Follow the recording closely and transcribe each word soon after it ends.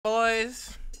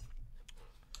guys.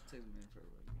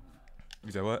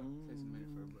 You said what?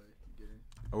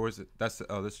 Or is it? That's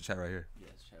the, oh, this is the chat right here. Yeah,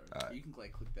 it's chat right here. You can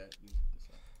like click that.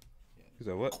 Yeah. You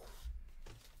said what?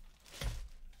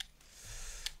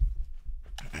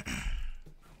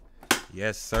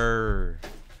 Yes, sir.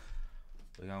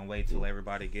 We're gonna wait till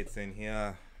everybody gets in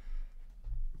here.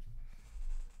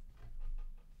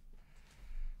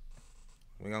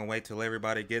 We're gonna wait till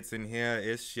everybody gets in here.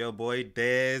 It's your boy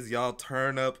Dez. Y'all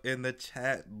turn up in the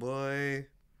chat, boy.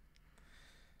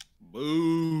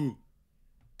 Boo.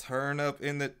 Turn up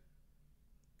in the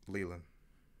Leland.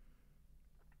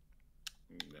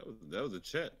 That was a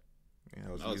chat. Yeah,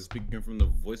 I was speaking from the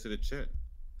voice of the chat.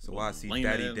 So why I see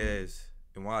Daddy Dez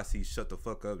and why I see Shut the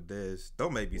Fuck Up Dez.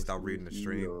 Don't make me stop reading the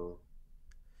stream.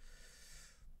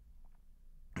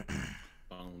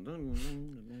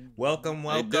 Welcome.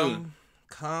 Hey,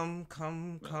 come.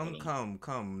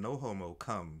 No homo.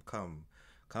 Come.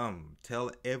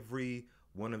 Tell every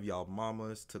one of y'all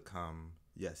mamas to come.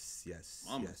 Yes.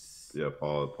 Mama. Yes. Yeah,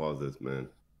 pause this, man.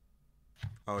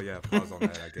 Oh yeah, pause on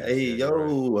that, I guess. Hey, yeah,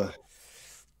 yo. Right.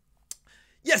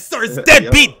 Yes, sir, it's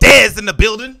Deadbeat Dez in the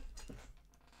building.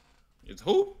 It's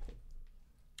who?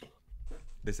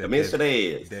 This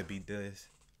Dez. Deadbeat Dez.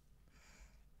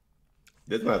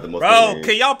 This might have the most. Bro,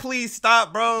 can y'all please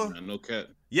stop, bro? No cat.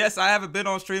 Yes, I haven't been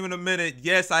on stream in a minute.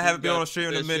 Yes, I haven't been on stream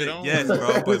in a minute. Yes,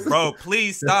 bro. But bro,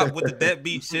 please stop with the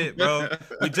deadbeat shit, bro.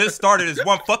 We just started. It's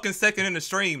 1 fucking second in the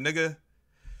stream, nigga.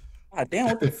 God damn,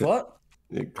 what the fuck?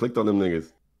 Yeah, clicked on them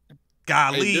niggas.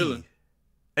 Golly. Hey,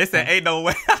 it said ain't no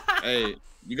way. Hey,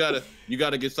 you gotta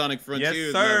get Sonic Frontiers.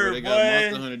 Yes, sir, now, they got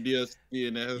Monster Hunter DLC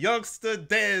in there. Youngster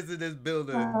Dez in this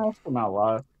building. That's not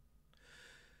live.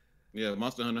 Yeah,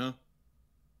 Monster Hunter, huh?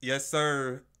 Yes,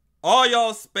 sir. All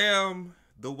y'all spam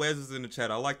the Wezzes in the chat.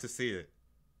 I like to see it.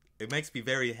 It makes me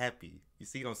very happy. You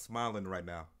see I'm smiling right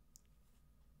now.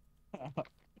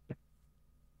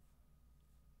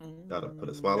 Gotta put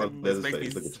a smile on This Dez's makes me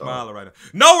face. Look at smiling right now.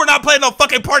 No, we're not playing no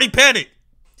fucking Party Panic.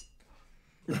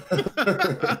 We're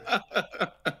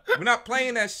not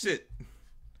playing that shit.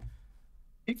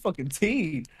 He fucking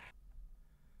teed.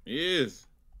 He is.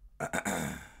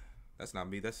 That's not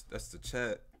me. That's the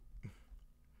chat.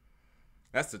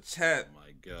 That's the chat. Oh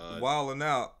my God. Wilding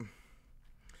out.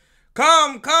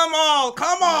 Come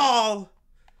all.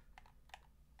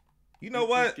 You know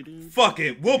what? Fuck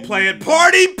it. We'll play it.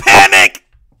 Party Panic.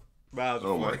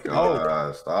 Oh my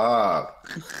God! Stop.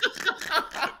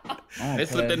 They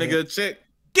slipped that nigga a check.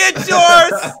 Get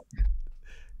yours.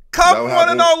 Come one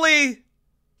and only.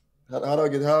 How do I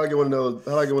get one of those?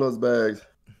 How do I get one of those bags?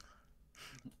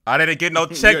 I didn't get no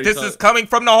check. This is coming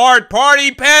from the heart.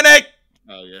 Party Panic.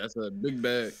 Oh yeah, that's a big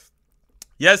bag.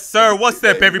 Yes, sir. What's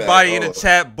up, everybody in the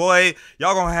chat, boy?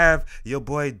 Y'all gonna have your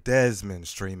boy Desmond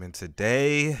streaming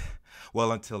today.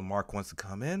 Well, until Mark wants to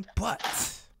come in,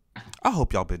 but I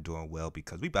hope y'all been doing well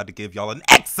because we about to give y'all an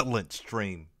excellent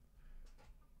stream.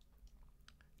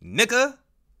 Nigga,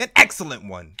 an excellent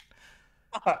one.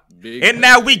 And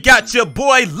now we got your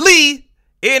boy Lee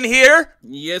in here.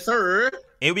 Yes, sir.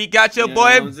 And we got your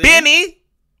boy Benny.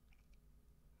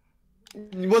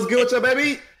 What's good with you,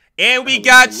 baby? And we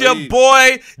got your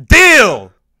boy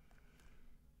Dill.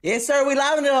 Yes, sir. We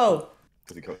live though.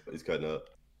 He's cutting up.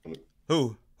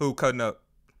 Who cutting up?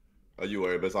 Oh, you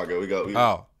worried? But it's all good. We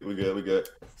good.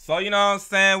 So you know what I'm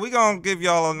saying? We gonna give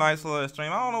y'all a nice little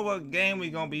stream. I don't know what game we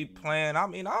gonna be playing. I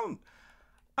mean, I'm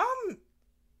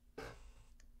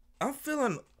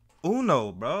feeling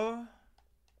Uno, bro.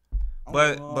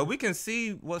 But we can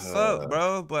see what's up,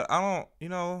 bro. But I don't, you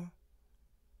know.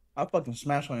 I fucking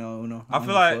smash on y'all Uno. I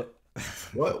feel like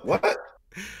what?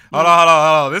 Hold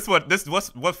on.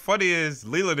 What's funny is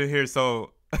Leland in here,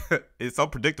 so it's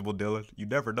unpredictable, Dylan. You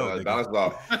never know. The balance is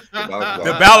off.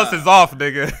 The balance is off,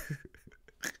 nigga.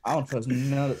 I don't trust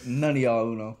none of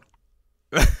y'all Uno.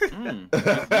 Wait a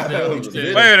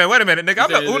minute, nigga.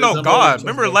 I'm the Uno god.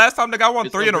 Remember last time, nigga, I won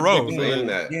 3 in a row.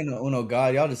 You know, Uno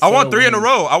god. Y'all just. I won 3 in a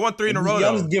row.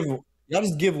 Y'all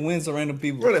just give wins to random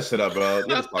people. Run that shit up, bro.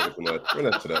 Niggas talking too much. Run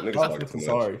that shit up. Niggas talking too much.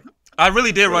 Sorry. I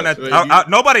really did run that.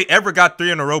 Nobody ever got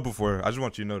 3 in a row before. I just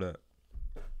want you to know that.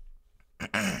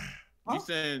 You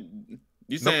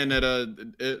saying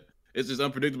that it's just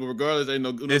unpredictable regardless. Ain't no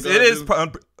Uno it god is.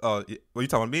 What you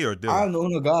talking about, me or Dylan? I'm the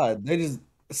Uno god. They just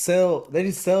sell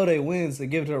their wins to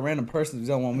give it to a random person who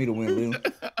don't want me to win.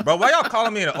 Bro, why y'all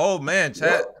calling me an old man,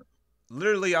 chat?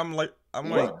 Literally, I'm like,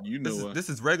 you know this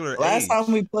is regular Last age.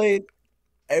 time we played,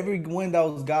 every win that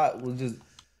was got was just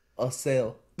a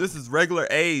sale. This is regular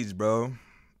age, bro.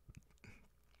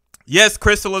 Yes,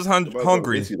 Crystal is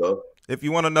hungry. If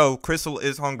you want to know, Crystal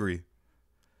is hungry.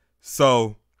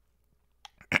 So,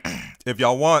 If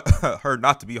y'all want her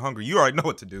not to be hungry, you already know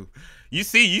what to do. You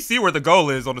see where the goal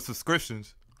is on the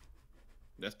subscriptions.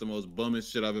 That's the most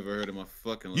bummest shit I've ever heard in my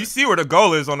fucking life. You see where the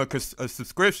goal is on the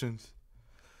subscriptions.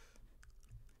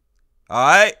 All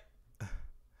right.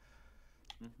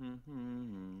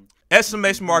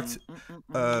 Exclamation mark.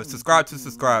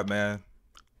 Subscribe, man.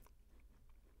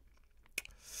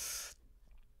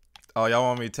 Oh, y'all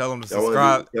want me to tell them to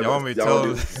subscribe? Y'all want me to tell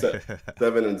them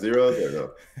 7 and 0 or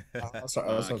no?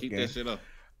 Keep that shit up.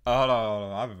 Oh, hold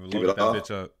on. I've been loading that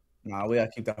bitch up. Nah, we gotta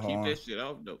keep that on. Keep that shit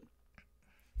off, though.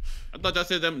 I thought y'all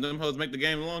said them hoes make the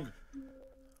game longer.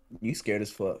 You scared as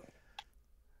fuck.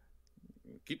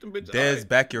 Keep them bitches. Des, right.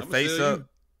 back your face up.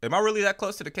 Am I really that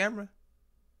close to the camera?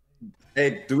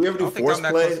 Hey, do we ever do force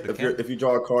play? If you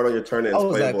draw a card on your turn and it's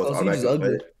playable, it's automatically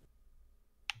played?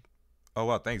 Oh,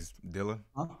 wow. Thanks, Dylan.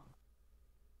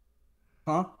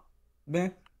 Huh?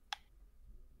 Ben?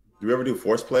 Do we ever do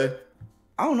force play?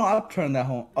 I don't know. I'll turn that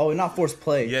home. Oh, not force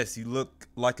play. Yes, you look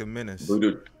like a menace.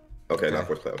 Okay, not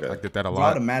force play. Okay. I get that a lot.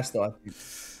 Draw the match, though, I think.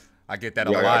 I get that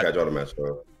a lot. I got draw the match,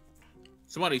 though.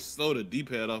 Somebody stole the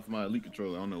D-pad off my Elite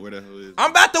controller. I don't know where the hell it is.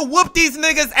 I'm about to whoop these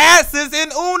niggas' asses in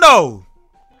Uno.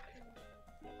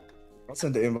 I'll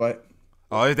send the invite.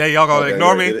 Oh, y'all gonna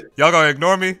ignore me? Y'all gonna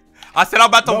ignore me? I said I'm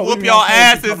about to whoop y'all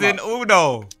asses in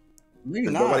Uno.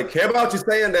 Nobody care about you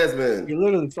saying, Desmond. You're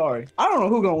literally sorry. I don't know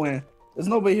who gonna win. There's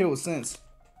nobody here with sense.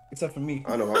 Except for me.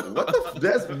 I know. What the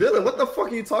Dylan, what the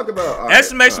fuck are you talking about?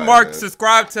 Exclamation mark,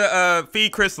 subscribe to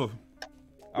Feed Crystal.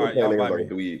 All right, y'all invite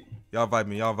me. Y'all invite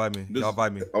me. Y'all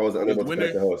invite me. I was unable to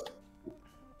connect the host.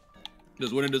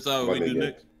 Does winner decide what we do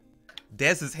next?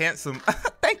 Des is handsome.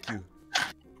 Thank you.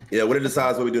 Yeah, winner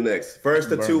decides what we do next. First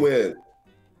to 2 win.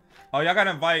 Oh, y'all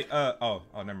gotta invite. Oh,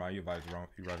 never mind. You invited wrong.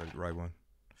 You invited the right one.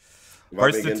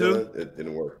 First to 2. It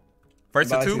didn't work.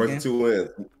 First to 2. First to 2 wins.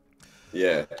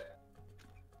 Yeah.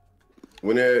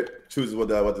 Winner chooses what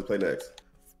to play next.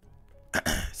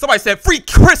 Somebody said free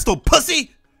crystal,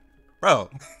 pussy, bro.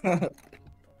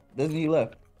 Doesn't he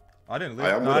left? I didn't leave.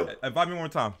 Invite me one more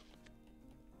time.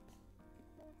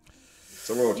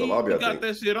 Somewhere with your lobby, I think. Got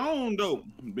that shit on though.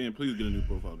 Ben, please get a new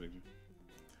profile picture.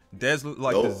 Des look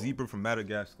like the zebra from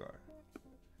Madagascar.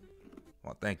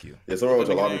 Well, thank you. Yeah, somewhere with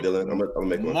your lobby, Dylan. I'm gonna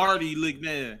make one. Marty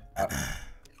Lignan.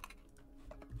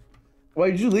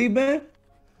 Wait, did you leave, Ben?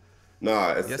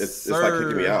 Nah, it's like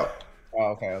kicking me out.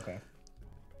 Oh, okay.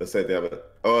 Let's say they have it.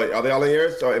 Oh, are they all in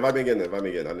yours? Oh, invite me again.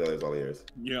 I know it's all in yours.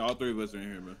 Yeah, all 3 of us are in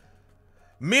here, man.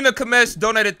 Mina Kamesh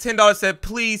donated $10. Said,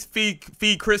 please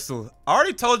feed Crystal. I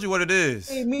already told you what it is.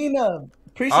 Hey, Mina.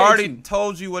 Appreciate you. I already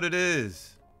told you what it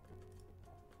is.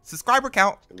 Subscriber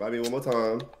count. Invite me one more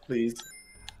time, please.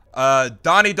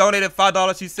 Donnie donated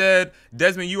 $5. She said,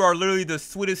 Desmond, you are literally the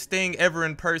sweetest thing ever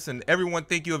in person. Everyone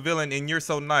think you're a villain and you're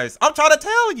so nice. I'm trying to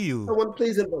tell you. Someone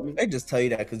please invite me. They just tell you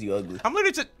that because you ugly. I'm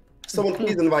literally just... Someone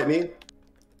please invite me.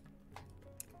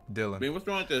 Dylan. Man, what's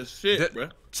wrong with that shit, bro?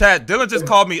 Chad, Dylan just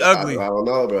called me ugly. I don't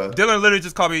know, bro. Dylan literally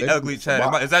just called me ugly,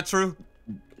 Chad. Is that true?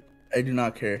 I do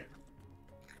not care.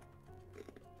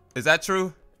 Is that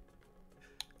true?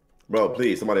 Bro,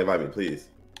 please, somebody invite me, please.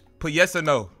 Put yes or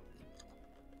no.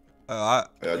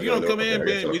 You don't come in,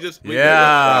 man. We just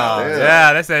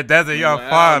yeah. They said Desert, you're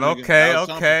fine.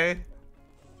 Okay.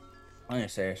 I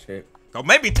ain't saying shit. Don't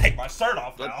make me take my shirt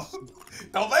off now.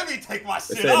 Don't make me take my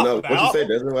shit off now. What you say,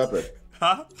 Desmond? What happened?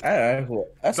 Huh?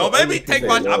 Don't make me take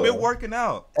my. I've been working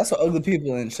out. That's what ugly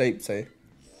people in shape say.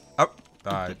 All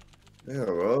right. Yeah,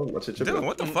 bro. Dylan,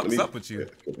 what the fuck's up with you?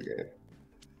 Quit the game.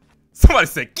 Somebody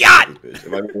said, God!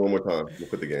 Invite me one more time. We'll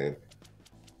quit the game.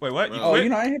 Wait, what? You quit? Oh, you're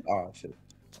not here? Oh, shit.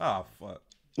 Oh, fuck.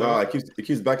 No, it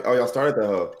keeps back. Oh, y'all started that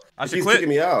hoe. I should quit. Kicking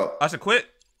me out. I should quit?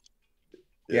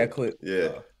 Yeah, quit.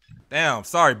 Yeah. Damn,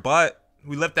 sorry, bot.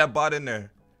 We left that bot in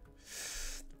there.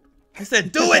 I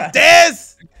said, do it,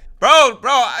 Dez! Bro.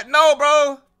 No,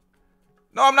 bro.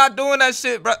 No, I'm not doing that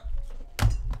shit, bro.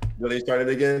 Really started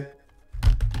again?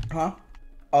 Huh?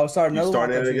 Oh, sorry. You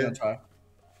started it again? Try.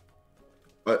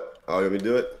 What? Oh, you want me to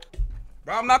do it?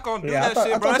 Bro, I'm not gonna do that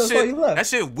shit, bro. That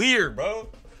shit weird, bro.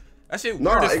 That shit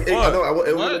weird as fuck. I know.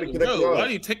 It won't let me connect. Why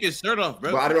do you take his shirt off,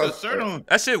 bro? Put his shirt on.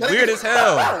 That shit weird as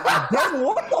hell.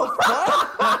 What the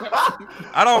fuck?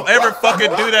 I don't ever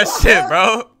fucking do that shit,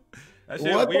 bro. That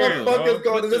shit what weird, the fuck bro. is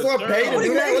going on? Is this one paid to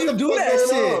do that? What the do that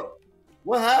shit?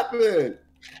 What happened?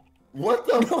 What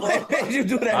the fuck? Made you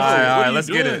do that? All right, let's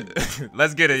get it.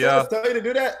 Let's get it, y'all. Tell you to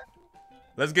do that.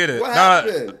 Let's get it. What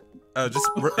happened? Just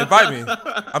invite me.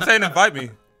 I'm saying invite me.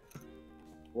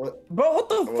 What? Bro, what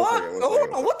the fuck? Hold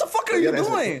on, what the fuck are you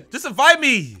doing? Just invite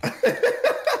me.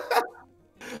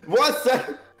 1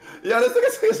 second. Yeah, this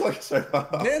nigga's fucking shirt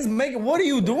off. What are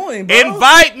you doing, bro?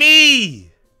 Invite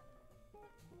me.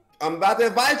 I'm about to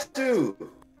invite you.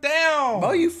 Damn.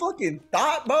 Bro, you fucking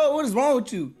thought, bro. What is wrong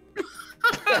with you?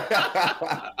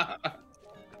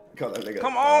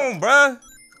 Come on, bruh.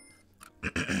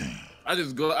 I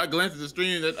glanced at the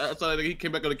stream. I saw that he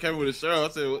came back on the camera with his shirt. I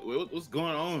said, "What's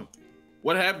going on?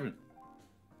 What happened?"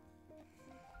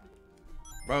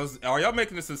 Bros, are y'all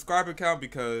making a subscriber count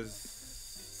because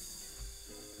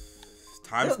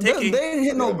time's ticking? They ain't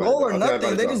hit no goal or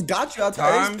nothing. They just got you out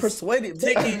there. They just persuaded.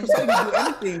 They ain't persuaded to do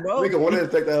anything, bro. Nigga wanted to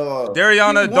take the hell off.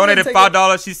 Dariana donated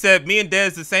 $5. She said, "Me and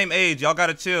Dez the same age. Y'all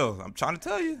gotta chill." I'm trying to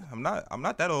tell you, I'm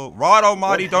not that old. Rod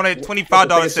Almighty donated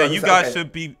 $25. Said,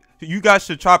 "You guys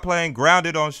should try playing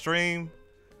Grounded on stream."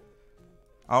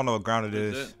 I don't know what Grounded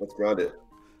is. What's Grounded?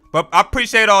 But I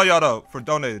appreciate all y'all though for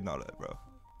donating all that, bro.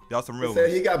 Y'all some real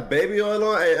ones. He got baby oil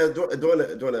on. Hey, doing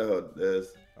that.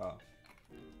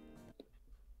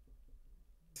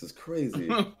 This is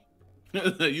crazy.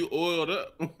 You oiled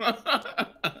up.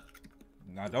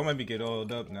 Nah, don't make me get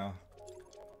oiled up now.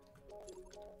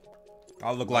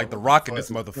 I look like the Rock in this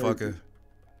motherfucker.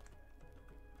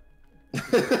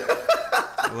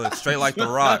 Look straight like the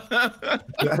Rock.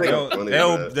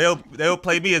 They'll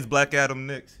play me as Black Adam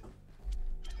next.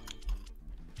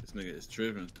 This nigga is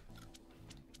tripping.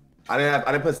 I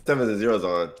didn't put 7s and 0s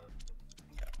on.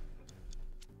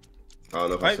 I don't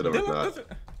know if I should have or not.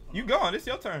 You going? It's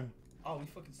your turn. Oh, we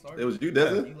fucking started. It was you,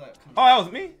 Desmond? Oh, that was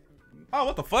me? Oh,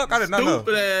 what the fuck? I did not know.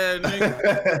 Stupid ass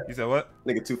nigga. You said what?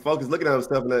 Nigga too focused looking at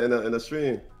himself in the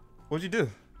stream. What'd you do?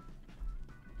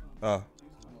 Oh.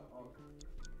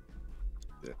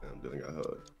 Yeah, I'm doing a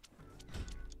hug.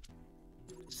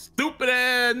 Stupid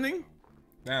ass nigga.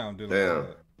 Damn, dude. Damn.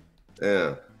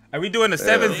 Are we doing the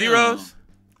 7-0s?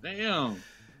 Damn.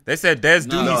 They said Dez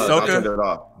do Hisoka.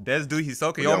 Dez do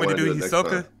Hisoka. Y'all want me to do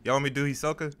Hisoka? Y'all want me to do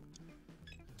Hisoka?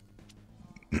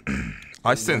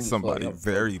 I sent somebody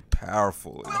very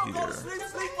powerful in here.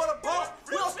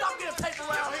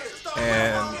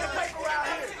 And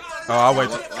I'll wait.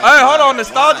 Hey, hold on,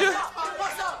 Nostalgia.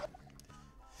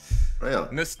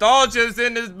 Nostalgia's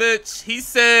in this bitch. He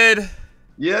said,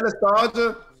 "Yeah,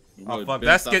 Nostalgia." Oh fuck,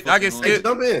 I get skipped. Hey,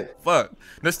 jump in. Fuck.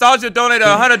 Nostalgia donated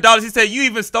 $100. He said, "You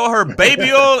even stole her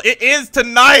baby oil. It ends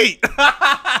tonight."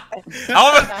 I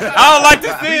don't like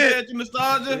to see it. You,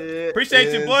 Nostalgia.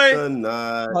 Appreciate you, boy.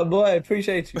 Tonight. My boy,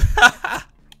 appreciate you.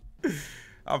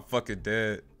 I'm fucking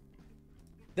dead.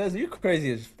 Des, you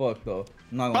crazy as fuck though.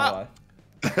 I'm not gonna lie.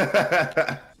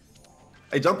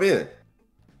 Hey, jump in.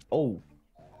 Oh.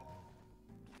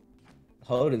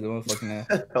 Hold it, motherfucking ass.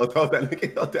 Hold that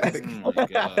nigga. Hold that nigga. Oh my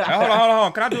God. Hey, hold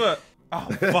on. Can I do it? Oh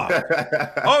fuck.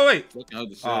 Oh wait.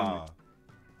 All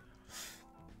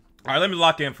right, let me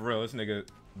lock in for real. This nigga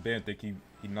Ben think he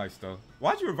nice though.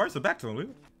 Why'd you reverse it back to him,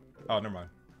 Leland? Oh, never mind.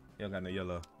 He don't got no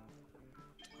yellow.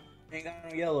 Ain't got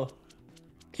no yellow.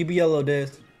 Keep it yellow, Des.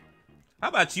 How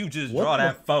about you just draw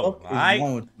that foe,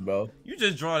 alright? Bro? You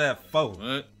just draw that foe.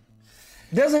 What?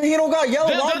 Doesn't he don't got yellow?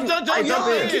 Jump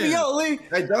in. Keep it yellow, Lee.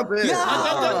 Hey, jump in.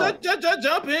 Yeah.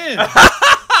 Jump in.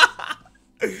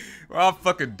 We're all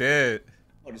fucking dead.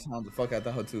 Oh, this sounds the fuck out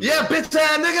the hoe too. Yeah, bitch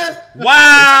ass nigga.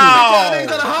 Wow. Bitch ass nigga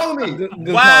gonna hold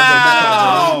me.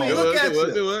 Wow. Look at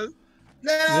you.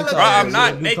 Bro, I'm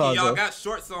not naked. Y'all got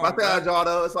shorts on. My bad, y'all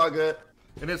though. It's all good.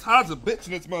 And it's hot as a bitch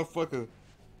in this motherfucker.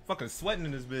 Fucking sweating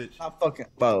in this bitch. I fucking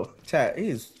bro, chat.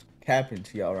 He's capping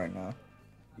to y'all right now.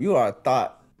 You are a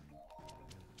thought.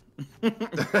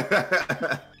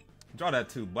 Draw that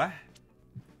too, boy.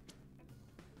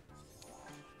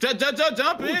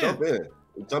 Jump in.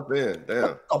 Jump in. Damn.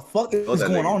 What the fuck is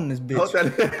going on in this bitch?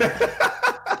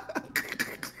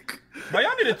 Bro,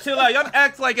 y'all need to chill out. Y'all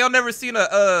act like y'all never seen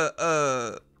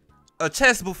a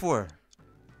chest before.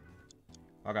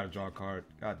 I gotta draw a card.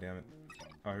 God damn it.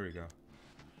 Oh, here we go.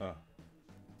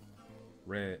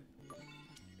 Red.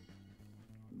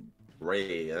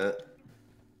 Huh?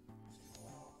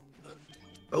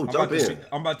 Oh, jump in.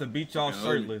 I'm about to beat y'all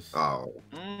shirtless. Oh.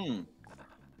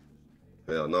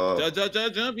 Hell no.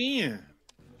 Jump in.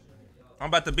 I'm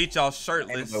about to beat y'all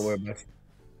shirtless.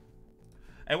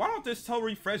 Hey, why don't this toe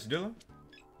refresh, Dylan?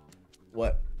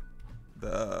 What?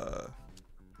 Oh,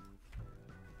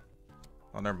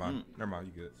 never mind. Never mind.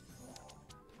 You good?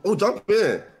 Oh, jump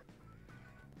in.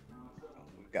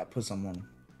 Gotta put some on.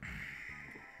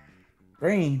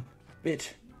 Green,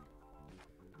 bitch.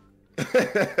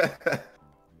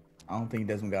 I don't think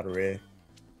Desmond got a red.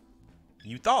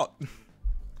 You thought.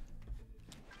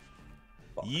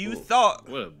 You thought.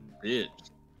 What a bitch.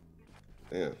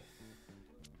 Yeah.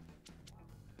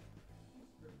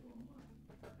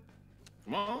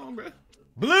 Come on, bro.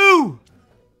 Blue.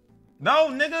 No,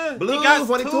 nigga. Blue, he got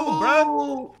 22, two,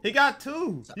 bro. He got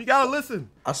two. You gotta listen.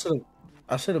 I should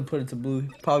I should have put it to blue.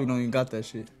 Probably don't even got that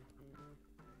shit.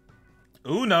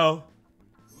 Uno.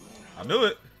 I knew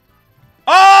it.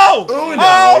 Oh! Uno. Oh,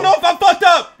 I don't know if I fucked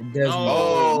up.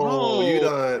 Oh, you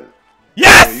done.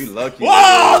 Yes! Oh, you lucky. Whoa!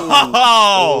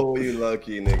 Oh, you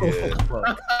lucky,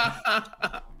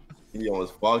 nigga. He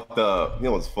almost fucked up.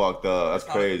 That's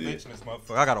crazy.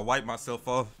 I gotta wipe myself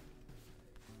off.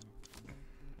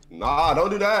 Nah, don't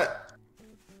do that.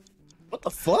 What the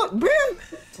fuck, man?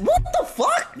 What the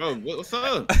fuck? Bro, what's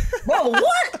up? Bro,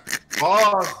 what?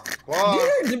 Pause.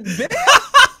 Dude, man.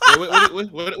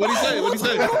 What he say? What he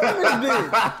say?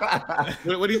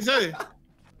 What he say?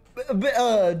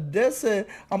 Dad said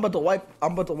I'm about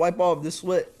to wipe off this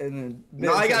sweat and then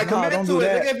No, you gotta commit to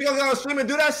it, nigga. If you gonna stream and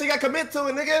do that shit, you gotta commit to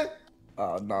it, nigga.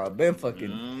 Oh nah, Ben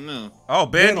fucking. No. Oh,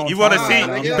 Ben, Ben you want to see?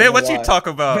 nigga. Ben, what you talk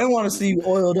about? Ben want to see you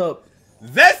oiled up.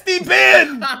 Zesty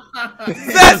Ben!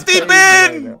 Zesty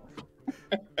Ben!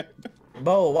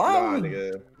 Bro, why Nah, would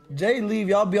nigga. Jay leave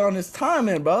y'all be on this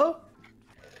timing, bro?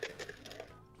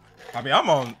 I mean, I'm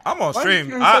on Why stream.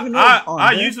 you fucking on,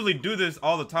 I man? usually do this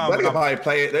all the time. They when nigga I'm- probably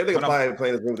play it. They nigga probably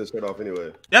playing this room with this shirt off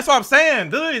anyway. That's what I'm saying.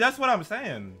 Literally, that's what I'm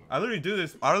saying. I literally do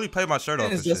this. I really play my shirt off.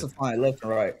 Ben is And shit. justifying left and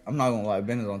right. I'm not gonna lie,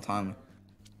 Ben is on timing.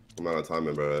 I'm not on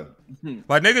timing, bro.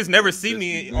 Like niggas never see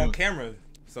me on camera,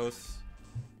 so it's,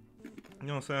 you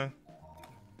know what I'm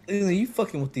saying. You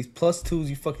fucking with these +2s,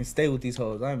 you fucking stay with these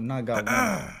hoes. I have not got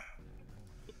one.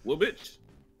 Well, bitch.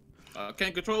 I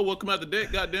can't control what come out the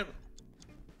deck. Goddamn it.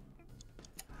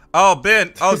 Oh,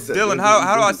 Ben. Oh, He said, Dylan. "Dude,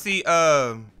 How do I dude." see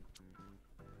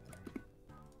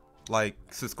like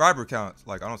subscriber counts?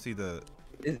 Like I don't see the.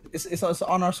 It's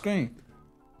on our screen.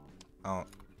 I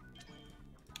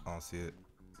don't see it.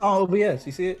 Oh, OBS,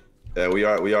 you see it? Yeah, we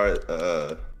are we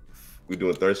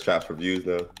doing thirst traps for views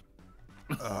now.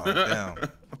 Oh damn.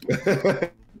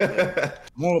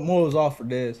 More was off for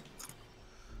Dez.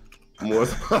 More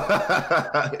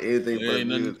anything for Ain't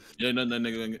views. nothing that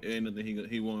nigga. Ain't nothing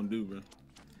he won't do, bro.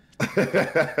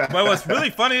 But what's really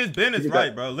funny is Ben is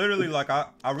right, bro. Literally, like I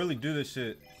really do this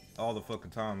shit all the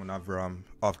fucking time whenever I'm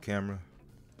off camera.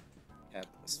 Cap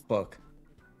as fuck.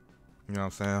 You know what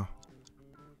I'm saying?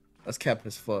 That's cap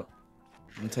as fuck.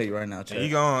 I'm gonna tell you right now, And Chad. you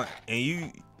gonna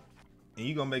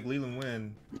make Leland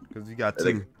win because you got I two.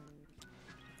 think-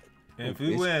 And if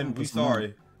we win, we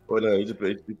sorry, Oh no, you just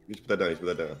put that down. You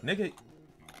put that down. nigga.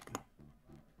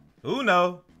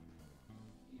 Uno.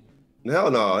 Hell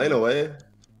no, ain't no way.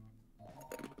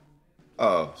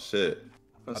 Oh shit.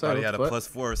 I thought he had a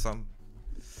 +4 or something.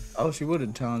 Oh, she would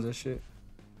have challenged that shit.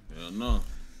 Hell no.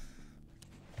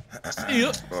 Oh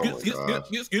Skip.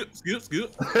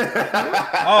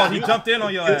 Oh, he jumped in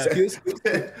on your ass.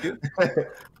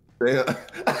 Damn. Yeah.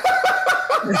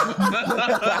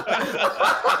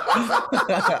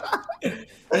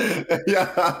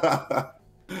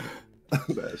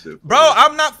 That shit. Bro,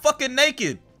 I'm not fucking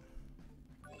naked.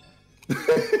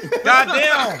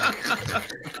 Goddamn.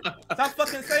 Stop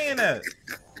fucking saying that.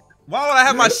 Why would I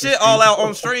have my shit all out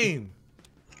on stream?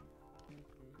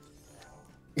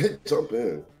 Jump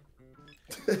in.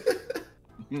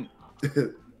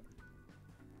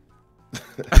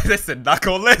 They said not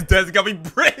gonna let Des got me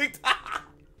bricked.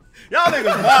 Y'all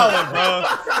niggas wildin', bro.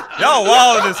 Y'all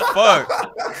wildin' as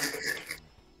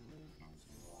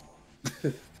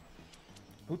fuck.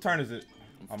 Who turn is it?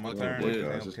 Oh, my turn. my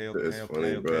gosh, it's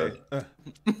funny, bro.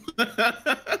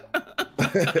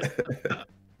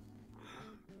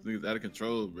 Niggas out of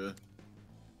control, bro.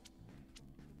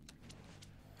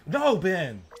 No,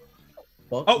 Ben.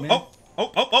 Fuck, Oh, man. oh.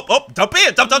 Jump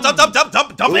in. Jump in. Ooh,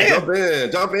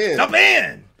 jump in. Jump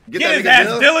in. Get Get that his nigga ass,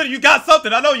 Dylan. Dylan. You got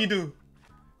something. I know you do.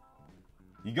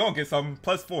 You gonna get something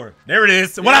 +4. There it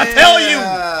is. What I tell you.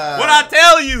 What I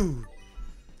tell you.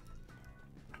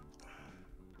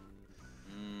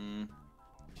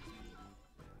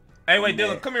 Hey, wait,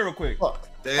 Dylan, come here real quick. Fuck.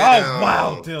 Damn. Oh,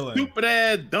 wow, Dylan. Stupid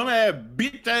ass, dumb ass,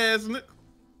 bitch ass nigga.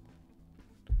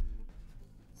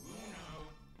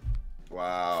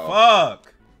 Wow.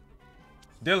 Fuck.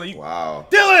 Dylan, you. Wow.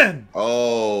 Dylan!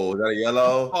 Oh, is that a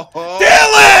yellow?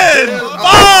 Dylan!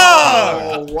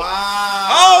 Oh, Fuck! wow.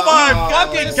 Oh my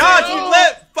fucking god, you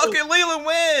let fucking Leland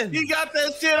win! He got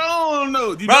that shit on,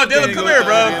 though. You Bro, know Dylan, he come ain't here, gonna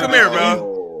bro. let y'all Come hear here, that.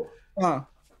 bro. Huh.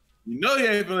 You know he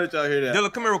ain't gonna let y'all hear that.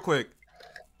 Dylan, come here real quick.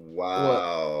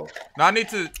 Wow. No, I need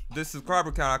to, this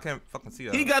subscriber count, I can't fucking see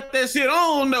that. He got that shit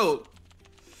on, though.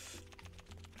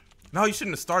 No, you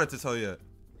shouldn't have started this whole yet.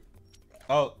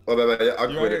 Oh, Oh, man, I you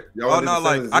quit right it. here? Oh no,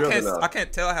 like I I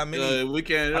can't tell how many. We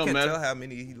can't. It I don't can't matter. tell how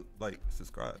many he like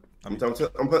subscribed. I mean, I'm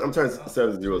turning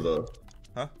 7 zeros up.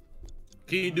 huh?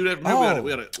 Can you do that from Oh. here?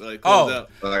 We gotta close out.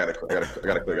 Oh, I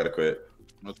gotta quit.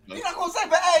 You're not gonna say,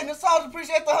 but hey, Nostalgia,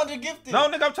 appreciate the 100 gifted. No,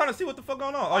 nigga, I'm trying to see what the fuck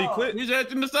going on. Oh, you quit? Appreciate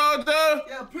the Nostalgia.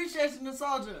 Yeah, appreciate you,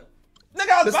 Nostalgia.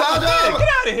 Nigga, I was about to say, get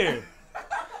out of here.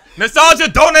 Nostalgia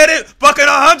donated fucking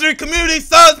 100 community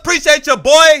subs. Appreciate you,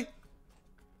 boy.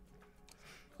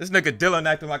 This nigga Dylan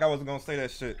acting like I wasn't gonna say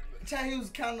that shit. Chad, he was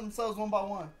counting themselves one by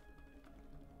one.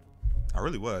 I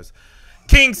really was.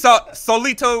 King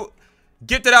Solito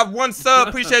gifted out 1 sub.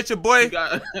 Appreciate you, boy.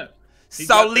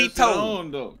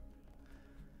 Solito.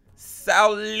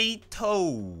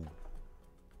 Solito.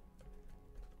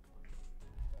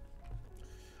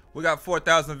 We got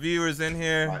 4,000 viewers in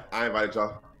here. I invited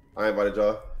y'all.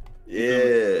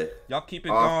 Yeah. Y'all keep it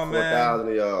going, man. 4,000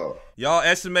 of y'all. Y'all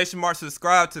exclamation mark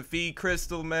subscribe to Feed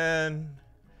Crystal, man.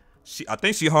 I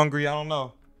think she hungry. I don't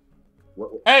know.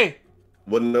 Hey.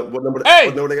 What number? Hey.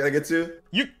 What number they gotta get to?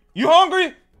 You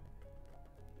hungry?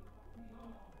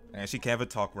 Man, she can't even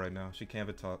talk right now. She can't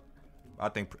even talk.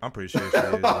 I'm pretty sure she is.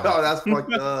 Oh, that's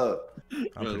fucked up.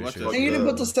 I'm pretty sure. And you didn't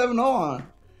put the 7-0 on.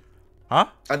 Huh?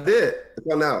 I did.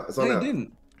 It's on now. It's on now. You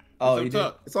didn't. Oh, you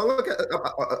did. It's on. Look at.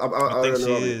 I think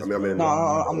she is. No,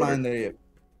 I'm not in there yet.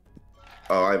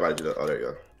 Oh, I invited you. Oh, there you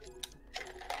go.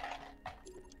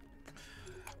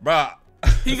 Bruh.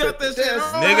 He got this shit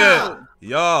on. Nigga,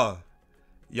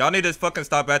 y'all need to fucking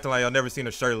stop acting like y'all never seen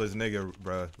a shirtless nigga,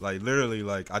 bruh. Like, literally,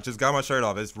 like, I just got my shirt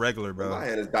off. It's regular, bro. My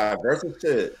hand is diverse as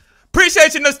shit.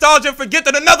 Appreciate you, Nostalgia, for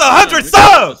getting another 100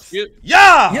 subs.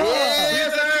 Yeah.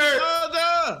 Yes,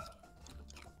 sir.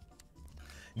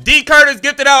 D. Curtis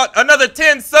gifted out another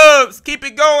 10 subs. Keep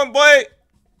it going, boy.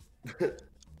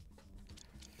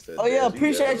 Oh, yeah,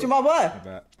 appreciate you, my boy.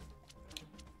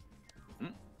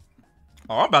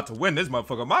 Oh, I'm about to win this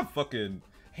motherfucker. My fucking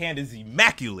hand is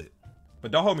immaculate.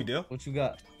 But don't hold me, Dill. What you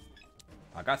got?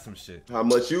 I got some shit. How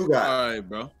much you got? All right,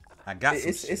 bro. I got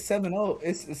some shit. It's 7-0.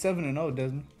 It's 7-0,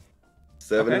 Desmond.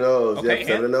 7-0. Okay,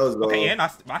 Yep, 7-0, bro. Okay, and I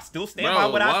still stand by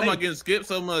what I say. Why am I getting skipped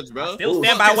so much, bro? I still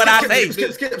stand by what I say.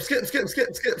 Skip.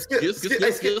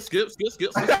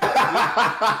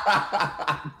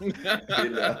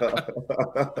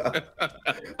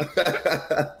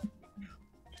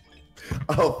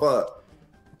 Oh, fuck.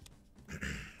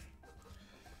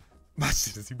 My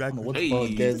shit is he back? What the fuck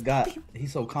Des got?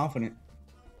 He's so confident.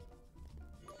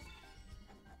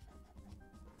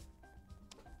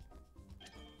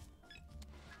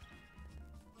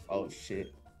 Oh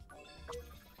shit.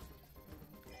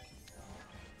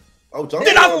 Oh, John.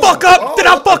 Did I fuck up? Did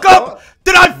I fuck up?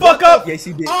 Did I fuck up? Yes,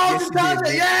 you did. Oh, yes, you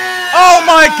did. Yeah. Oh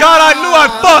my god, I knew I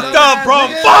fucked up, bro.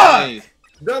 Fuck!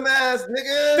 Dumbass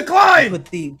nigga. Decline!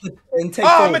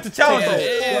 I meant to challenge him.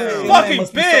 Fucking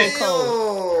bitch!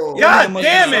 God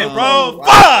damn it, bro!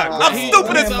 Fuck! I'm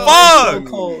stupid as fuck!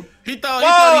 He thought he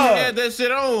had that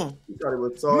shit on.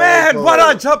 Man, why did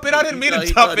I jump in? I didn't mean to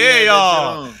jump in,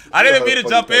 y'all. I didn't mean to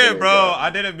jump in, bro.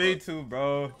 I didn't mean to,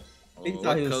 bro. He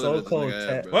thought he was so cold.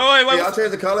 Wait. Y'all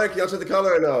change the color? Can y'all change the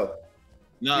color or no?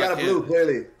 No, you got a blue,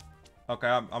 clearly. Okay,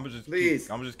 I'm gonna just please.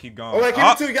 I'm gonna just keep going. Oh wait, give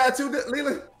me two. You got two,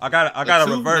 Leland? I got a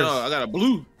reverse. No, I got a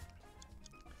blue.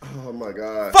 Oh my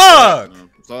god. Fuck!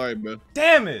 Sorry, bro.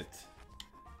 Damn it.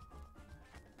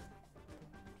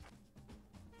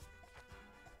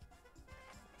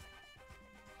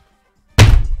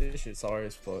 This shit sorry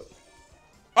as fuck.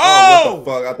 Oh! What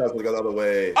the fuck? I thought it was gonna go the other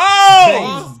way. Oh! You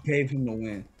just gave him the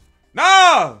win.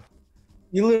 No!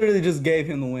 You literally just gave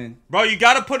him the win. Bro, you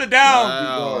gotta put it down.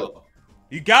 Wow.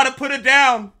 You gotta put it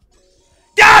down.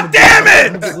 God damn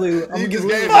it! I'm gonna give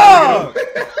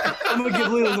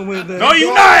Leland the win. No,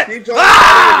 you not.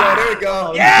 Ah! There we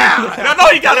go. Yeah. I know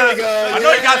you got it.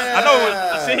 I know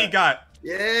what shit he got.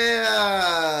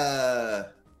 Yeah.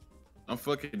 I'm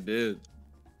fucking dead.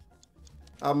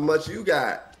 How much you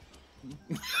got?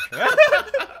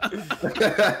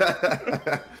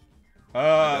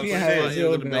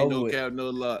 No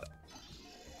lot.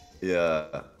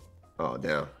 Yeah. Oh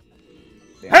damn.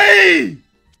 Hey!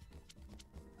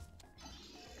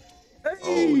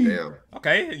 Oh damn.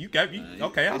 Okay, you got me.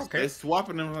 Okay, I don't care. They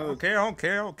swapping them. I don't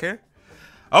care. Okay,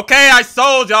 I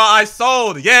sold, y'all. I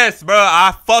sold. Yes, bro.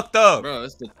 I fucked up. Bro,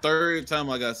 it's the third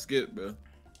time I got skipped, bro.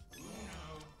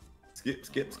 Skip.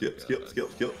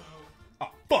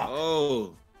 Oh, fuck.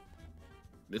 Oh.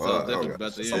 This all definitely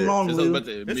about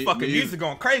to end. This fucking music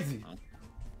going crazy.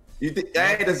 You think?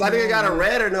 Hey, does that nigga got a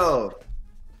red or no?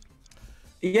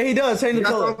 Yeah, he does. Change the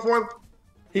color. For him?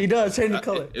 He does. Change the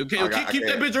color. Okay, keep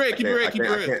that bitch red. Keep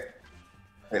it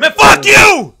red. Man, fuck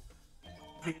you!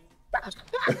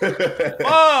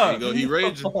 Fuck. He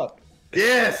raging.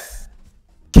 Yes.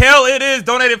 Kel, it is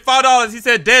donated $5. He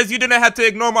said, Des, you didn't have to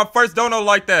ignore my first dono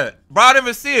like that. Bro, I didn't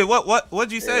even see it.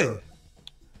 What'd you say?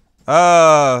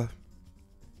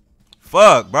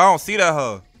 fuck, bro? I don't see that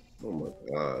hoe. Oh my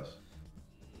gosh.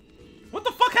 What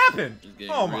the fuck happened? This game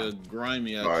Oh real my.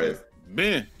 grimy out All here. right.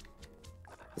 Ben,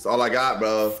 That's all I got,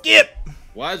 bro. Skip.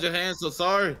 why is your hand so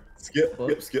sorry? Skip.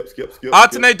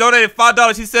 Alternate donated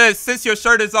 $5. He said, since your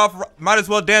shirt is off, might as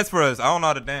well dance for us. I don't know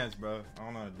how to dance, bro. I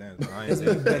don't know how to dance. Bro. I ain't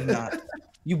You better not.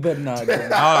 You better not.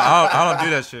 I don't do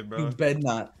that shit, You bro. better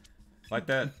not. Like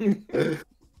that.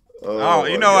 Oh,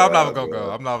 you know, I'm not gonna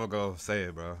go. I'm not gonna say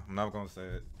it, bro. I'm not gonna say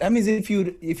it. That means if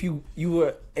you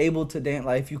were able to dance,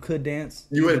 like if you could dance,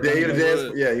 You would have done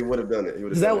danced? Yeah, he would have done it. He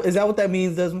Is that what that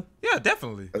means, Desmond? Yeah,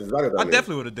 definitely. That's exactly what that I means.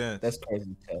 definitely would have danced. That's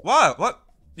crazy. Why? What?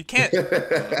 You can't.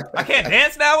 I can't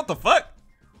dance now? What the fuck?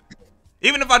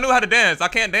 Even if I knew how to dance, I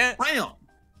can't dance. Bam!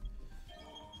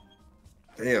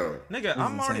 Damn. Nigga,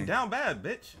 I'm already insane. down bad,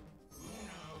 bitch.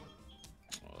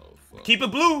 Oh, fuck. Keep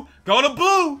it blue. Go to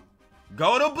blue.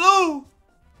 Go to blue.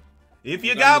 If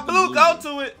you I got got the blue, blue. go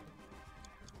to it.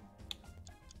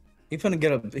 He finna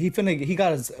get a.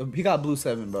 He got blue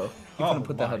 7, bro. He finna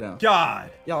put that my her down. God.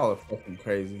 Y'all are fucking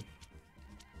crazy.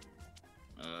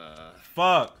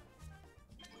 Fuck.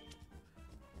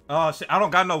 Oh shit. I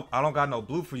don't got no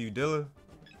blue for you, Dilla.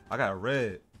 I got a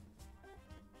red.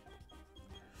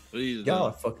 Please, Y'all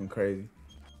are fucking crazy.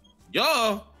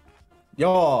 y'all.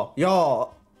 Y'all.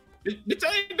 Bitch,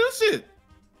 I ain't do shit.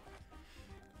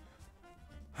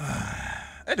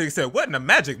 That nigga said, what in the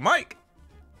magic, Mike?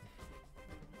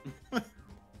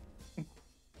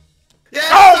 Yeah!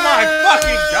 Oh my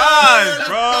fucking God,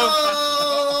 bro.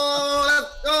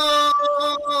 Let's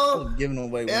go! I'm giving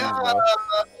away wins, Yeah,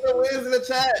 bro. wins in the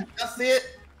chat. I see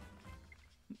it.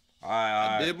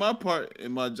 I did my part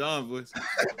in my John voice.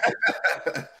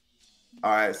 All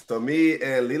right, so me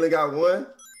and Leland got one.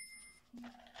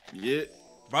 Yeah.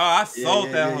 Bro, I sold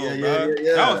that hoe, bro.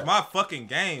 yeah. That was my fucking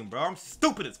game, bro. I'm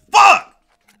stupid as fuck.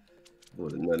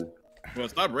 Wasn't nothing. Bro,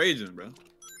 stop raging, bro.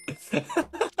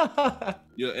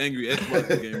 You're angry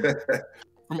Xbox gamer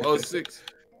from 06.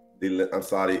 Leland, I'm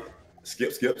sorry.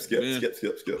 Skip. Man.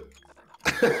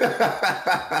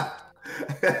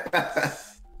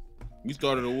 You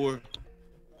started a war.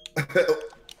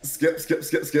 Skip.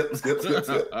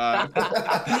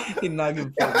 He not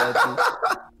gonna fuck about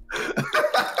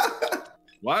you.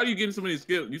 Why are you getting so many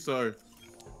skips? You sorry.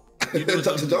 You doing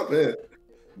something, Jump in.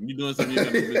 you doing something you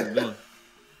got no business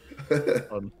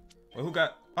doing. Well, who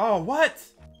got? Oh, what?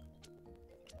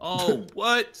 Oh,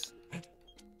 what?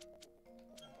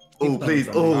 Oh, please.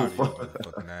 Oh,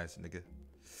 Fucking ass, nigga.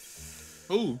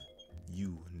 Who?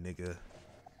 You, nigga. Get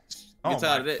Oh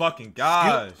tired of my that. fucking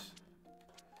gosh.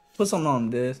 Put something on him,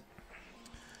 Des.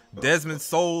 Desmond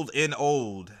sold in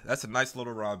old. That's a nice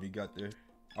little rob you got there.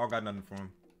 I don't got nothing for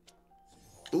him.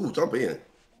 ooh, jump in.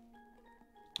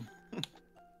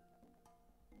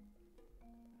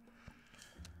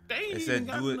 Dang, They said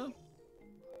got do it. enough.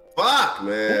 Fuck,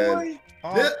 man.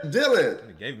 Oh, Dylan.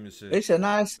 they gave him the shit. It's a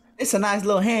nice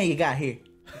little hand you got here.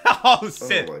 Oh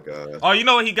shit. Oh my god. Oh, you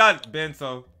know what he got, Ben?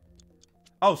 So.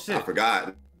 Oh I shit.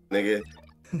 forgot, nigga.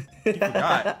 You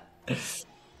forgot.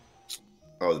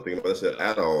 I wasn't thinking about that shit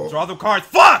at all. Draw the cards.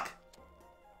 Fuck.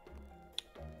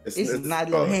 It's a nice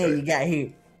little hand you got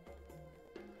here.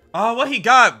 Oh, what he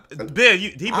got? Ben, he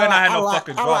better not have no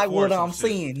fucking draw. I like four or what some I'm shit.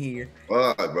 seeing here.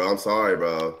 Fuck, bro. I'm sorry,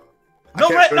 bro. No, I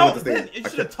can't red. remember No, what this thing Ben, is. you I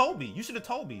should have can't- told me. You should have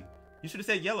told me. You should have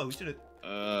said yellow. You should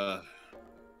have.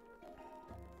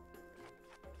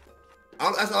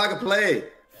 That's all I can play.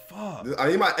 Fuck.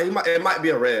 It might be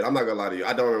a red. I'm not gonna lie to you.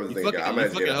 I don't remember the You thing. fucking, you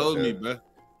fucking hold me, bro.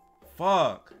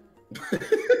 Fuck. Wait.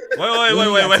 You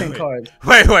got 10 cards.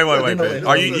 Wait. No,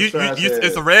 Are you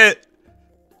it's a red?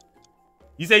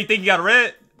 You say you think you got a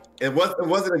red? It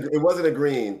wasn't a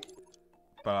green.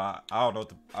 But I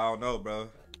don't know, bro.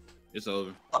 It's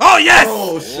over. Oh yes!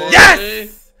 Oh shit!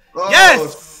 Yes! Oh,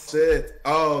 Yes! Shit!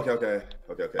 Oh okay.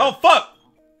 Oh fuck!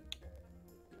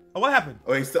 Oh, what happened?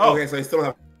 Oh, he still Oh. okay. So he still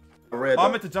have a red. Oh, I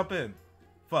though. meant to jump in.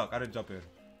 Fuck, I didn't jump in.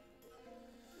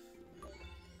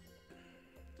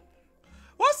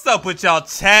 What's up with y'all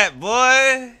chat, boy?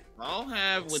 I don't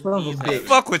have what Son of a these bitch. have.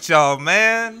 Fuck with y'all,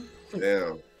 man.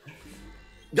 Damn.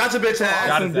 Got your bitch ass.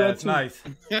 Got his good ass, too. nice.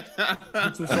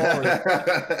 I'm too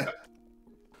sorry.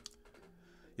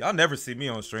 Y'all never see me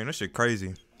on stream. That shit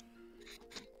crazy.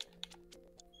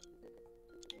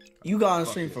 You got on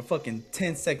stream for fucking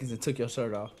 10 seconds and took your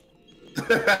shirt off.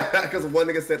 Because one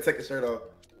nigga said take your shirt off.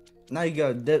 Now you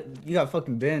got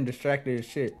fucking Ben distracted as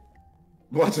shit.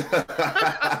 Watch That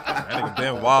nigga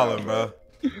been wildin', bro.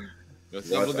 Yo,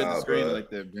 stop looking at the out, screen bro. like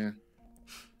that, man.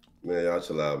 Man, y'all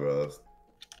chill out, bro.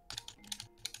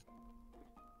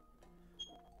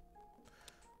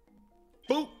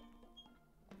 Boop.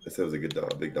 This was a good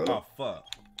dog, big donut. Oh fuck.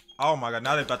 Oh my god,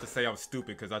 now they're about to say I'm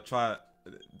stupid because I tried.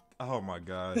 Oh my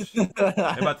gosh. They're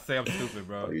about to say I'm stupid,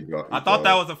 bro. I thought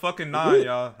that was a fucking 9,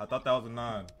 y'all. I thought that was a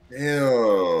 9. Damn. I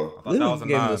thought that was a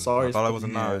 9. I thought it was a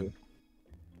 9.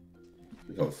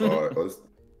 I'm sorry.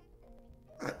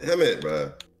 Damn it,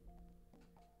 bro.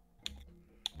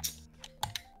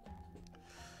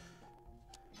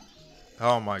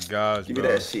 Oh my gosh, Give me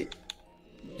that shit.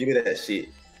 Give me that shit.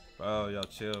 Bro, y'all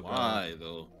chill, bro. Why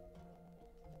though?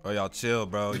 Bro, y'all chill,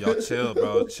 bro. Y'all chill,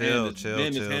 bro. Chill.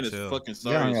 Fucking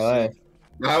sorry.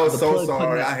 I was so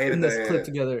sorry. I hated that. Let's clip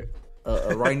together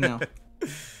right now.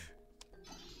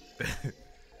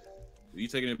 You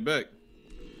taking it back?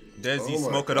 Desi,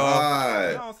 smoke it off.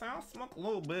 You know what I'm saying? I'll smoke a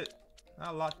little bit. Not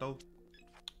a lot, though.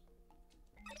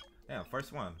 Yeah,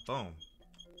 first one. Boom.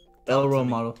 L role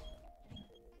model.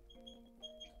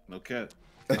 No cat.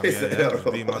 I mean, that was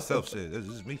being myself, shit. It's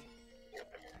just me.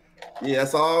 Yeah,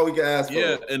 that's all we can ask for.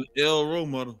 Yeah, an L role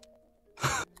model.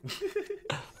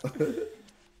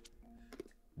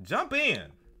 Jump in.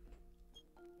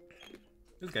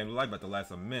 This game like about to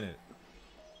last a minute.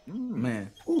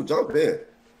 Man. Ooh, jump in.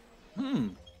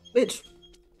 Bitch.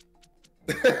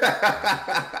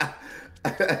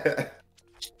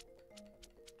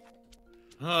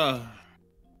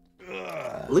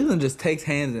 Leland just takes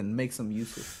hands and makes them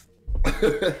useless.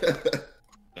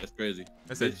 That's crazy.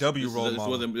 That's a W role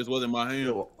model. This wasn't my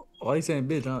hand. Why you saying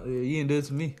bitch? You didn't do it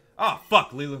to me. Oh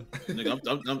fuck, Leland. Nigga,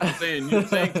 I'm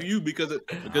saying to you because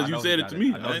you said it to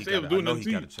me. I didn't say I was doing nothing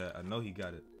to you. I know he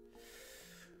got it.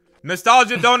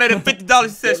 Nostalgia donated $50. He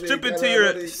said,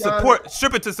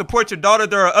 strip it to support your daughter.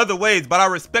 There are other ways, but I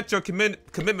respect your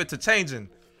commitment to changing.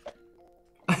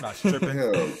 I'm not stripping.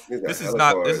 This is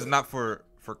not for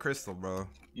Crystal, bro.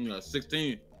 You know,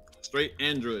 16, straight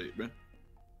Android, bro.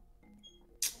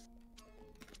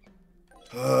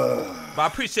 But I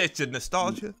appreciate your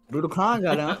nostalgia. Brutal Khan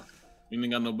got out. You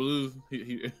ain't got no blues.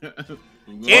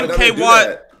 NK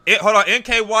Watt. Hold on.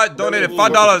 NK Watt donated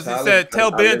 $5. He said,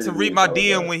 tell Ben to read my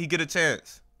DM when he get a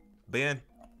chance. Ben.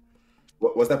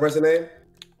 What's that person's name?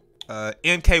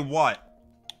 NK Watt.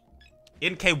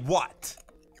 NK Watt.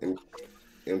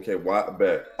 NK Watt,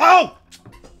 bet. Oh!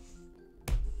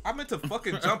 I meant to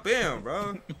fucking jump in,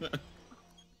 bro.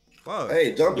 Fuck.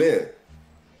 Hey, jump in.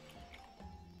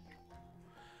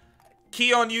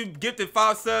 Key on you, gifted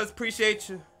 5 subs. Appreciate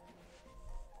you.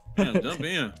 Yeah, jump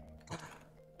in.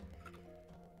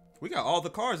 We got all the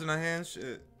cards in our hands.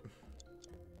 Shit.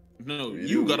 No,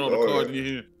 you got all the cards in your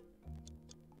hand.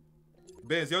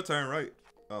 Ben, it's your turn, right?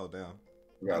 Oh, damn.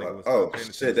 Oh,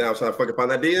 shit. Damn, I'm trying to fucking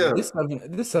find that DM. This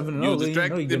 7-0. You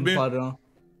know you getting plotted on.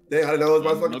 Damn, I didn't know it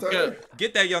was my fucking turn.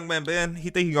 Get that young man, Ben. He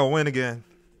think he gonna win again.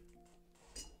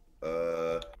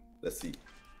 Let's see.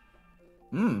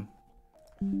 Hmm.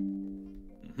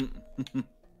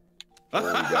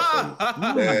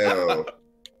 Damn.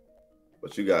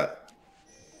 What you got?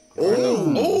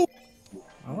 Oh,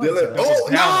 Dylan. Oh,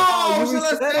 no.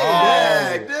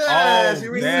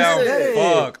 Damn.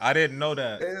 Fuck. I didn't know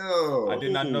that. Damn. I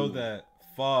did not know that.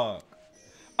 Fuck.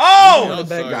 Oh!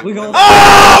 We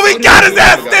got his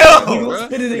ass still! We gonna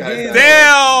spit it again.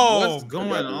 Damn! What's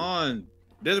going on?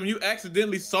 Desmond, you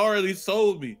accidentally sorely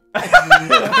sold me.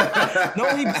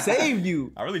 No, he saved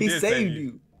you. I really did save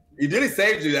you. He really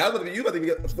saved you. You about to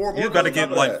get 4 more. You got to get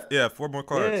like 4 more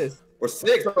cards. Yes. Or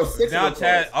 6. No, 6 now more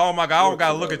chat. cards. Oh my god, I don't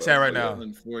gotta look at chat right now.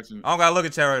 Unfortunate. I don't gotta look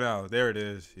at chat right now. There it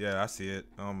is. Yeah, I see it.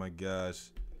 Oh my gosh.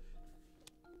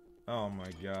 Oh my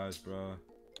gosh, bro.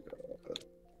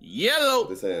 Yellow.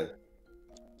 This hand.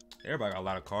 Everybody got a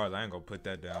lot of cards. I ain't gonna put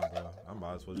that down, bro. I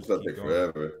might as well just keep going.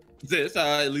 Forever. It's all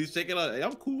right. At least shake it out. Hey,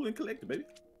 I'm cool and collected, baby.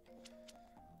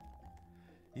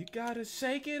 You gotta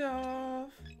shake it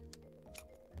off.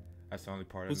 That's the only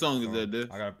part. What song is that, dude?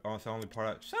 That's the only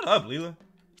part. Shut up, Leela.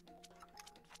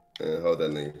 Hold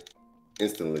that name.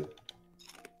 Instantly.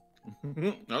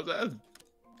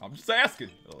 I'm just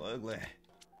asking. Oh, ugly.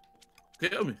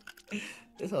 Tell me.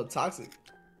 It's so toxic.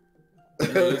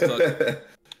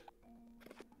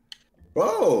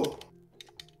 Bro.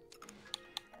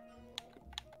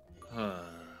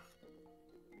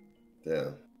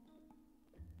 Damn.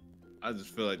 I just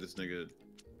feel like this nigga.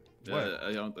 What?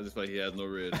 I just feel like he has no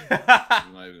red.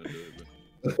 I'm not even gonna do it.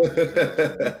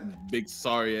 Big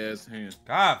sorry ass hand.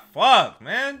 God, fuck,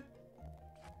 man.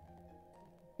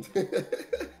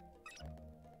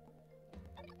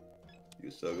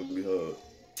 You so gonna be hugged.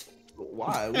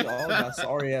 Why? We all got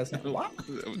sorry ass. Why?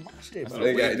 Shit, bro.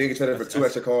 Nigga traded for 2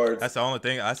 extra cards. That's the only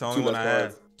thing. That's the only one I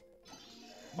cards. have.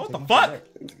 What the fuck?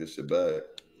 Let's get shit back.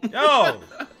 Yo.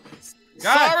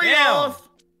 God sorry damn. off.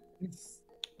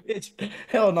 Bitch.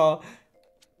 Hell no.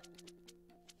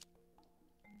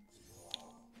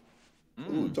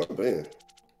 Ooh, jump in.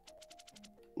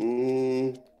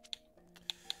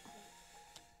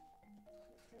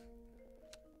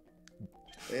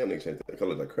 Damn, nigga changed the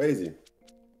colors like crazy.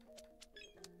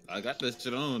 I got that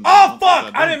shit on. Oh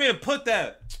fuck! I didn't mean to put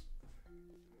that.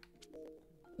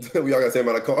 We all got the same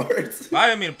amount of cards. I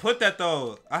didn't mean to put that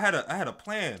though. I had a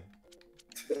plan.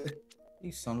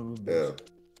 You son of a bitch. Yeah.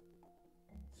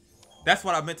 That's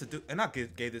what I meant to do, and I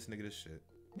gave this nigga this shit.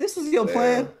 This was your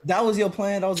plan. That was your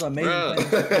plan. That was an amazing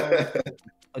plan.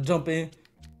 A jump in.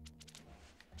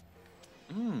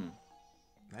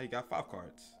 Now you got 5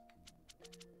 cards.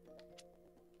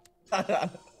 I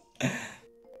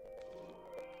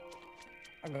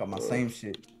got my same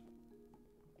shit.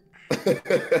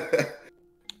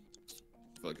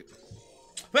 Fuck it.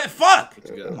 Man, fuck!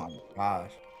 Oh my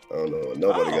gosh. I don't know what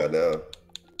nobody got now.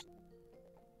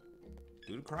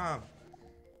 Do the crime.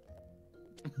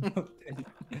 Do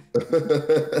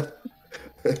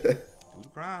the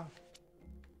crime.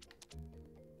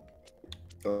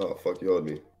 Oh, fuck you and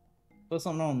me. Put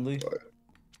something on, Lee.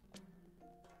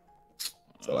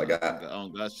 That's all I got. I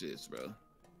don't got shit, bro.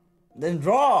 Then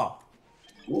draw.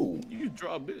 Ooh. You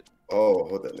draw a bit. Oh,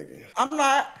 hold that nigga. I'm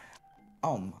not.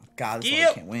 Oh my god, this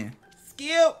one can't win.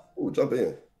 Skip. Ooh, jump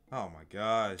in. Oh my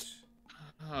gosh.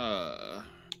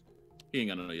 He ain't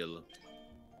got no yellow.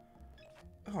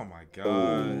 Oh my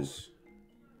gosh.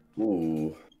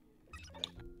 Ooh.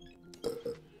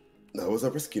 That was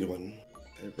a risky one.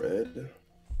 Hey, red.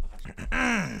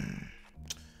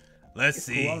 Let's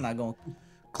see. Cool, I'm not going.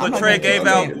 Clatre gave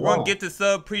out 1 get the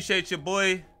sub. Appreciate you,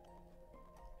 boy.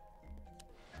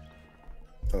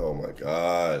 Oh my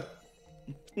god.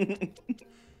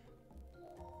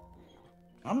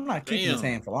 I'm not keeping this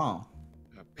hand for long.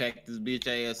 I packed this bitch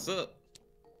ass up.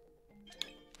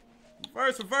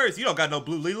 Reverse. You don't got no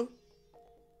blue, Leland.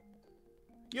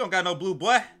 You don't got no blue,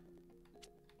 boy.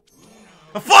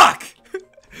 Oh, fuck!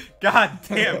 God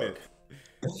damn it.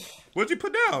 What'd you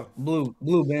put down? Blue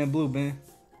band.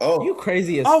 Oh, you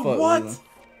crazy as fuck. What? Leland.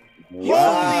 Holy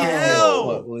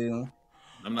hell! Fuck, Leland.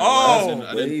 I'm not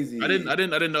crazy. I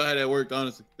didn't know how that worked,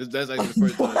 honestly. That's actually the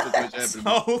first time that happened.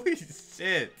 Holy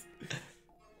shit.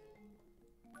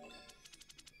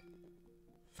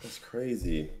 That's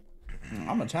crazy.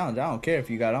 I'm a challenge. I don't care if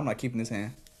you got it. I'm not keeping this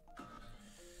hand.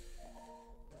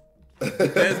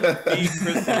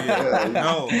 Desmond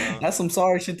No. That's some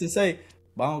sorry shit to say,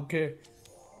 but I don't care.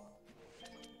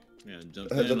 Yeah,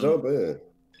 I had to jump in.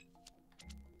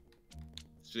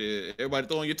 Shit, everybody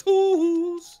throwing your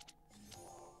tools.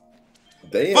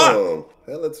 Damn. Fuck.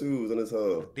 Hella twos on this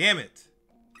hoe. Damn it.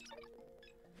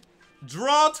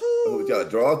 Draw 2. Oh, we got to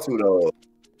draw 2 though.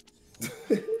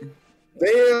 Damn.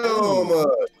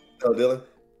 Oh, Dylan.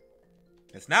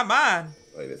 It's not mine.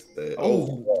 Like this.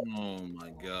 Oh my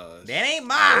gosh. That ain't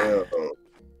mine. Damn.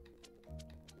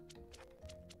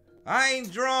 I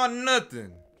ain't drawing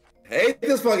nothing. Hate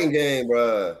this fucking game,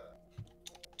 bruh.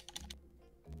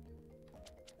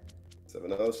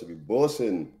 7-0 should be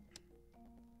bullshitting.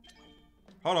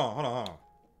 Hold on.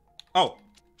 Oh.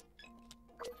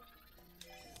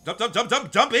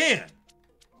 Jump in.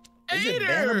 Is it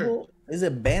bannable? Is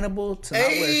it bannable to not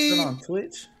wear shit on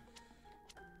Twitch?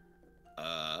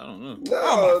 I don't know.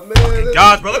 No, man.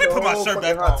 God, bro, let me put my shirt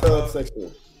back on. Tub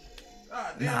section.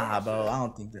 Nah, bro. I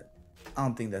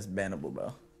don't think that's bannable,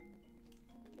 bro.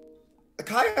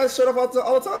 Kai has shirt off all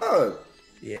the time.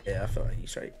 Yeah, I feel like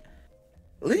he's straight.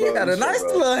 Lee got a nice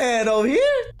little hand over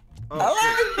here. Oh,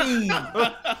 I like these.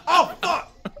 Oh,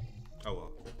 fuck. Oh,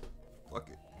 well. Fuck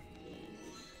it.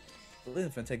 Lee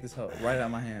finna take this hoe right out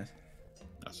of my hands.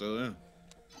 I sure am.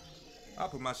 I'll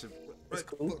put my shit right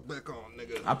back on,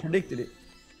 nigga. I predicted it.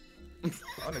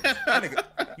 Oh, nigga,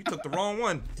 you took the wrong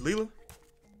one, Leland.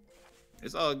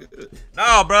 It's all good.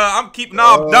 Nah, bro, I'm keeping.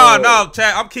 Nah,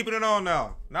 chat. I'm keeping it on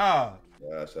now. Nah.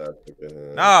 Gosh, I took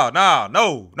it. No.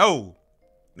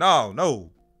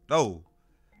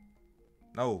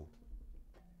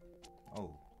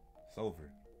 Oh, it's over.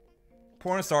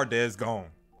 Porn star Dez gone.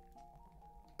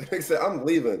 He said, I'm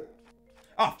leaving.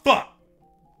 Oh, fuck.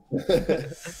 I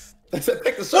said,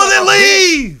 take the shirt Well, then off,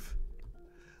 leave.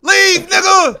 Leave,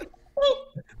 nigga.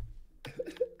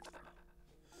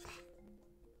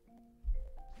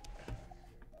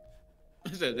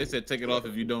 They said take it off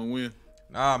if you don't win.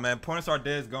 Nah, man, porn star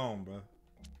Dez gone, bro.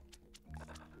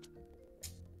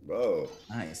 Bro.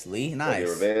 Nice, Lee. Get Nice.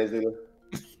 revenge,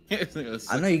 nigga.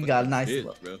 I know you got a nice bitch,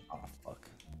 look. Bro. Oh, fuck.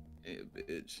 Yeah,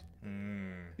 bitch.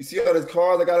 You see all these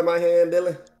cards I got in my hand,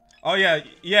 Dylan? Oh, yeah.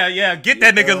 Get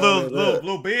that nigga,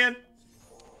 little Ben.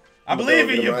 I believe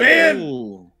in you, Ben.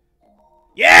 Ooh.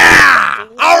 Yeah.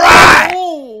 All right.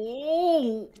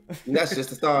 And that's just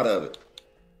the start of it.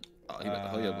 Oh, he about to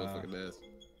hold your motherfucking ass.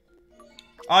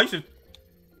 Oh, you should.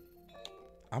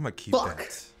 I'm gonna keep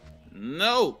that.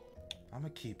 No. I'm gonna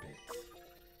keep it.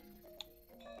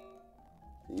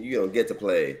 You don't get to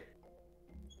play.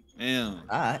 Damn.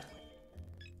 All right.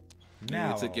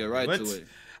 Now you took your right to it.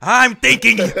 I'm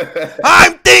thinking.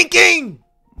 I'm thinking.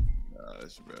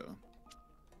 Gosh, bro.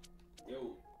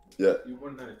 Yo. Yeah. You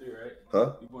born in 93, right?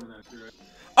 Huh? You born in 93, right?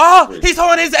 Oh, he's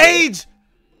showing his age.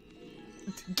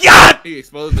 God. He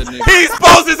exposed the nigga. He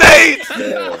exposed his age.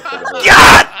 Damn.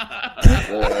 God.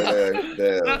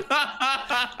 Damn.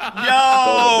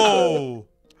 Yo.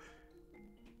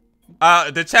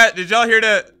 The chat. Did y'all hear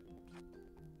that?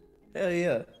 Hell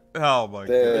yeah. Oh my god.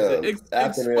 Damn.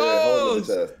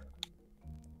 Exposed.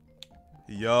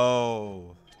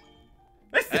 Yo.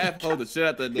 Hold the shit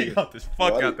out that He nigga. got this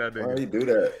fuck out that Why nigga. do you do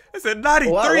that? I said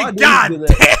 93. Why God do you do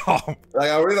damn.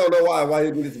 Like, I really don't know why. Why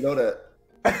you need to know that?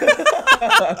 He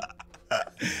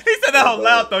said that out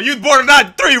loud though. You was born in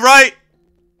 93, right?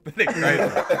 That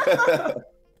nigga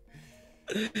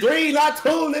crazy. 3, not 2,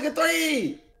 nigga,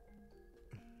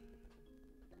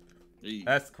 3.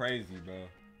 That's crazy, bro.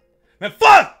 Man,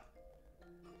 fuck!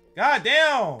 God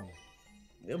damn.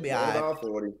 You'll be alright.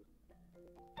 40.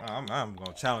 I'm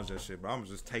gonna challenge that shit, bro. I'm gonna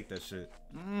just take that shit.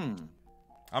 I'm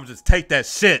gonna just take that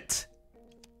shit.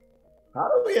 How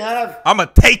do we have I'm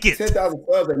gonna take it. 10,000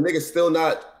 subs and niggas still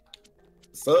not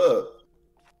sub?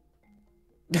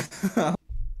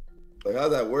 Like,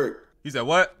 how's that work? You said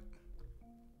what?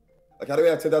 Like, how do we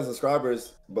have 10,000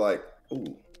 subscribers, but like,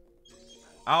 ooh.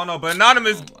 I don't know, but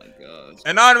Anonymous, Oh my gosh.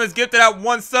 Anonymous gifted out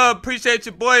 1 sub. Appreciate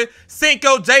you, boy.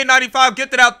 Cinco J95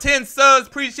 gifted out 10 subs.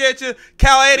 Appreciate you.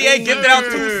 Cal88 gifted out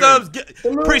 2 subs.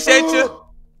 Appreciate you.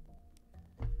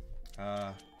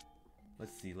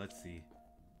 Let's see.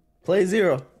 Play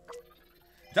 0.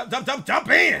 Jump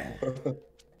in.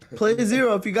 Play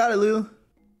 0 if you got it, Lou.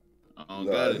 Oh,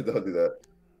 No, got it. don't do that.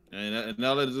 And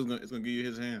now that it's gonna give you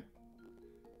his hand.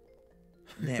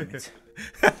 Damn it.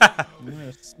 You're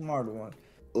a smart one.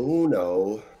 Ooh,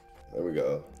 no. There we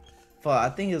go. Fuck, I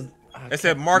think it's. It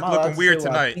said Mark I'm not allowed looking to weird say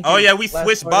what I tonight. think Oh his yeah, we last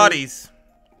switched part bodies.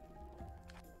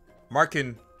 Mark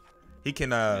can, he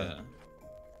can Yeah.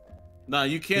 Nah,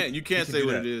 you can't can say do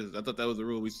what that. it is. I thought that was the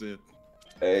rule we said.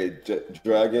 Hey,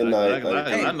 Dragon Knight.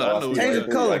 I know. Change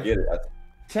the color. I get it.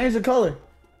 Change the color.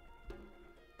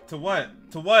 To what?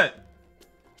 To what?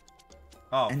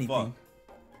 Oh Anything. fuck!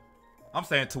 I'm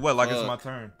saying to what? Like it's my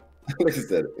turn. I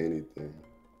said anything.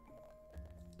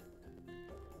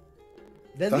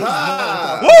 That's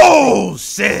Whoa!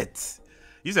 Shit!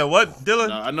 You said what, Dylan?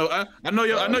 No, I know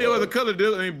your other color,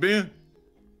 Dylan, ain't Ben.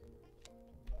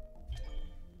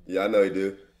 Yeah, I know you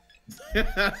do.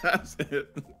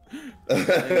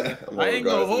 I ain't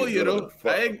gonna hold you though.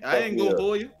 I ain't gonna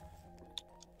hold you.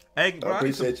 Hey, bro, I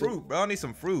need some appreciate you. fruit, bro. I need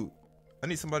some fruit. I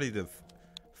need somebody to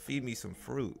feed me some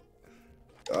fruit.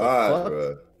 Alright,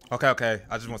 bro. Okay.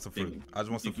 I just want some fruit. I just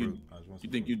want some fruit. You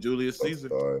think you Julius Caesar?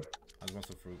 Sorry. I just want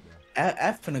some fruit, bro.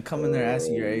 I'm finna come in there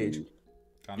asking your age.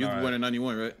 You was born in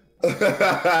 91, right?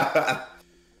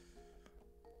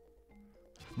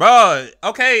 Bro,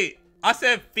 okay. I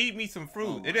said feed me some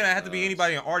fruit. It didn't have to be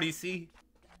anybody in RDC.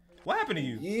 What happened to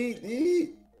you?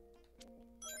 Yeet.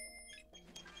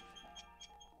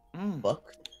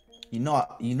 Fuck. You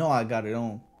know I got it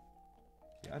on.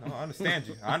 Yeah, I know. I understand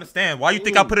you. I understand. Why you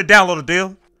think I put it down, little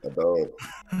deal? I don't.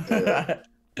 Yeah.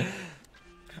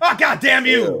 Oh, goddamn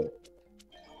you!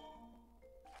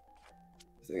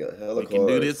 We can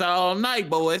do this all night,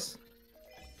 boys.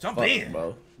 Jump Fuck, in,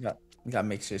 bro. You gotta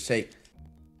make shit shake.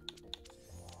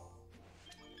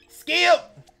 Skip.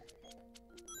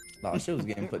 No, shit was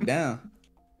getting put down.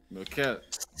 No cap.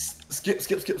 Skip.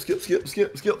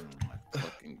 Oh my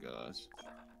fucking gosh.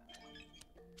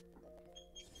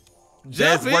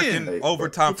 Jazz Jump working in.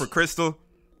 overtime for Crystal.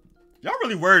 Y'all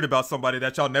really worried about somebody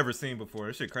that y'all never seen before.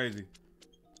 This shit crazy.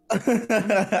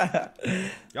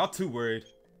 Y'all too worried.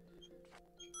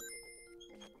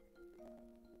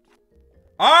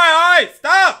 Alright,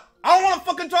 stop! I don't want to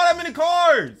fucking draw that many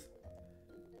cards!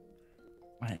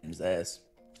 My hand's ass.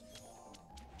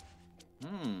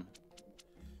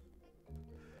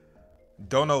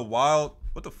 Dono Wild.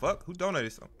 What the fuck? Who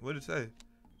donated something? What did it say?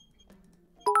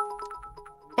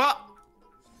 Pop.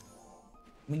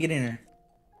 Let me get in there.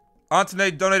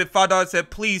 Antoinette donated $5, said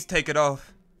please take it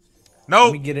off. Let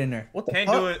Nope. me get in there. What the Can't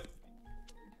fuck? do it.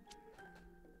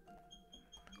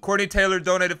 Courtney Taylor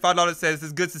donated $5, says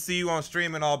it's good to see you on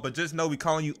stream and all, but just know we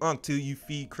calling you Unk till you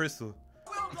feed Crystal.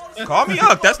 Call me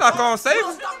Unk. That's not gonna save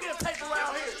him.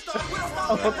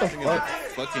 What the fuck?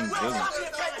 Fucking villain.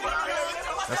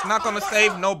 That's not gonna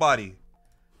save nobody.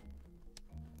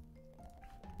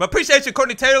 But appreciate you,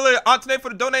 Courtney Taylor, Antoinette, for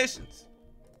the donations.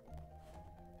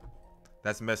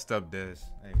 That's messed up, Des.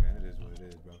 Hey, man, it is what it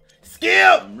is, bro.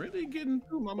 Skip! I'm really getting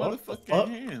through my motherfucking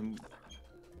hand.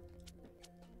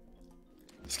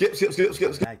 Skip.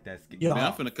 Like that skip. Yeah. Man,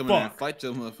 I'm finna come in there and fight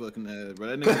your motherfucking ass, bro.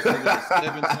 That nigga said that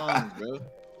 7 times, bro. Well,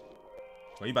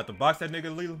 you about to box that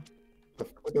nigga, Leland?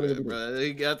 Yeah, bro.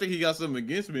 I think he got something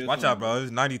against me. Watch out, bro.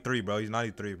 He's 93, bro. He's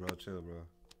 93, bro. Chill, bro.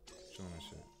 Chill on that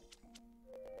shit.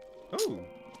 Ooh. Oh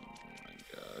my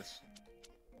gosh.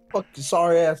 Fuck your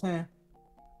sorry ass hand.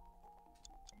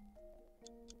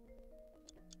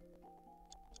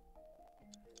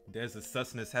 There's a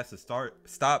susness has to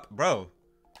stop, bro.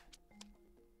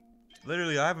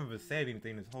 Literally, I haven't been saying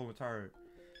anything this whole entire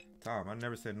time. I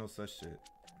never said no such shit.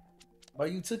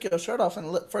 But you took your shirt off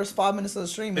in the first 5 minutes of the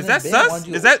stream. Is that sus?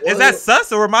 Is that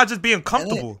sus, or am I just being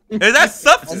comfortable? Is that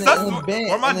sus? Or am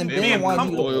I just being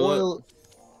comfortable?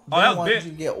 Oh, that was Ben.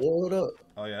 You get oiled up.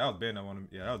 Oh yeah, that was Ben. That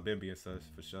was Ben being sus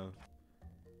for sure.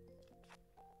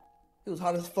 It was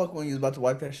hot as fuck when you was about to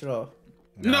wipe that shit off.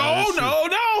 No.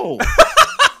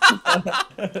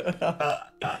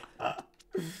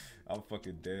 I'm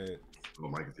fucking dead. Oh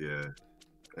my god, yeah.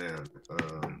 Damn.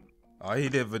 Oh, he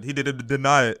did, but he didn't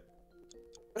deny it.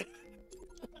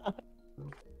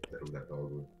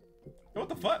 What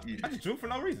the fuck? I just drew for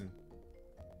no reason.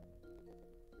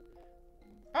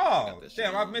 Oh,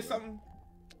 damn, I missed something.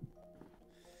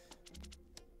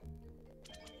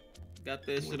 Got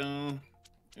that shit on.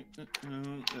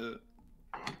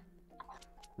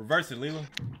 Reverse it, Leland.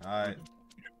 Alright.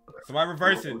 Somebody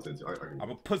reverse it. I'm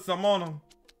gonna put some on him.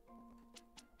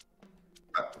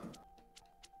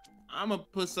 I'm gonna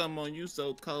put something on you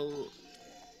so cold.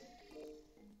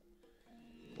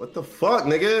 What the fuck,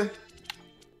 nigga?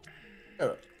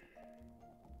 Alright.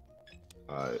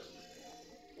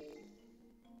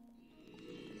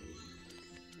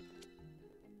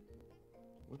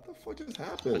 What the fuck just I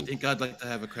happened? think I'd like to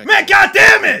have a crack. Man,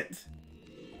 goddamn it!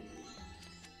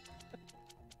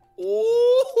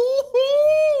 Ooh.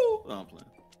 No, I'm playing.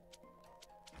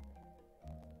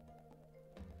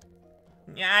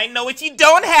 Yeah, I know what you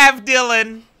don't have,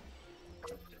 Dylan.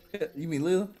 You mean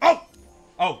Leland? Oh,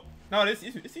 no, it's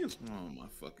you. Oh my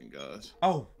fucking gosh.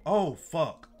 Oh,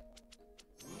 fuck.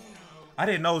 I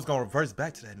didn't know it was gonna reverse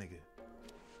back to that nigga.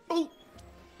 Oh.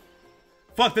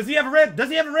 Fuck, does he have a red? Does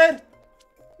he have a red?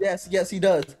 Yes, he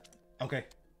does. Okay.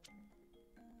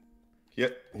 Yeah,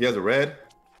 he has a red.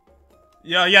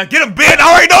 Yeah, get him, Ben.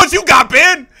 I already know what you got,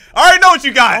 Ben. I already know what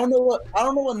you got. I don't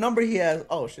know what number he has.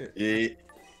 Oh shit. Yeah.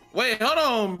 Wait, hold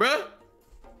on, bro.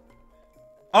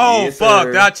 Oh, yes, fuck.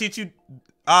 sir. Did I cheat you?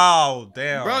 Oh,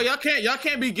 damn. Bro, y'all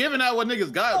can't be giving out what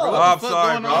niggas got, bro. Oh, What I'm the fuck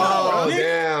sorry, going bro. on, Oh, bro?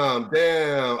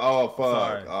 damn. Oh, fuck.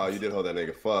 Sorry. Oh, you did hold that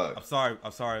nigga. Fuck. I'm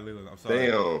sorry, Leland. I'm sorry.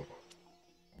 Damn.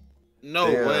 No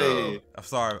Damn. way. I'm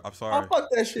sorry. Oh fuck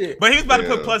that shit. But he was about to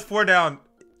put Damn. +4 down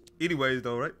anyways,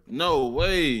 though, right? No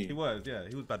way. He was, yeah.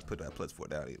 He was about to put that +4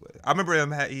 down anyway. I remember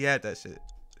he had that shit.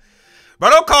 Bro,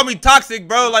 don't call me toxic,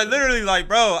 bro. Like, literally, like,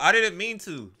 bro, I didn't mean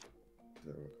to.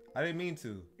 Yeah,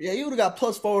 you would have got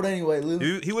 +4 anyway,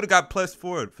 Leland. He would have got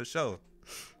 +4 for sure.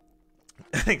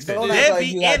 Don't act like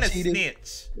you got and a cheated.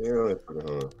 snitch. Yeah, I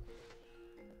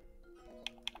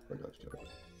got you.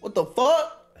 What the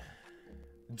fuck?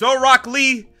 Joe Rock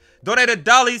Lee donated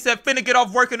 $1. He said, finna get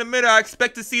off work in a minute. I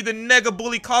expect to see the nigga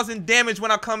bully causing damage when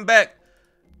I come back.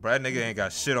 Bro, that nigga ain't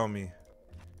got shit on me.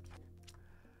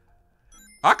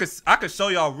 I could show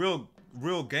y'all real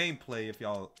gameplay if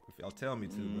y'all tell me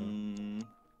to, bro.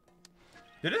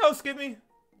 Did it help skip me?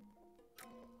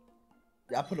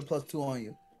 Yeah, I put a +2 on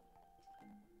you.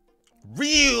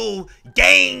 Real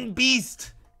gang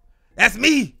beast. That's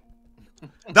me.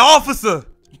 The officer.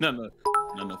 No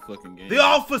fucking game. The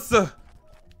officer.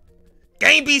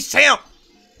 Game beast champ.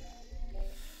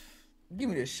 Give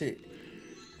me this shit.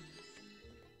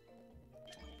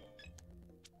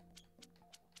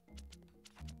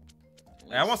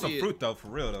 Hey, I want some fruit though, for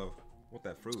real though. What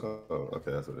that fruit? Oh,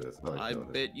 okay, that's what it is. I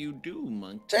bet you do,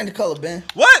 monkey. Change the color, Ben.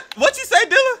 What? What you say,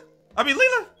 Dylan? I mean,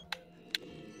 Leland?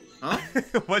 Huh?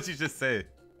 What you just say?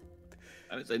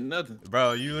 I didn't say nothing.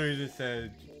 Bro, you literally just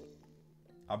said,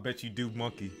 I bet you do,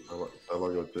 monkey. I like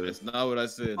what this. That's not what I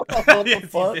said. What the Yes,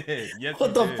 fuck? you did. Yes, What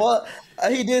you the did. fuck?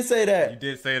 He did say You that.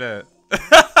 did say that.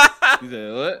 You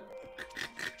said what?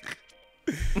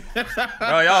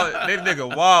 Bro, y'all, this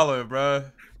nigga wildin', bro.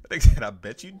 They said, I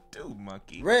bet you do,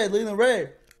 monkey. Red, Leland,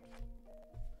 red.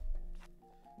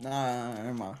 Nah,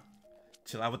 never mind.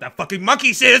 Chill out with that fucking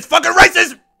monkey shit. It's fucking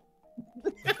racist.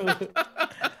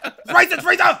 It's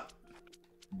racist.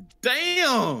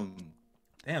 Damn.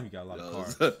 Damn, you got a lot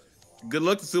of cars. Good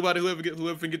luck to somebody whoever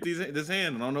can get this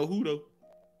hand. I don't know who though.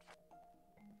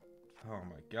 Oh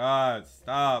my God!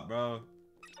 Stop, bro.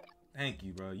 Thank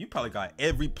you, bro. You probably got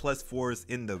every +4s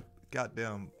in the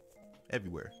goddamn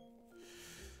everywhere.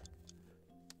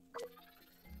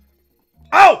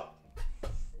 Oh!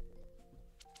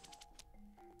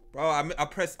 Bro, I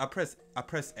press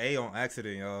A on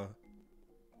accident, y'all.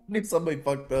 I think somebody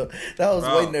fucked up. That was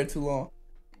waiting there too long.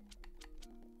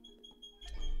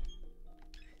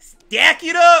 Stack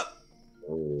it up!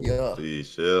 Oh, Yeah.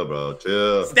 Geez, chill, bro.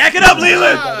 Chill. Stack it up,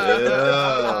 Leland!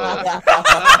 Yeah.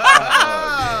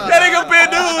 That nigga been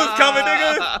news coming,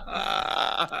 nigga.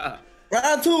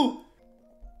 Round 2.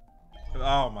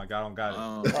 Oh my God, I don't got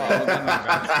it. That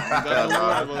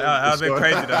That'd have been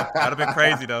crazy though. That'd have been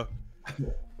crazy though.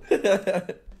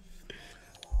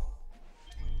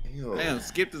 Damn,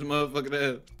 skip this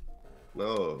motherfucker ass.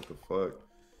 No, what the fuck?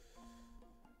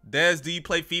 Des, do you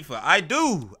play FIFA? I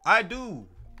do,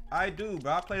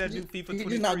 bro. I play that new FIFA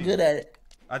 23. You're not good at it.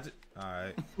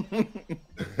 Alright.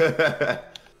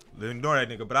 Ignore that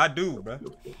nigga, but I do, bro.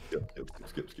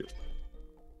 Skip.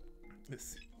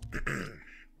 Let's see.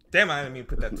 Damn, I didn't mean to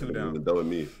put that 2 down. Double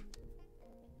me.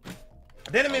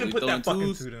 I didn't mean to put that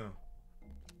fucking 2 down.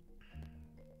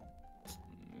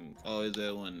 Oh, is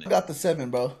that one? I got the 7,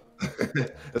 bro.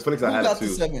 That's funny because I had got it too.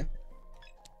 the 7?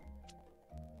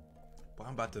 Boy,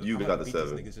 I'm about to. You got the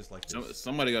 7. Niggas just like this.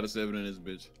 Somebody got a 7 in this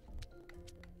bitch.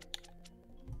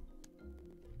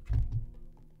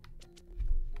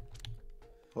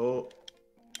 Oh.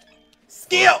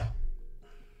 Skill!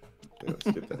 Yeah,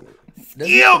 skip that nigga.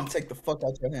 Skill! Take the fuck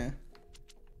out your hand.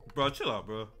 Bro, chill out,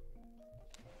 bro.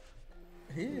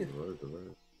 Yeah.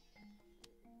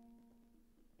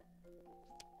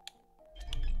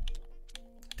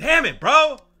 Damn it,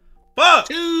 bro! Fuck!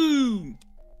 2!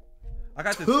 I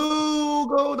got this. 2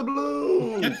 go the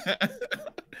Blues.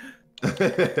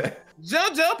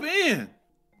 Jump in!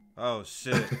 Oh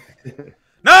shit!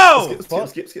 No!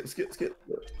 Skip.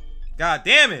 God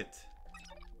damn it!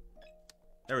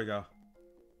 There we go.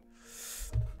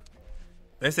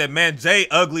 They said, man, Jay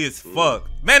ugly as fuck.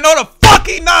 Man, no the fuck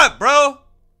he not, bro!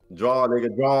 Draw,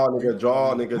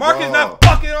 nigga. Mark is not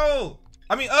fucking old.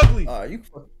 I mean ugly. You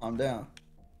fucking calm down.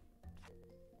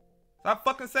 Stop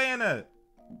fucking saying that.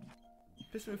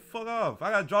 Piss me fuck off. I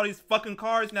gotta draw these fucking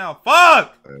cards now.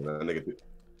 Fuck! Man, that nigga.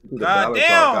 God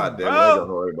damn, God damn, bro. that's gonna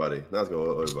hold everybody. That's gonna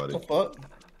hold everybody. What the fuck?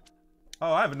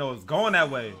 Oh, I didn't know it was going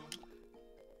that way.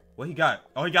 What he got?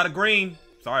 Oh, he got a green.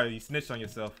 Sorry, you snitched on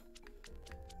yourself.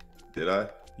 Did I?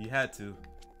 You had to.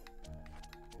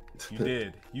 You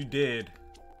did. You did.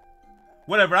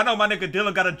 Whatever. I know my nigga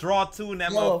Dylan got a draw too in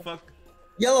that motherfucker.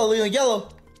 Yellow, Leon, yellow.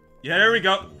 Yeah, there we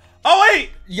go. Oh, wait!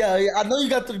 Yeah, I know you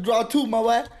got the draw too, my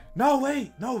way. No,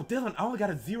 wait. No, Dylan, I only got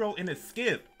a 0 in a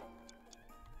skip.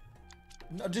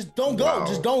 No, just don't go. Wow.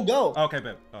 Just don't go. Okay,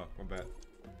 bet. Oh, my bad.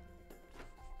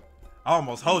 I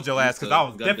almost hold your ass because I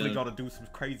was definitely going to do some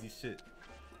crazy shit.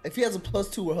 If he has a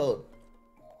 +2, we'll hold.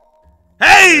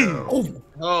 Hey!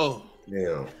 Oh.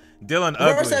 Damn. Dylan ugly.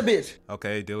 Reverse that bitch.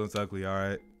 Okay, Dylan's ugly. All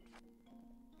right.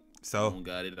 So. Don't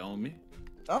got it on me.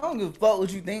 I don't give a fuck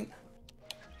what you think.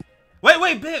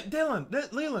 Wait,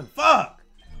 Dylan, Leland, fuck!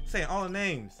 I'm saying all the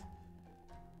names.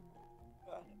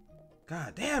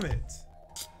 God damn it!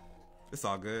 It's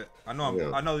all good. I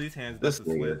know. I know these hands about to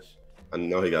switch. I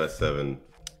know he got a 7.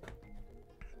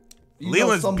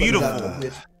 Leland's beautiful.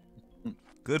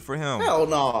 Good for him. Hell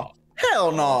no.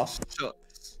 Hell no.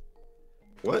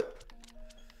 What?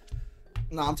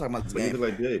 No, I'm talking about this But you game. look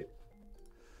like Jay.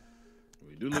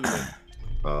 We do look at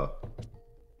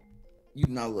You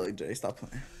not look like Jay. Stop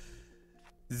playing.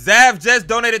 Zav just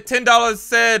donated $10.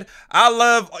 Said, "I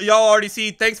love y'all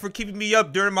RDC. Thanks for keeping me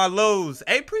up during my lows."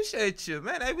 Hey, appreciate you,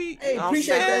 man. Hey,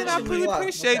 appreciate that. I shit really we watch.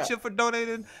 appreciate you for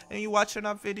donating and you watching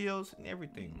our videos and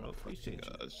everything, bro. Appreciate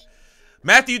you.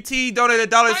 Matthew T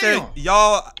donated $1. Said,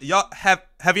 y'all have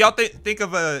y'all think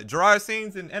of Gerard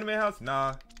scenes in Anime House?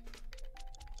 Nah.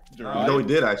 No, we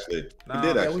did actually. Nah. We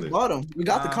did Yeah, actually. we bought him. We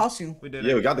got the costume. We did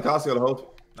Yeah, it. we got the costume on the host.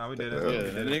 No, we did it. Yeah, We Yeah,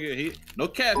 did that it. nigga, no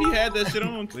cap, he had that shit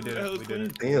on. We did it. We did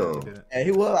it. Damn. We did it. Yeah,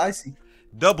 he was icy.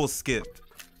 Double skipped.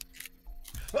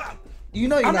 You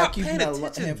know you're I'm not not keeping paying that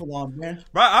attention. handful on, man.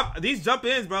 Bro, these jump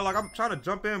ins, bro. Like I'm trying to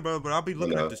jump in, bro, but I'll be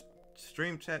looking Yeah. at the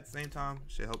stream chat at the same time.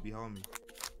 Shit, help you hold me.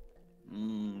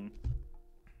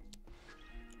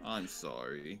 I'm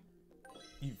sorry.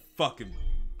 You fucking.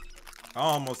 I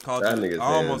almost called That you. nigga's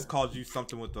I almost dead. called you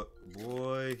something with the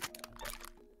boy.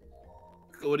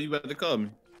 What are you about to call me?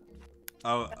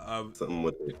 Something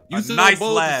with it. You A so nice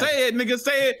bold lad. to say it, nigga.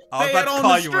 Say it. I was Say about it to on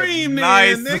call the you stream, a then,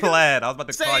 nice nigga. lad. I was about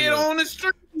to call Say it you on the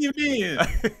stream, then.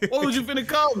 What was you finna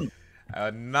call me?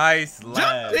 a nice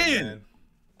lad. in. Man.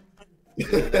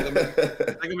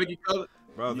 I can make you call it.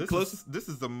 Bro, this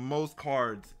is the most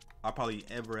cards I probably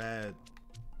ever had.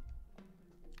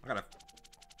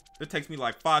 It takes me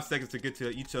like 5 seconds to get to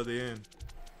each other end.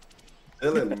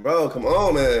 Dylan, bro, come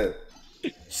on, man.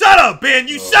 Shut up, Ben.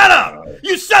 You shut up.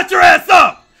 You shut your ass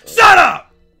up. Shut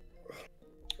up.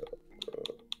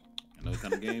 I know what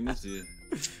kind of game this is.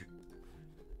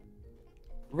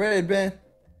 Red, Ben.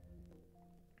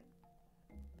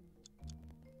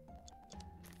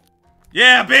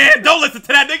 Yeah, Ben. Don't listen to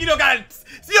that nigga. You don't gotta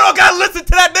listen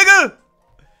to that nigga.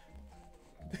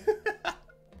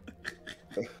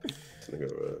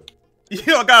 You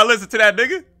don't gotta listen to that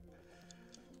nigga.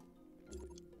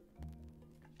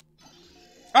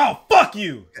 Oh, fuck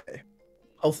you. Okay.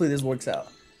 Hopefully this works out.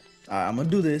 All right, I'm gonna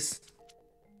do this.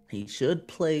 He should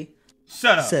play.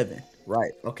 Shut up. 7.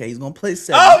 Right. Okay, he's gonna play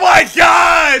 7. Oh my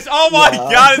gosh! Oh my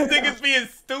god! This nigga's being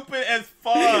stupid as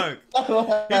fuck.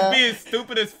 He's being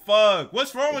stupid as fuck.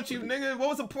 What's wrong with you, nigga? What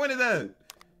was the point of that?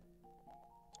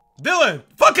 Dylan,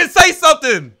 fucking say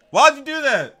something. Why'd you do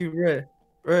that? You red.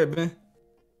 Red, Ben.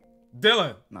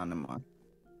 Dylan. Nah, never mind.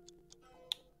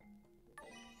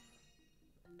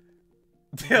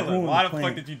 Dylan, why the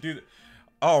fuck did you do that?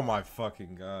 Oh my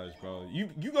fucking gosh, bro.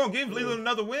 You gonna give Leland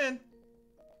another win?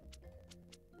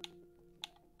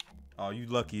 Oh, you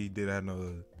lucky he did have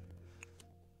no.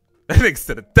 That nigga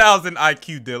said 1,000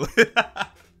 IQ, Dylan.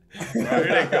 Bro, here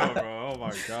they go, bro. Oh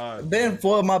my god. Ben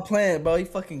foiled my plan, bro. He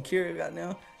fucking curious right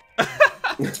now.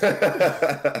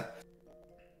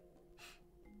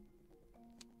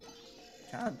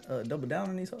 Can I double down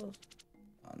on these hoes?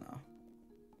 Oh no.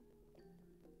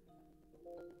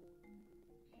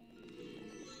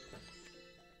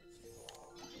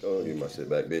 Don't give my shit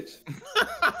back, bitch.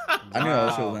 I knew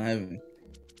that shit was gonna happen.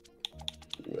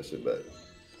 Give me that shit back.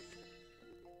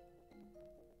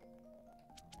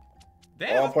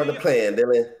 Damn, All part of the plan,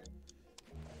 Dylan.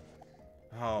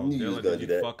 Oh, Dylan, did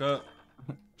you fuck up?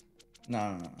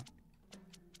 No.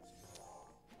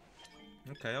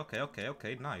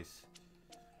 Okay, nice.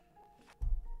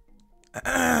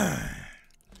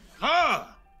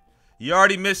 You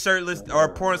already missed shirtless or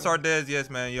porn star Dez. Yes,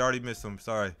 man, you already missed him.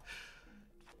 Sorry.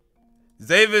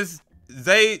 Zave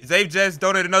Jess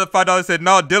donated another $5. Said,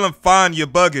 "No, Dylan, fine, you're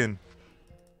bugging."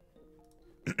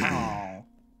 Oh.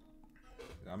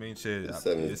 I mean, shit,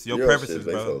 it's your preferences,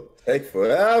 bro. Take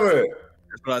forever.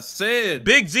 That's what I said.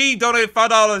 Big G donated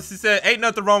 $5. He said, "Ain't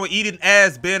nothing wrong with eating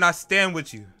ass, Ben. I stand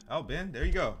with you." Oh, Ben, there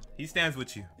you go. He stands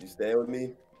with you. You stand with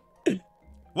me?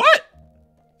 What?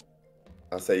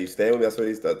 I say you stand with me. That's what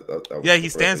he said. Yeah, he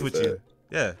stands with you.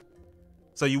 Yeah.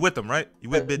 So you with him, right? You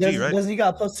with Big G, right? Doesn't he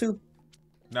got +2?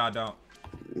 No, I don't.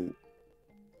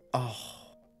 Oh.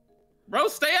 Bro,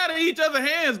 stay out of each other's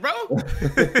hands, bro.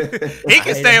 He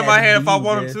can stay in my hand if I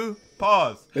want him to.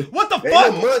 Pause. What the fuck?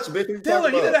 Ain't much, bitch.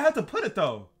 Dylan, you didn't have to put it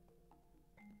though.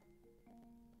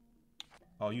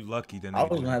 Oh, you lucky then. I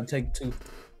was gonna have to take 2.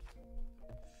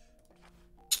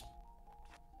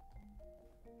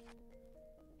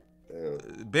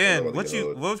 Ben, what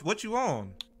you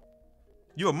on?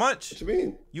 You a munch? What you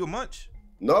mean? You a munch?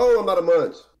 No, I'm not a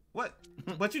munch. What?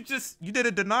 But you did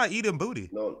a deny eating booty.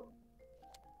 No.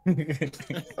 You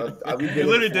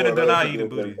literally did a deny eating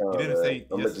booty. You didn't say.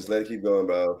 I'm gonna just let it keep going,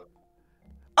 bro.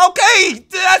 Okay,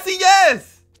 I see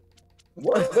yes.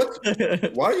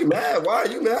 What? Why are you mad? Why are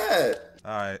you mad?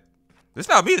 All right. It's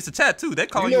not me. It's a chat too. They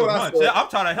calling you a munch. I'm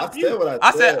trying to help you.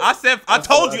 I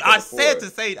told you. I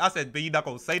said, but you not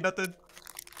gonna say nothing.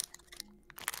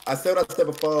 I said what I said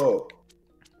before.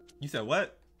 You said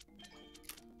what?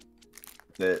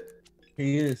 That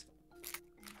He is.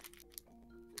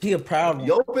 He a proud one.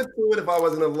 you open to it if I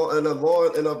was in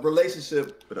a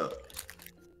relationship with a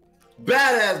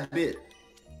badass bitch.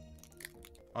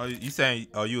 Oh, you saying?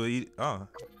 Oh, you eat? Oh,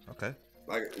 okay.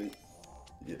 Like,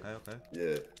 yeah. Okay.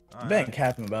 Yeah. All Ben right.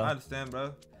 capping, bro. I understand,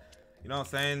 bro. You know what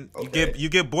I'm saying? Okay. You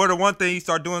get bored of one thing, you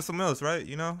start doing something else, right?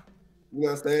 You know? You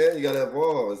know what I'm saying? You gotta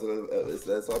evolve.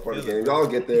 That's all part of the game. Y'all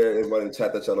get there. Everybody in the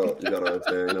chat that y'all know. You know what I'm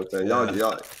saying? You know what I'm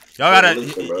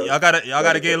saying? Y'all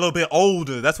gotta get a little bit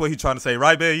older. That's what he's trying to say,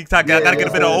 right, man? You gotta get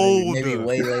a bit older. Maybe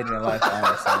way later in life.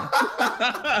 I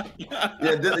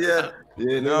understand. Yeah.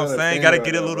 You know what I'm saying? Gotta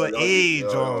get a little age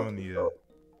on you.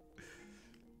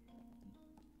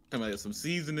 Come on, some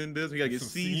seasoning in this. We gotta get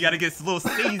seasoning. You gotta get a little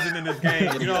season in this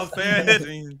game. You know what I'm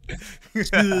saying?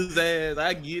 His ass,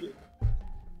 I get it.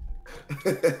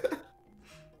 You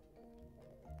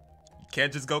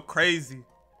can't just go crazy.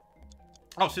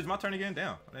 Oh shit, it's my turn again?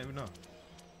 Damn, I didn't even know.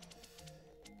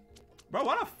 Bro,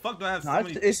 why the fuck do I have so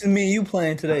many? It's just me and you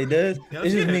playing today, dude.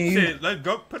 It's just me and you. Let's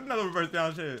go put another reverse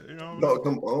down shit. You know? No,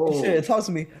 come on. Shit, talk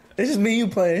to me. It's just me and you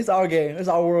playing. It's our game. It's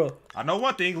our world. I know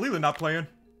one thing, Leland not playing.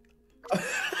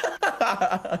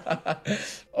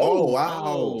 Oh wow.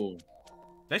 Oh.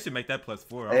 They should make that +4. I don't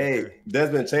care. Hey,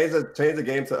 Desmond, change the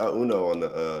game to Uno on the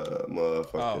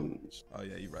motherfucking. Oh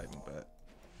yeah, you right, my bad.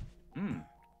 Mm.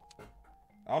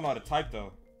 I don't know how to type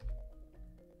though.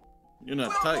 You're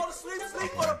not tight.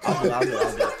 I'll do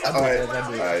it. All right,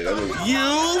 that means-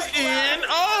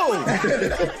 UNO.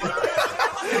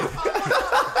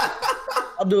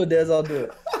 I'll do it, Des. I'll do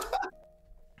it.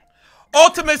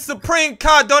 Ultimate Supreme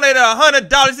Con donated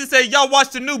 $100. He said, y'all watch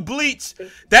the new Bleach.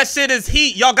 That shit is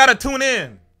heat. Y'all gotta tune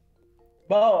in.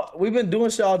 Bro, we've been doing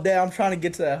shit all day. I'm trying to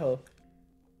get to that hoe.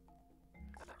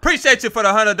 Appreciate you for the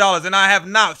 $100. And I have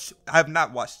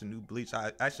not watched the new Bleach.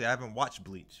 I haven't watched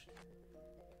Bleach.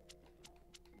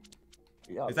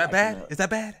 Is that bad? Is that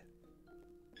bad?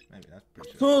 Maybe that's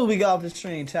pretty As sure. soon as we got off the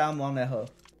stream, tell him on that hoe.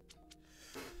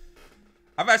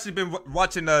 I've actually been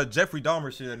watching Jeffrey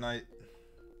Dahmer shit at night.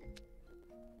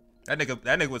 That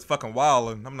nigga was fucking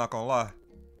wild, and I'm not gonna lie.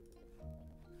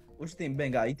 What you think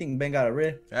Ben got? You think Ben got a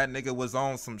red? That nigga was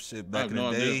on some shit back in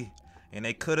the day, and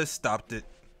they could have stopped it.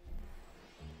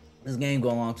 This game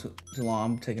going on too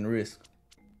long. I'm taking a risk.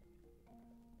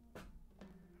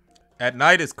 At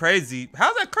night is crazy.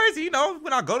 How's that crazy? You know,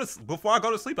 when before I go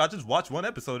to sleep, I just watch one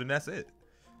episode and that's it.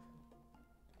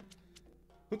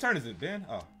 Who turn is it, Ben?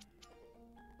 Oh.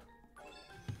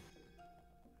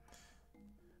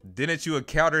 Didn't you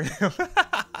encounter him?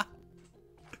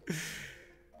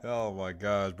 Oh my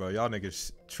gosh, bro. Y'all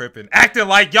niggas tripping. Acting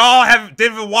like y'all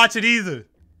didn't even watch it either.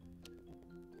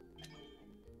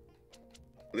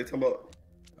 What are they talking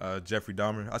about? Jeffrey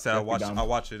Dahmer. I said I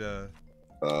watched it.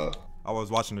 I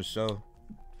was watching the show.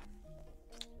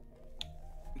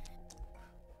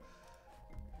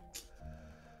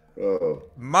 Oh.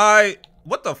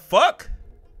 What the fuck?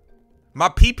 My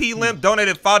PP Limp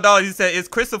donated $5. He said, "Is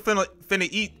Crystal finna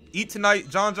eat tonight,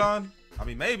 John? I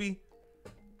mean, maybe.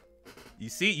 You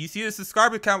see the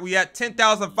subscriber count? We at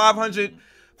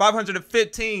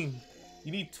 10,515.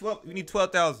 You need 12. We need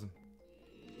 12,000.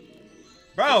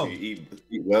 Bro. You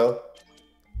eat well.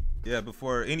 Yeah,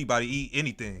 before anybody eat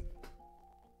anything.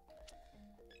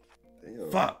 Damn.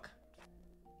 Fuck.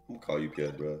 I'm gonna call you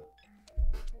kid, bro.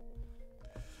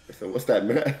 So what's that,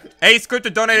 man? Hey, Scripter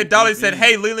donated $1. He said,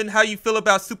 "Hey, Leland, how you feel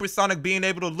about Supersonic being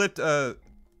able to lift how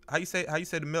you say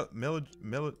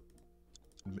the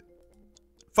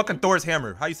fucking Thor's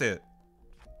hammer? How you say it?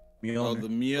 Oh, the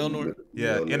Mjolnir.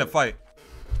 Yeah, in a fight.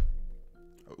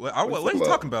 What is he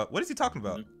talking about? What is he talking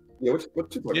about? Yeah, what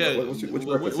you talking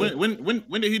about? What you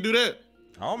When did he do that?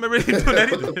 I don't remember him doing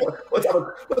that either. What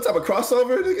type of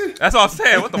crossover, nigga? That's what I'm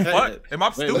saying. What the fuck? Am I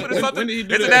stupid or something? When did he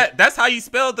do Isn't that? that's how you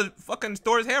spell the fucking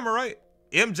Thor's hammer, right?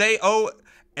 MJOLNIR.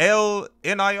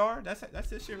 That's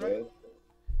his shit, right?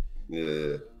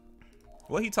 Yeah.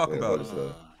 What he talking about?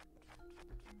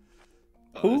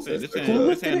 Who? This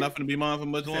ain't not gonna be mine for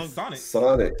much longer.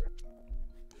 Sonic.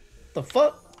 The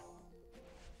fuck?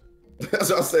 That's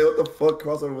what I say. What the fuck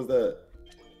crossover was that?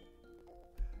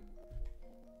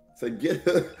 So get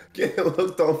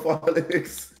hooked on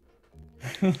phonics.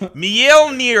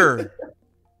 Mjolnir.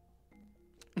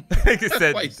 Nigga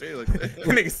said, Why you say it like that?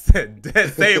 nigga said,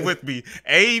 say it with me.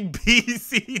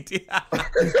 ABCD.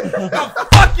 Oh,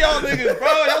 fuck y'all niggas,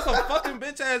 bro. Y'all some fucking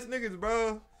bitch ass niggas,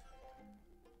 bro.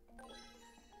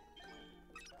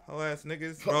 Whole ass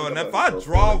niggas, bro. And if I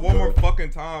draw one more fucking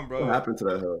time, bro. What happened to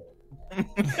that hell?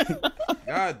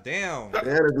 God damn. Man,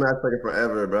 this match taking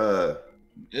forever, bro.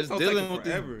 It's So dealing taking with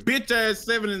forever. this bitch ass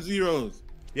 7 and 0s.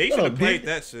 Yeah, you should have played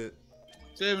that shit.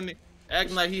 70,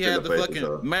 acting like he Should've had the played the fucking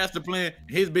show. master plan.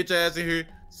 His bitch ass in here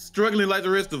struggling like the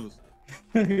rest of us.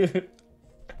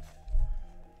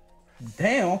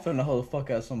 Damn, I'm finna hold the fuck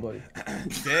out of somebody.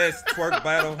 Yes, twerk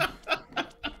battle.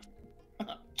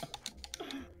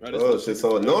 Right, Oh, shit,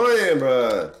 so annoying,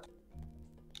 bro.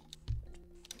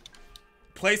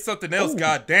 Play something else,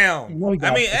 goddamn. No, he I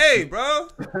got mean, it. hey, bro.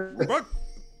 Bro,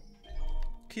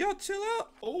 can y'all chill out?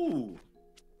 Oh,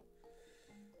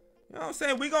 You know what I'm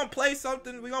saying? We gonna play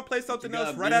something. We gonna play something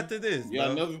else right B? after this. yeah,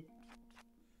 bro. nothing.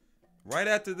 Right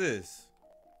after this.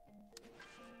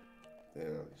 Damn,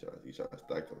 you trying to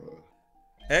stack them, bro.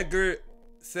 Edgar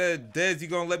said, "Dez, you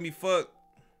gonna let me fuck?"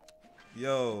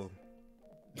 Yo,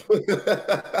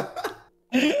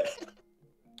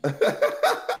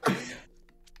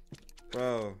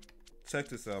 bro, check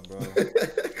this out, bro.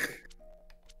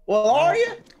 Well, are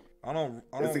you? I don't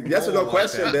It's a yes or no roll like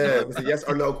question, that, Dad. bro. It's a yes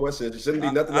or no question. It shouldn't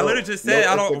be nothing. I literally just said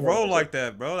I don't question. roll like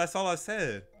that, bro. That's all I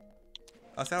said.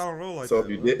 I said I don't roll like So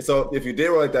that. if you did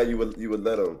roll like that, you would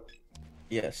let him.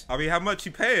 Yes. I mean, how much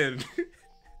you paying?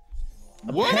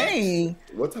 What? Paying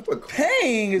What type of?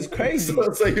 is crazy.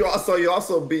 So you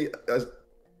also be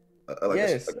a I like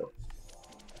Yes. that shit.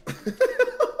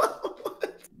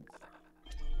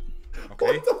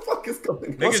 Okay. What the fuck is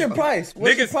going on? What's your price?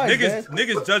 What's your price, Dez?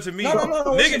 Niggas judging me. No.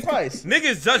 What's your price?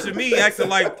 Niggas judging me, acting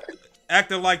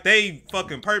like they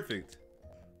fucking perfect.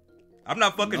 I'm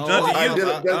not fucking judging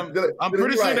you. I'm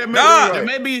pretty sure there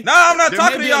may be. Nah, I'm not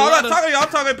talking to y'all. I'm not talking to y'all. I'm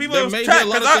talking to people in the chat.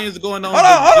 Hold on, Hold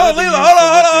on, Leland. Hold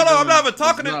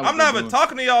on. I'm not even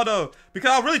talking to y'all though,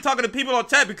 because I'm really talking to people on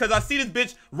chat because I see this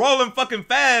bitch rolling fucking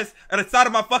fast at the side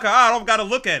of my fucking eye. I don't gotta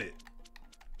look at it.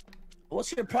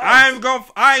 What's your price?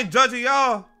 I ain't judging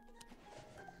y'all.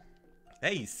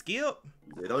 Hey, Skip.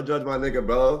 Yeah, don't judge my nigga,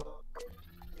 bro.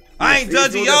 I ain't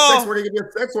judging y'all. Sex worker, you can be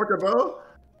a sex worker, bro.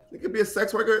 You can be a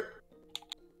sex worker.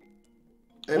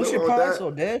 Ain't What's your price,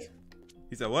 Dez?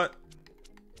 He said what?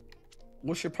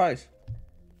 What's your price?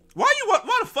 Why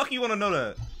the fuck you want to know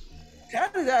that?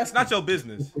 It's not your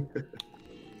business.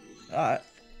 All right.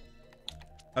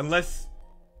 Unless.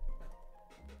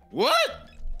 What?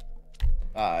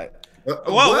 All right. Well,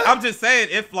 what? I'm just saying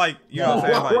if like you know what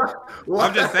I'm saying like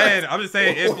I'm just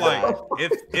saying if like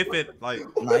if it like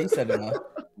Nah, you said it now.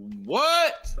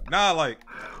 What? nah like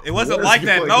it wasn't Where's like you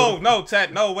that. going? No,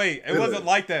 chat. No, wait. It wasn't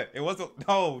like that. It wasn't.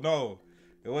 No.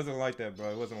 It wasn't like that, bro.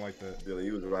 It wasn't like that. Dylan,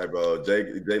 you was right, bro. Jay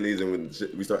leaves in when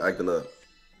we start acting up.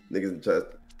 Niggas in the chat.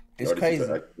 It's crazy.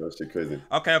 That shit crazy.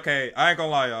 Okay. I ain't gonna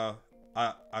lie, y'all.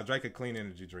 I drank a clean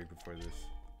energy drink before this.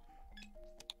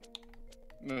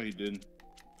 No, he didn't.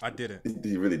 I didn't.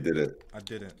 He really did it. I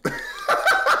didn't.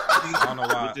 I don't know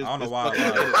why. I don't know why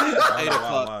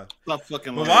I lied. Stop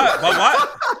fucking But lying. why?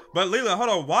 But Leland,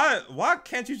 hold on. Why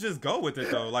can't you just go with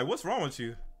it though? Like, what's wrong with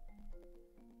you?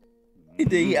 He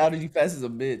did. He outed you fast as a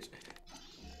bitch.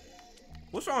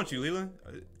 What's wrong with you, Leland?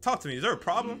 Talk to me. Is there a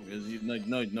problem?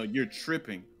 No, you're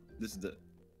tripping. This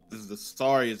is the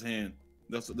sorriest hand.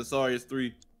 That's the sorriest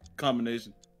 3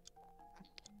 combination.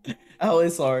 Oh,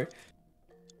 it's sorry.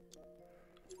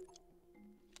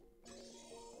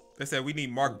 They said we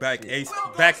need Mark back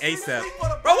ASAP.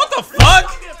 Bro, what the fuck?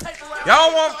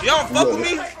 Y'all don't fuck with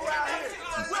me?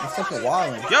 It's fucking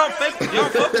wild. Y'all don't fuck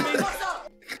with me?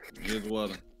 Here's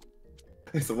water.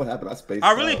 So what happened? I spaced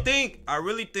I really out.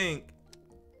 think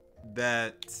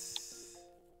that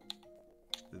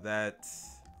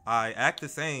I act the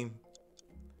same.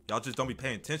 Y'all just don't be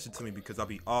paying attention to me because I'll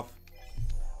be off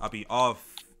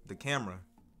the camera.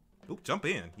 Oop, jump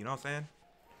in. You know what I'm saying?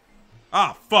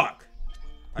 Ah, fuck.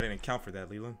 I didn't account for that,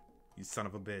 Leland. You son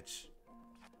of a bitch.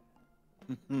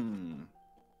 Come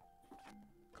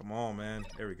on, man.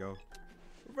 There we go.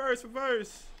 Reverse.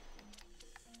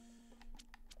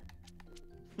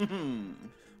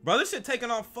 Bro, this shit taking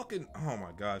off fucking. Oh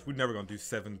my gosh, we're never gonna do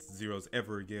 7 zeros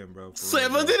ever again, bro.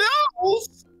 7 bro.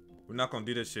 zeros. We're not gonna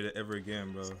do this shit ever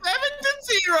again, bro. 7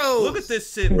 zeros. Look at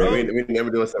this shit, bro. We never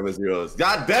doing 7 zeros.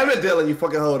 God damn it, Dylan, you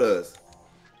fucking hold us.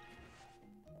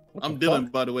 I'm Dylan,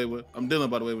 by the way. When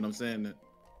I'm saying that.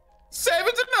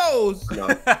 7 to nose. No,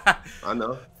 I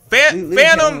know.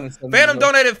 Phantom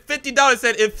donated $50.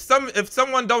 Said if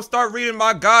someone don't start reading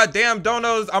my goddamn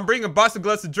donos, I'm bringing Boston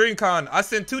Gloves to DreamCon. I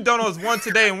sent 2 donos, one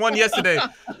today and one yesterday.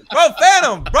 Bro,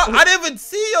 Phantom, bro, I didn't even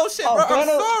see your shit, bro. I'm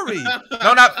sorry.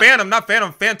 No, not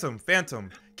Phantom. Phantom.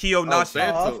 Kyo Nashi.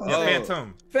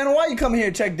 Phantom. Phantom, why you coming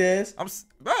here to check this?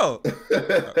 Bro.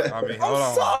 I mean, hold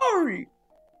on. Sorry.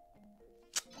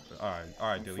 All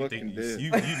right, dude.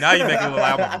 You now you making it look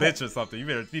like I'm a bitch or something. You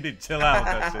need to chill out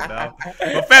with that shit now.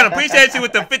 But Phantom, appreciate you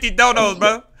with the 50 donos,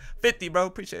 bro. 50, bro.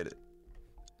 Appreciate it.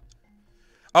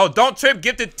 Oh, don't trip.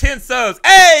 Gifted 10 subs.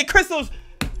 Hey, Crystal.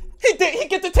 He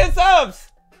gifted 10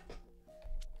 subs.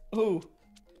 Who?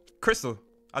 Crystal.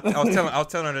 I was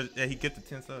telling her that he gifted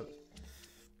 10 subs.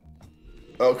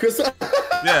 Oh, Chris.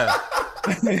 Yeah.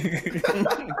 Look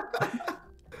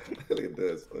at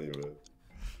this, funny man.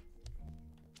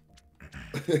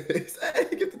 He said, hey,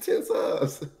 get the 10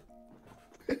 subs.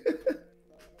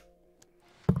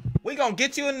 We gonna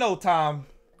get you in no time.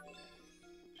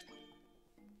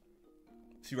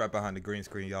 She right behind the green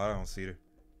screen, y'all. I don't see her.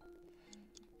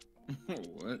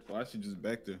 What? Why is she just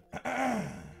back there?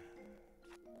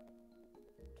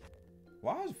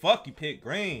 Why the fuck you pick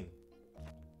green?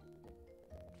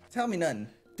 Tell me nothing.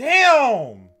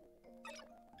 Damn.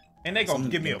 And they gonna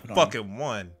Something give me a put on. fucking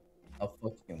 1. A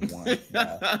fucking 1.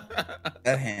 Nah.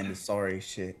 That hand is sorry as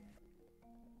shit.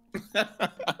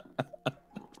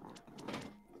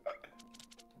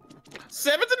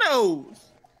 7 to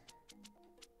nose.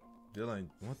 Dylan,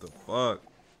 what the fuck?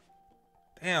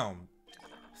 Damn.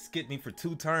 Skipped me for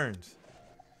 2 turns.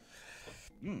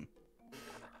 I'm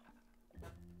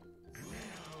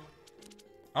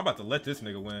about to let this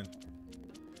nigga win.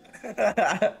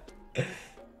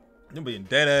 You're being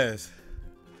dead ass.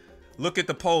 Look at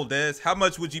the poll, Des. How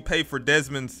much would you pay for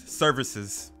Desmond's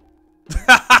services?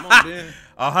 Come on, Ben.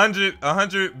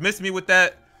 100. Miss me with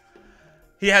that.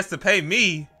 He has to pay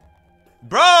me,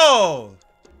 bro.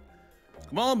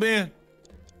 Come on, Ben.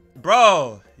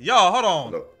 Bro, y'all, hold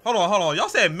on. No. Hold on. Y'all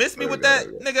said miss me with that?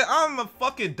 Nigga, I'm a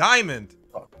fucking diamond.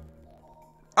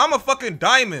 I'm a fucking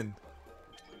diamond.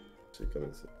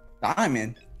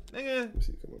 Diamond. Nigga,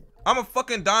 I'm a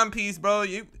fucking dime piece, bro.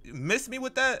 You miss me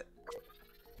with that?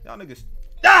 Y'all niggas.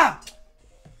 Ah!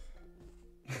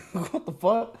 What the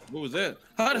fuck? What was that?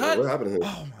 Hot. What happened here?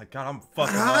 Oh my god, I'm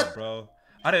fucking hot, bro.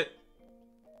 I did.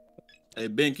 Hey,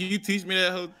 Ben, can you teach me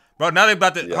that? Bro, now they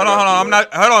about to. Yeah, hold on. I'm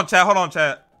not. Hold on,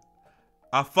 chat.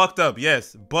 I fucked up,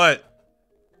 yes, but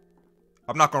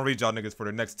I'm not gonna read y'all niggas for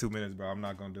the next 2 minutes, bro. I'm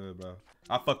not gonna do it, bro.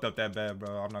 I fucked up that bad, bro.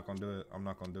 I'm not gonna do it.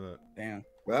 Damn.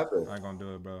 What happened? I ain't gonna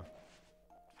do it, bro.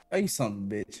 Oh, you son of a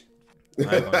bitch.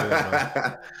 I ain't gonna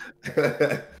do it,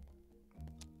 bro.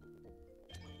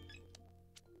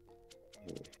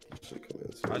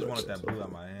 I just wanted that blue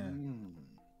out my hand.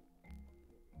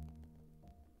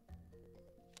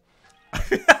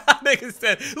 Nigga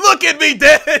said, "Look at me,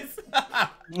 Des."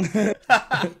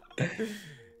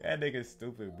 That nigga's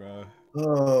stupid, bro.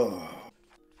 Oh.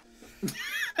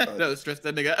 That was stress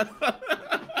that nigga out.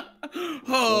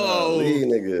 Oh, Lee,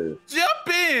 nigga. jump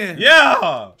in.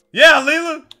 Yeah,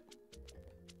 Leland.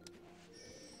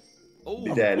 Oh,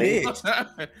 Be that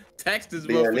nigga. Tax this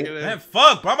Be that motherfucker. nigga. Man,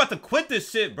 fuck, bro. I'm about to quit this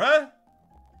shit, bro.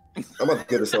 I'm about to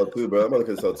get this out too, bro.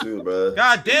 Bro.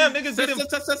 God damn, niggas did him.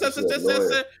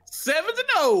 7 to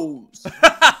nose.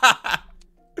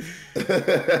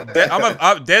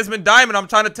 I'm a Desmond Diamond. I'm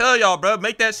trying to tell y'all, bro.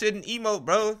 Make that shit an emote,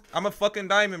 bro. I'm a fucking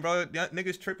diamond, bro. Y'all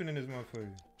niggas tripping in this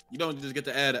motherfucker. You don't just get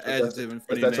to add an adjective in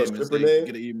front is of that your name your and say stripper name?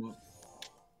 get an emote.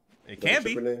 It can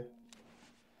be.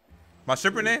 My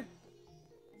stripper name?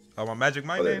 Oh, my Magic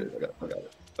Mike name? I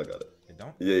got it. It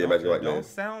don't. Yeah, Magic Mike It name. don't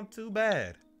sound too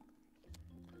bad.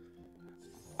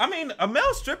 I mean, a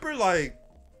male stripper, like,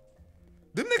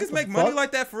 them niggas make money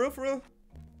like that for real?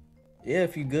 Yeah,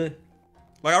 if you good.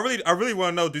 Like, I really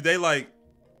want to know, do they like,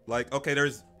 okay,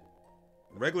 there's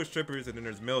regular strippers and then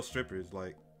there's male strippers.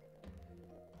 Like,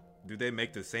 do they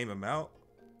make the same amount?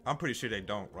 I'm pretty sure they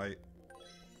don't, right?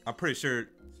 I'm pretty sure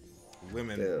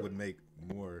women would make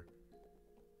more.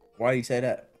 Why do you say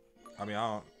that? I mean,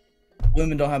 I don't.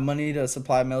 Women don't have money to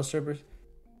supply male strippers?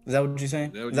 Is that what you're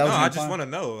saying? No, Is that what No, you're I just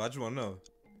implying? want to know.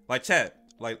 Like, chat.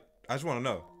 Like, I just want to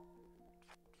know.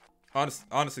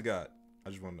 Honest to God, I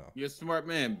just want to know. You're a smart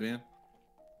man, Ben.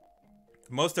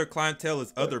 Most of their clientele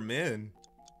is other men.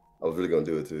 I was really gonna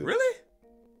do it too. Really?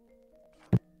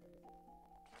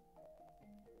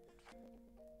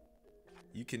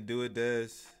 You can do it, Des.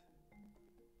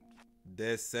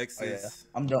 Des sexist.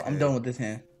 Oh, yeah. I'm done with this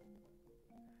hand.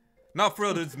 No, for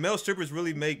real, does male strippers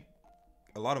really make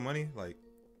a lot of money? Like,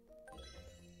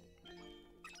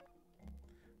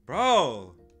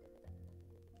 bro,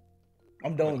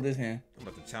 I'm done with this hand. I'm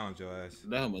about to challenge your ass.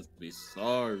 That must be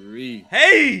sorry.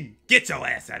 Hey, get your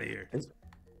ass out of here.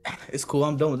 It's cool.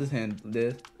 I'm done with this hand,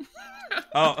 Des.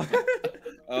 Oh,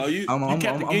 Oh, you I'm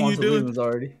kept the on game you to do? Leland's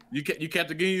already. You kept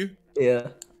the game you? Yeah.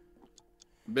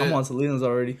 Ben. I'm on to Leland's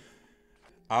already.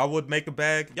 I would make a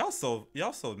bag. Y'all so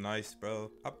nice, bro.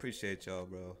 I appreciate y'all,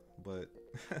 bro. But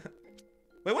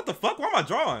wait, what the fuck? Why am I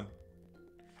drawing?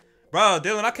 Bro,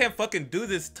 Dylan, I can't fucking do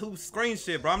this two screen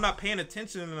shit, bro. I'm not paying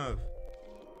attention enough.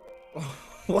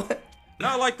 What?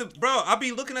 No, like bro, I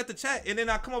be looking at the chat and then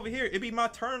I come over here. It be my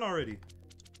turn already.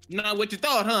 Not what you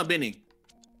thought, huh, Benny?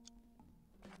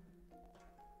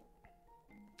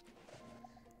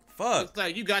 Fuck. Looks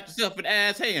like you got yourself an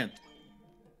ass hand.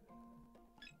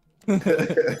 I'm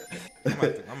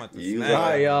about to You snap. All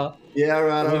right, y'all. Yeah,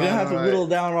 right. We're gonna have to whittle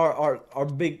down our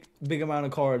big amount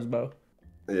of cards, bro.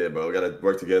 Yeah, bro, we gotta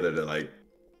work together to like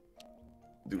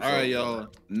do All right, y'all.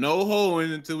 No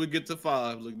hoeing until we get to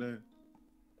 5. Look there.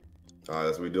 All right,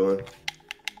 that's what we doing.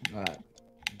 All right.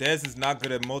 Dez is not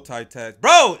good at multitask.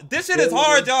 Bro, this shit is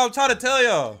hard, y'all. I'm trying to tell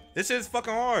y'all. This shit is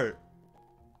fucking hard.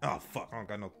 Oh, fuck. I don't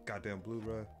got no goddamn blue,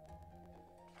 bro.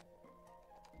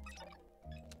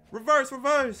 Reverse. Oh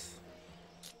my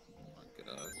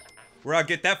God. Where I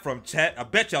get that from, chat? I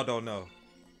bet y'all don't know.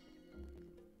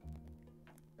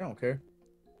 I don't care.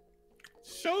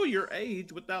 Show your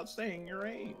age without saying your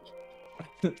age.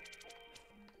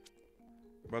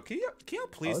 Bro, can y'all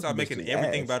please this stop bitch making is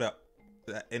everything ass. about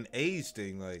an age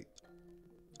thing? Like,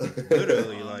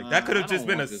 literally, like, that could have I just don't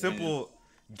been a want this simple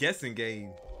guessing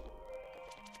game.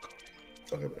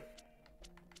 Okay, man.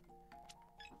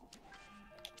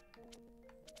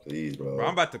 Please, bro. Bro,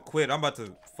 I'm about to quit. I'm about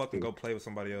to fucking go play with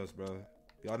somebody else, bro.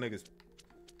 Y'all niggas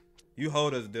You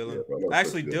hold us, Dylan. Yeah, bro, I know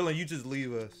Actually, it's good. Dylan, you just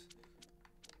leave us.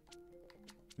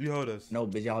 You hold us. No,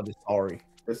 bitch, y'all just sorry.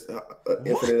 It's an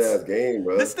infinite ass game,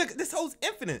 bro. This hole's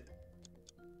infinite.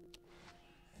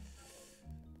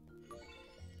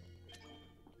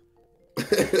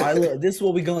 All right, look, this is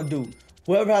what we gonna do.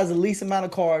 Whoever has the least amount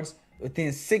of cards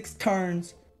within 6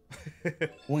 turns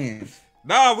wins.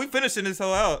 Nah, we finishing this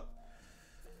hole out.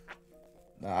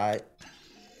 All right.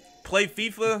 Play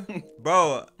FIFA,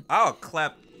 bro. I'll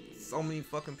clap so many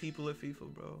fucking people at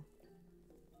FIFA, bro.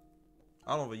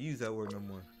 I don't even use that word no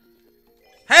more.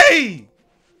 Hey,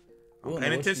 I'm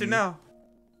paying attention now.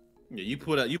 Yeah, you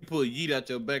pull yeet out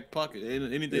your back pocket.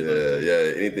 Anything.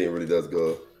 Yeah, anything really does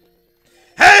go.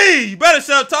 Hey, you better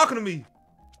stop talking to me.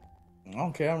 I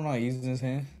don't care. I'm not using this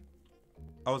hand.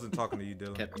 I wasn't talking to you,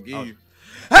 Dylan. Captain give you.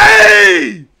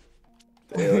 Hey!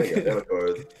 Damn, I got that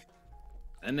cards.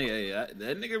 That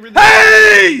nigga really.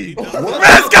 Hey!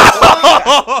 Let's go!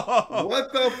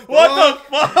 What the fuck? What the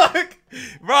fuck?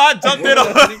 Bro, I jumped in on.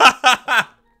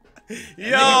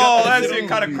 Yo, that shit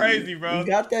kind of crazy, bro. You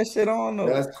got that shit on though.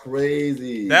 That's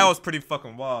crazy. That was pretty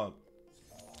fucking wild.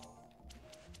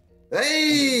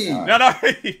 Hey! No.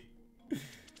 Hey!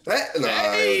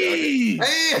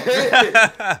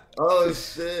 Oh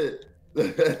shit!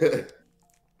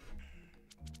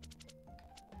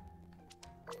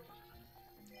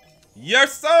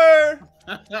 Yes, sir.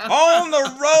 On the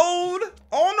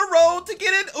road to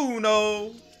get it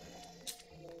Uno.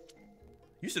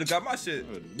 You should have got my shit.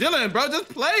 Dylan, bro, just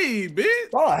play, bitch.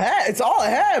 It's all I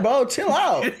had, bro. Chill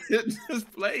out.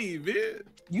 Just play, bitch.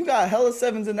 You got hella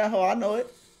 7s in that hole. I know it.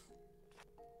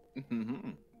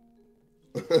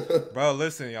 Bro,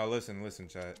 listen, y'all, listen,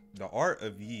 chat. The art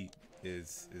of yeet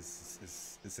is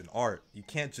an art. You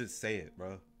can't just say it,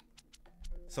 bro.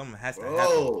 Something has to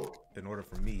happen in order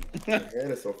for me.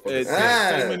 It's so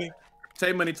fucking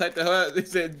Tay Money typed the hard. They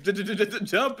said,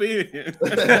 jump in.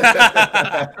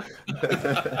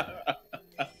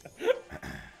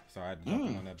 Sorry, I had to jump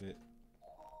in on that bit.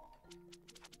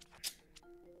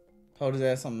 Hold his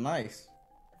ass something nice.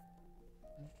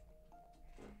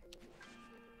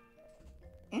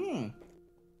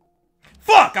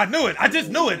 Fuck, I knew it. I just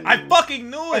knew it. I fucking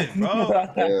knew it,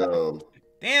 bro.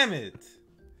 Damn it.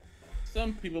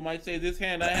 Some people might say this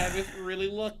hand I have is really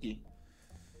lucky.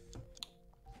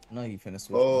 No, you finna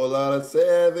switch. Oh, a lot of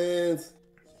 7s.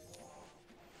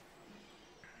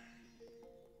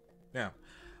 Yeah.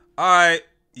 All right.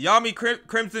 Yami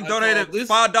Crimson donated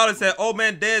 $5. Said, "Old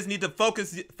man Dez need to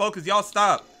focus. Y'all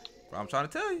stop." Bro, I'm trying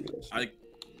to tell you.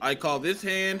 I call this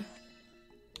hand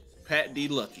Pat D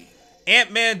Lucky.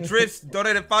 Ant-Man Drifts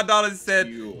donated $5. Said,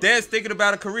 "Dez thinking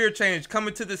about a career change,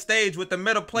 coming to the stage with the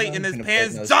metal plate in his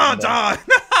pants." John.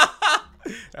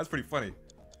 That's pretty funny.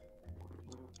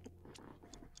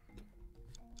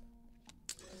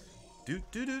 Do.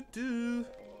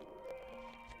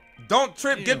 Don't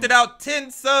trip. Gifted out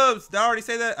 10 subs. Did I already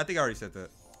say that? I think I already said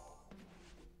that.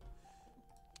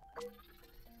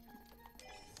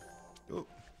 Ooh.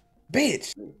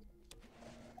 Bitch.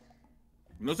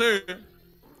 No sir.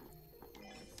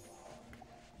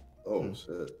 Oh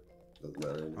shit. Doesn't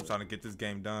matter anymore. I'm trying to get this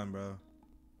game done, bro.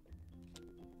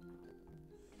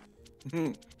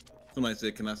 Somebody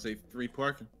said, "Can I say free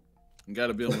parking?" You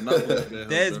gotta be on Monopoly.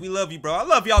 Dez, we love you, bro. I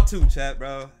love y'all too, chat,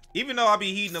 bro. Even though I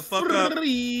be heating the fuck up, I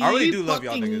really do love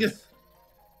y'all niggas.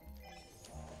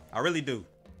 I really do.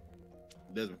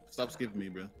 Desmond, stop skipping me,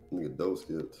 bro. Nigga dope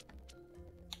skipped.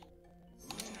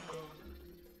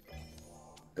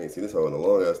 I ain't seen this hoe in a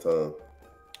long ass time.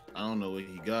 I don't know what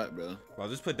he got, bro. Well,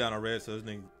 just put down a red so this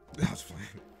nigga. I was playing.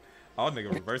 All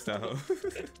nigga reverse that hoe.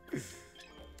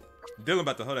 Dylan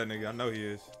about to hold that nigga. I know he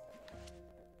is.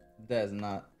 That's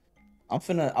not. I'm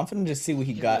finna just see what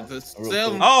he got.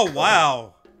 Oh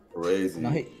wow. Crazy.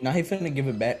 Now he finna give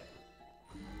it back.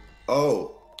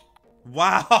 Oh.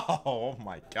 Wow. Oh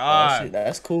my god. Shit,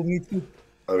 that's cool. Me too.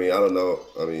 I mean, I don't know.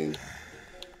 I mean,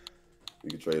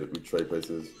 we could trade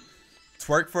places.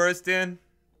 Twerk for us then?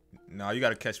 No, you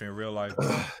gotta catch me in real life.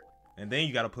 And then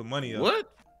you gotta put money up.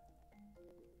 What?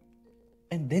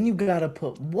 And then you gotta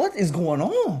put. What is going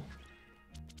on?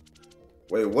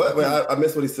 Wait, what? Wait, I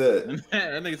missed what he said.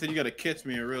 That nigga said you gotta catch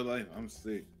me in real life. I'm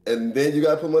sick. And then you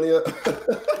gotta put money up.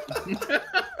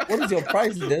 What is your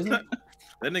price, Desmond?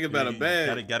 That nigga about a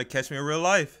bag. Gotta catch me in real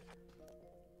life.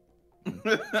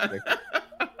 That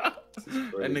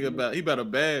nigga about a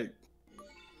bag.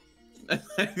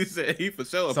 He said he for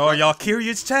sure. So are y'all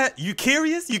curious, chat? You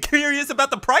curious? You curious about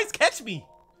the price? Catch me.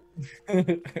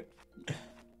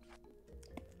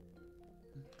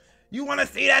 You wanna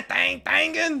see that thing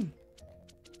thangin'?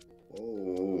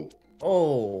 Oh.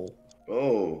 Oh.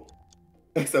 Oh.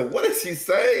 I said, what is she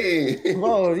saying?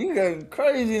 Bro, you getting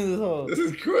crazy in this hole. This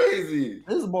is crazy.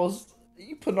 This is the most.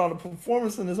 You putting on a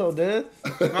performance in this hole, Dad.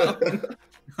 I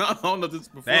don't know this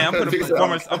performance. Damn, I'm putting a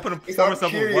performance. I'm putting a performance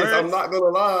up with words. I'm not gonna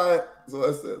lie. So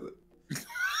I said it.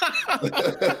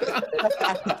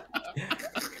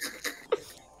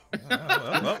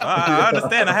 I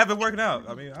understand. I have it working out.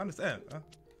 I mean, I understand. I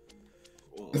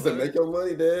said, make your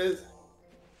money, Dez.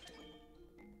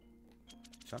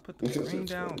 Should I put the green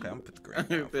down? Okay, I'm gonna put the green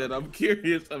down. Man, I'm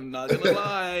curious. I'm not gonna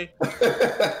lie.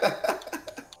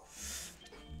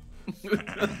 You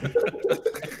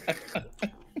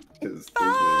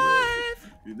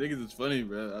niggas is funny,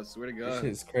 bro. I swear to God. This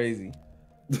shit's crazy.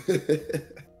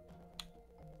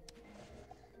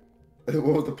 What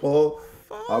was the poll?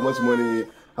 How much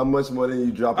money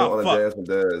you dropping on a dance from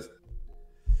Dez?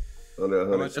 Under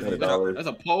 $100. That's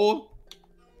a poll?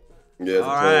 Yeah, it's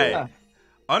all a right. poll.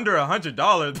 Under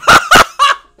 $100.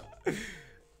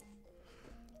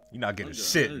 You're not getting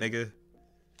shit, nigga.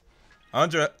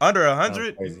 Under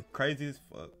 100? Crazy as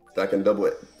fuck. Stack and double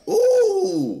it.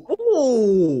 Ooh!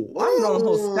 Ooh! Why you on a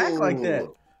whole stack like that?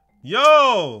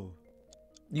 Yo!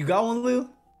 You got one, Lil?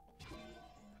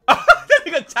 That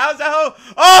nigga challenge that hoe?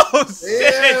 Oh,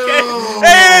 shit! Hey,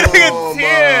 that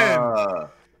nigga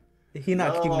 10! He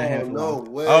not keeping that hand for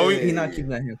long. way. Oh, He not keeping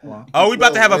that hand for long. Oh, we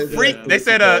about to have a freak. They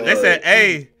said,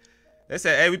 hey,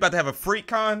 we about to have a freak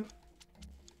con.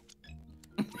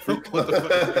 What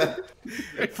the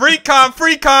fuck? Freak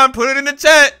con, put it in the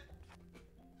chat.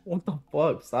 What the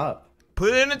fuck? Stop.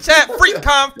 Put it in the chat. Freak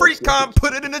con,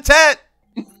 put it in the chat.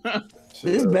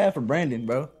 This is bad for Brandon,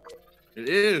 bro. It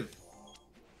is.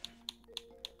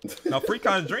 No, freak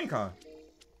con is dream con.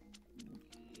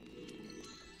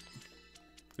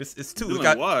 It's two.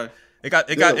 Like, why? It got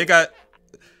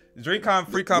dream con,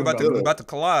 freak con about to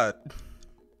collide.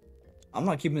 I'm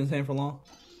not keeping his hand for long.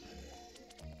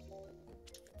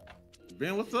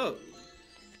 Ben, what's up?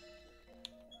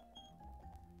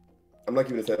 I'm not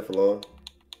keeping his hand for long.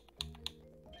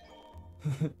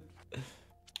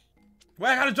 Wait,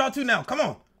 I gotta draw two now. Come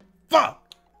on. Fuck.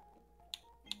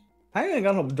 I ain't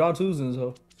got no draw twos in this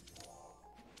hoe.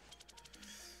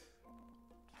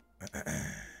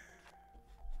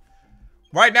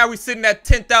 Right now, we're sitting at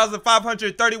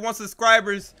 10,531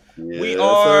 subscribers. Yes, we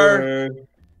are sir.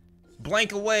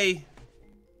 blank away.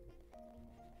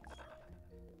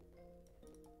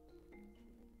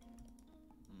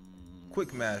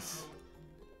 Quick mass.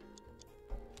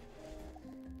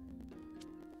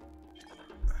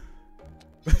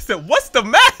 I said, what's the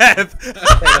math?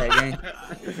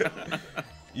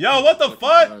 Yo, what the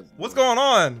fuck? What's going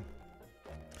on?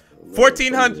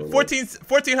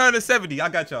 1470. I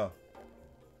got y'all.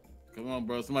 Come on,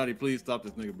 bro. Somebody please stop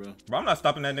this nigga, bro. Bro, I'm not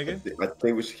stopping that nigga. I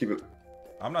think we should keep it.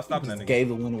 I'm not stopping that nigga. Gave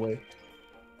the win away.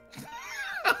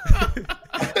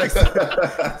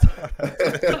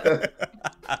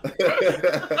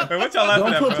 Hey, what y'all laughing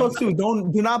Don't at, put bro?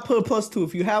 +2. Do not put +2.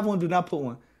 If you have one, do not put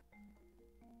one.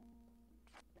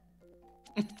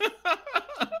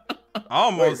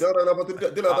 Almost. Wait, don't have to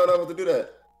do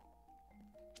that.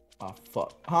 Oh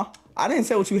fuck. Huh? I didn't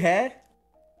say what you had.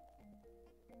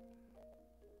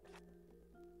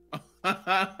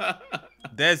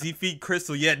 Does he feed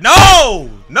Crystal yet? No!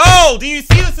 No! Do you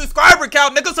see the subscriber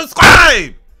count? Nigga,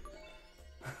 subscribe!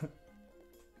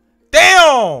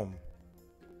 Damn!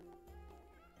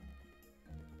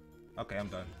 Okay, I'm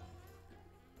done.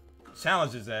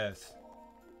 Challenge his ass.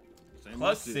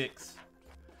 +6.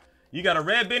 You got a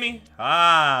red, Benny?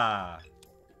 Ah.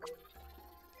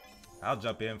 I'll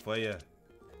jump in for you.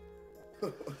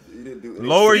 You didn't do anything.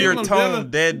 Lower your tone,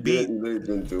 deadbeat. You really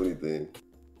didn't do anything.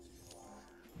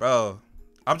 Bro,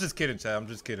 I'm just kidding, Chad. I'm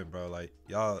just kidding, bro. Like,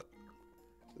 y'all.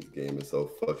 This game is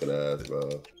so fucking ass,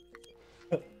 bro.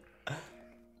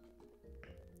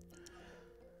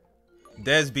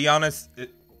 Des, be honest.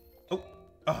 Oh,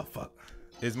 fuck.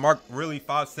 Is Mark really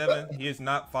 5'7"? He is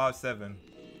not 5'7".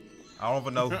 I don't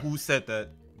even know who said that,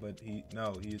 but he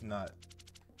is not.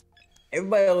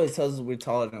 Everybody always tells us we're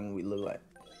taller than what we look like.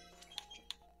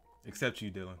 Except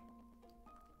you, Dylan.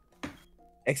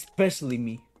 Especially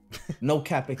me. No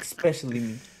cap, especially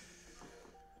me.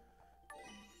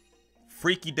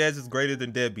 Freaky Des is greater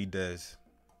than Deadbeat Des.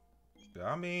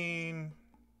 I mean,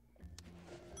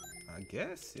 I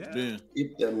guess, yeah. Yeah.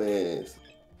 Keep that man.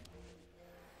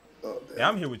 Oh, Yeah,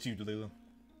 I'm here with you, Leland.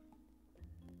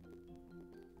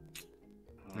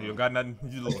 You don't got nothing,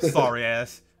 you little sorry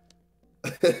ass.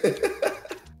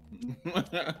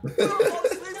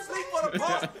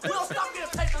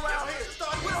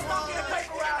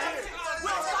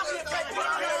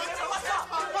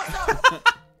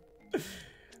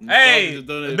 Hey, just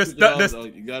donated this- $50. this- Oh,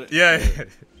 you got it? Yeah.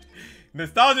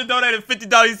 Nostalgia donated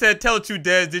 $50. He said, "Tell the truth,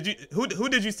 Des. Did you who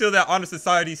did you steal that Honor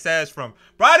Society sash from?"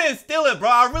 Bro, I didn't steal it, bro.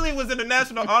 I really was in the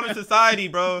National Honor Society,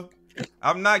 bro.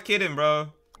 I'm not kidding, bro.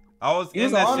 I was You in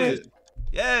was that honored? shit.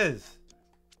 Yes.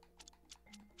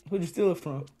 Who'd you steal it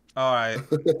from? All right.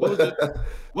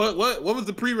 What was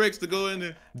the prereqs to go in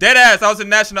there? Dead ass. I was in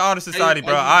National Honor Society, How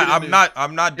bro. you get in I'm there? not.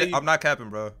 How you- I'm not capping,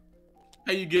 bro.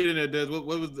 How you get in there, Des? What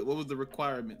was the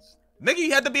requirements? Nigga,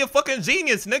 you had to be a fucking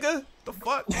genius, nigga. The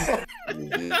fuck,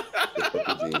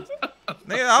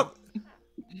 nigga.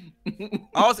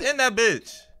 I was in that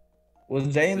bitch. Was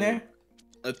Jay in there?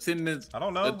 Attendance. I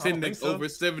don't know. I don't Attendance think so. over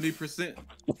 70%.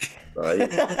 You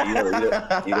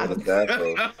know the staff,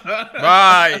 bro.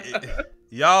 Right,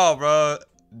 y'all, bro.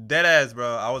 Dead ass, bro.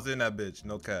 I was in that bitch.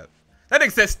 No cap. That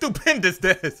nigga said stupendous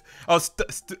Des. Oh,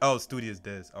 studious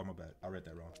Des. Oh my bad. I read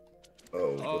that wrong.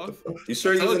 Oh, what the fuck? You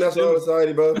sure you was in National Honor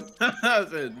Society, bro? I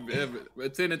said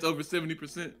attendance over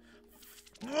 70%.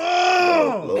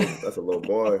 That's a low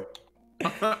bar.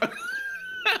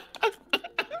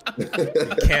 You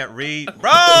can't read, That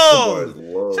bar bro. is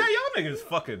low. Say y'all niggas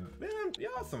fucking man.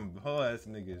 Y'all some hoe ass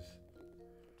niggas.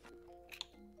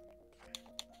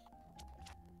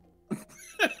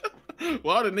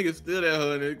 Why the niggas steal that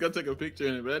hoe and go take a picture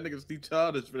in it? But that nigga's too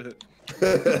childish for that.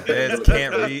 Des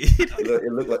can't read.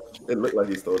 It looked like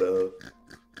he stole that.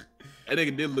 That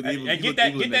nigga did look evil. Hey, He get looked that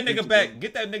evil in nigga picture, back. bro.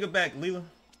 Get that nigga back, Leland.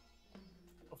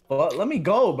 Fuck, let me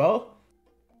go, bro.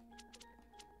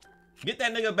 Get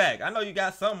that nigga back. I know you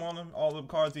got something on him. All them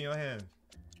cards in your hand.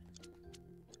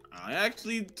 I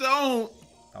actually don't.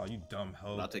 Oh, you dumb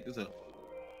hoe. I'll take this out.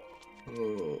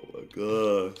 Oh my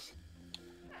gosh.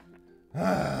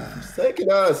 You're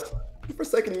forsaking us. You're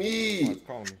forsaking me.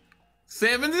 Call me.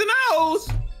 7s and O's.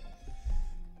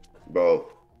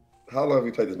 Bro, how long have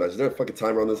we played this match? Is there a fucking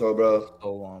timer on this whole, bro?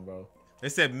 So long, bro. They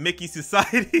said Mickey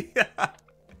Society.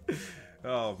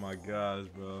 Oh my gosh,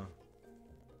 bro.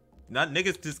 Not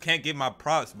niggas just can't get my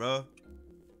props, bro.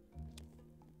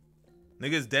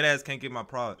 Niggas dead ass can't get my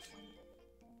props.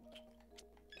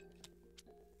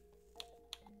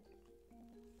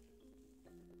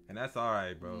 And that's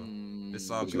alright, bro. It's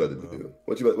all What you good, about to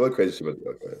bro. do? What crazy shit about to do?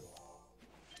 Okay.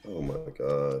 Oh my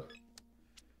god.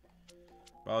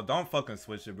 Bro, don't fucking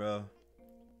switch it, bro.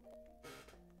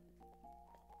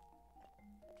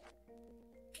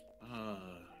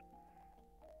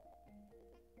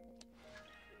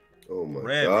 Oh my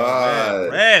Red, god. bro.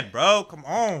 Red, bro. Come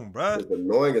on, bro. It's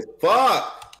annoying as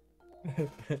fuck.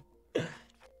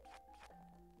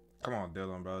 Come on,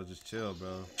 Dylan, bro. Just chill,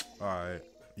 bro. Alright.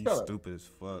 You Shut up. stupid as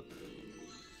fuck.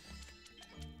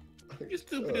 You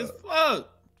stupid as fuck.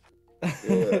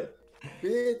 Yeah.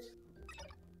 Bitch.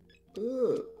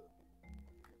 Ugh.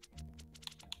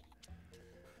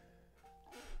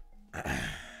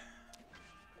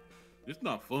 It's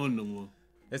not fun no more.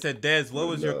 They said, Des, what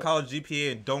was your No. college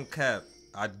GPA and don't cap?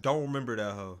 I don't remember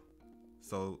that hoe.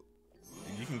 So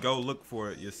you can go look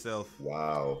for it yourself.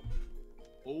 Wow.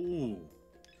 Oh.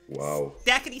 Wow.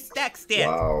 Stackety stack stack.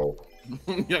 Wow.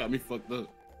 You got me fucked up.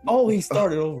 Oh, he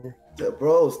started over. Yeah,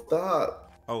 bro,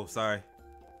 stop. Oh, sorry.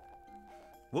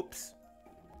 Whoops.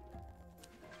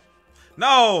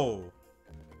 No.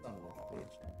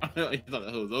 I thought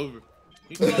that was over.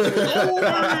 He thought it was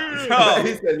over. No.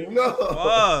 He said no.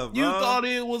 Fuck, You bro. thought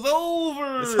it was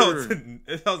over.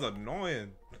 It was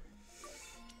annoying.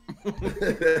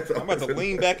 I'm about to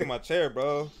lean back in my chair,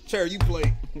 bro. Chair, you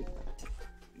play.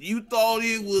 You thought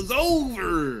it was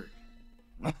over.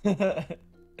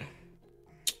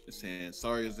 It's saying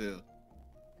sorry as hell.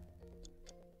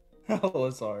 Oh,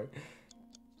 sorry.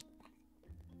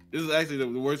 This is actually the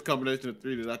worst combination of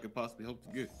 3 that I could possibly hope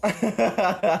to get.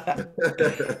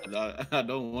 I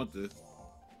don't want this.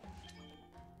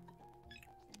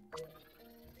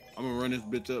 I'm gonna run this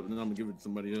bitch up and then I'm gonna give it to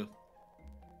somebody else.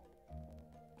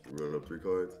 Running up 3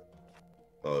 cards.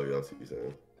 Oh, yeah, I see what you're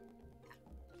saying.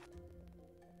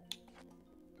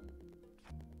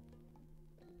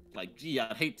 Like, gee,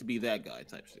 I'd hate to be that guy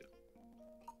type shit.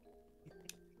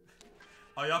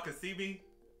 Oh, y'all can see me?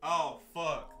 Oh,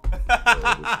 fuck.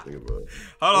 Think about it.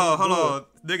 Hold on.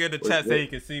 Nigga in the chat Wait, say he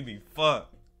can see me.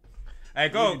 Fuck. Hey,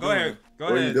 go What you doing? ahead. Go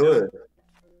What are you ahead. doing?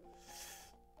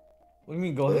 What do you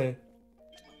mean, go ahead?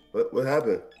 What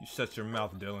happened? You shut your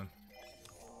mouth, Dylan.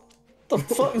 What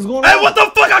the fuck is going Hey, on? what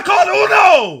the fuck? I called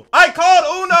Uno!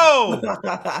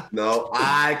 No,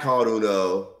 I called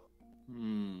Uno.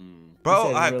 Bro,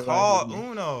 said I real life called with me.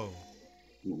 Uno.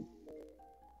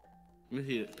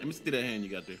 Let me see that hand you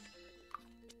got there.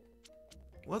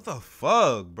 What the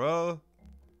fuck, bro?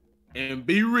 And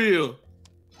be real.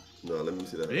 No, let me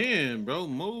see that. Damn, bro,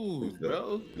 move,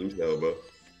 bro. Let me see that, bro.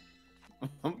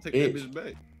 I'm gonna take that bitch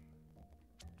back.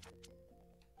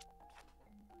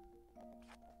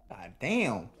 God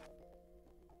damn.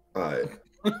 All right.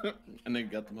 And they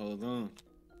got them hoes on.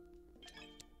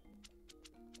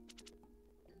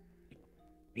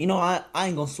 You know, I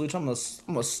ain't gonna switch. I'm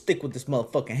gonna stick with this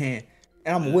motherfucking hand,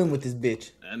 and I'm gonna win with this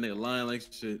bitch. That nigga lying like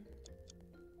shit.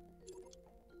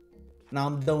 Nah,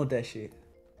 I'm done with that shit.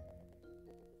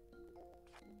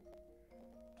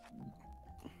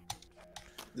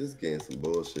 This game's some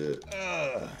bullshit.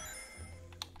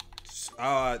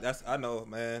 That's I know,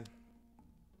 man.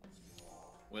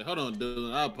 Wait, hold on,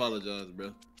 Dylan. I apologize,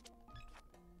 bro.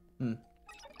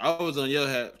 I was on your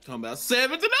hat talking about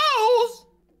 7s and O's.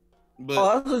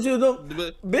 But, that's what you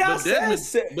do.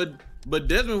 But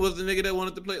Desmond was the nigga that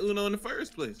wanted to play Uno in the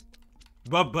first place.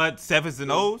 But 7s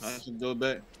and O's. I should go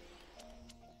back.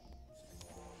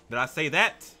 Did I say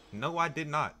that? No, I did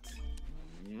not.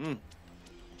 Mm.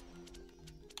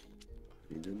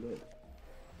 He did not.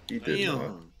 He did not.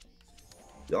 Damn.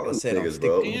 Y'all I said niggas,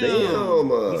 bro. Damn.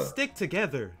 We stick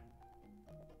together.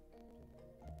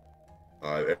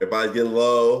 All right, everybody getting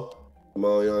low. Come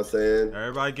on, you know what I'm saying?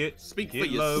 Everybody Speak get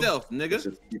for low. yourself, nigga.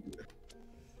 Just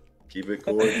keep it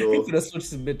cordial. You could switch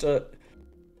this bitch up.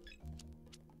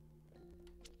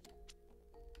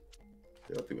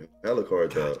 Y'all people hella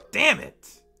cards out. Damn it.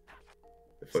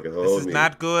 They fucking This hold is me.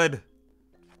 not good.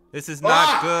 This is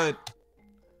not good.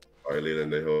 All right,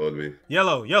 Leland, they hold me.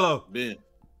 Yellow, yellow. Ben.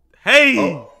 Hey.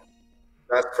 Oh,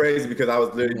 that's crazy because I was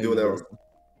literally doing that.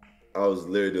 I was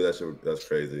literally doing that shit. That's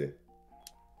crazy.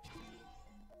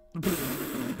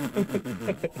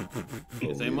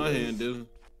 This ain't my hand, dude.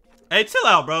 Hey, chill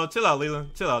out, bro. Chill out,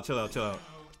 Leland. Chill out, chill out, chill out.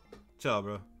 Chill out,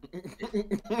 bro.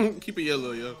 Keep it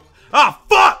yellow, yo. Ah,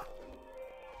 fuck!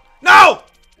 No!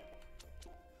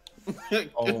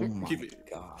 Oh my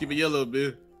god. Keep it yellow,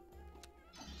 Ben.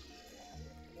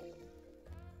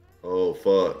 Oh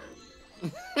fuck.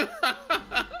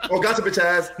 Oh, gotcha, bitch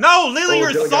ass. No, Leland,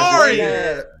 you're Dylan got sorry. you.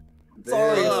 Yeah.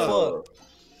 Sorry as Damn. fuck.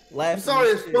 I'm Laughing sorry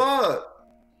and as shit. fuck.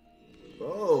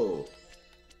 Oh.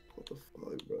 What the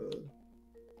fuck, bro?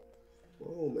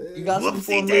 Oh man. You got some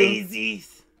for Whoopsie me?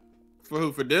 daisies. For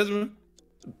who? For Desmond?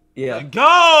 Yeah.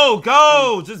 Go,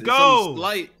 go, just Something go.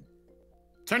 Slight.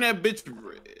 Turn that bitch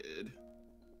red.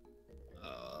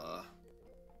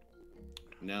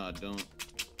 Now I don't.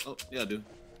 Oh, yeah, I do.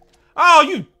 Oh,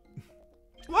 you.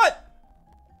 What?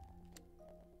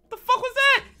 The fuck was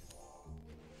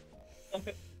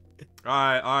that? All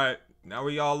right. Now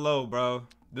we all low, bro.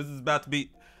 This is about to be.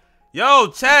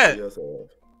 Yo, Chad. Yes,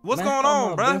 What's Man, going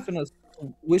on, bro? Ben finna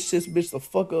wish this bitch the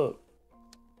fuck up.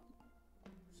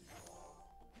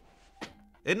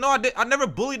 And no, I never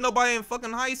bullied nobody in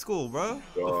fucking high school, bro.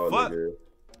 oh, The fuck? nigga.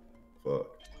 Fuck.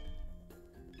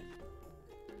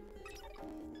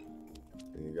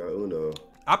 You got Uno.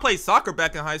 I played soccer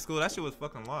back in high school. That shit was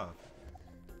fucking live.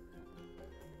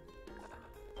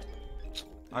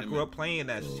 I grew up playing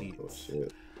that shit. Oh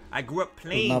shit. I grew up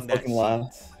playing not that fucking live.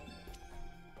 shit.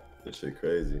 This shit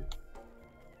crazy.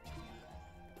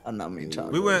 I'm not mean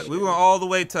trying. We went all the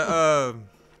way to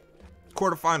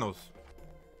quarterfinals.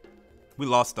 We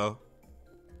lost though.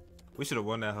 We should have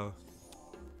won that hoe.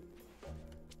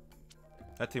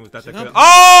 That team was not that good.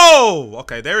 Oh,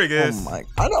 okay, there he Oh is. my!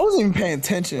 I wasn't even paying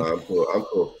attention. Nah, I'm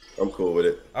cool with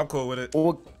it. I'm cool with it.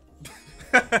 What?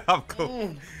 I'm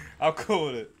cool. I'm cool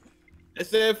with it. It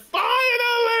said finally.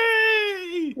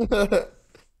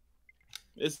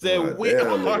 It said God we damn,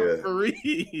 are nigga.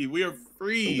 free. We are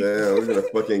free. Damn, we're gonna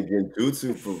fucking get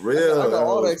Jutsu for real. I got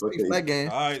all That the was XP for that game.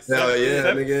 All right, Hell yeah,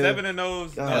 nigga. 7 and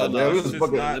those. God, no, damn, we it's was just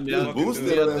fucking not- we was fucking boosted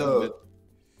good. on that hoe.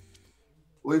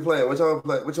 What you playing? What y'all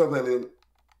play? What y'all playing, Leland?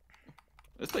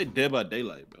 Let's play Dead by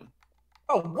Daylight, bro.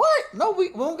 Oh what? No, we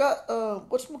don't got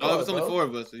what's my Oh, it's only 4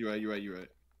 of us. You're right.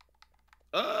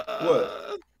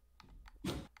 What?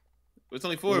 It's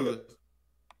only 4 of us.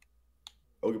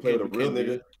 Oh, we play with a real Can't do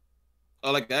nigga. it.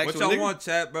 Oh, like the actual What y'all nigga? want,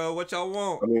 chat, bro? What y'all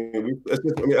want? I mean,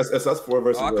 it's us 4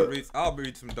 versus. Oh, what? I'll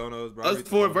read some donos, bro. Us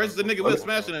 4 versus the nigga. We're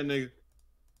smashing that nigga.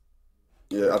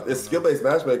 Yeah, it's skill-based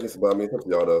matchmaking, but I mean, it's up to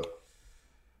y'all though.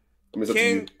 I mean, it's up to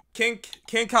you. King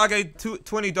Kage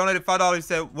 20 donated $5. He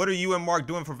said, "What are you and Mark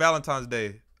doing for Valentine's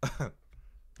Day?" I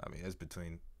mean, it's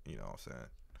between, you know what I'm saying.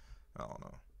 I don't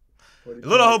know.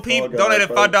 Little Hope Peep donated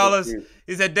 $5.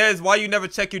 He said, "Des, why you never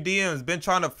check your DMs? Been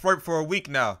trying to flirt for a week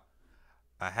now."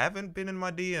 I haven't been in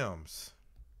my DMs.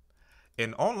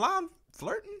 In online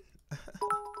flirting?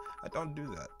 I don't do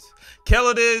that.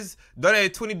 Kelladis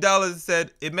donated $20.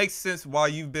 Said, "It makes sense why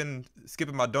you've been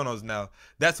skipping my donos now.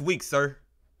 That's weak, sir."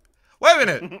 Wait a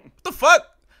minute. What the fuck?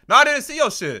 No, I didn't see your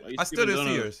shit. Oh, you I still didn't see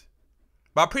donuts. yours.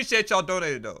 But I appreciate y'all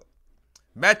donated though.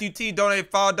 Matthew T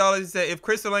donated $5. He said, "If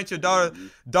Crystal ain't your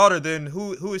daughter, then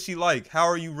who is she like? How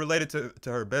are you related to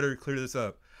her? Better clear this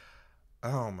up."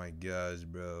 Oh my gosh,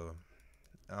 bro.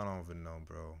 I don't even know,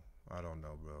 bro. I don't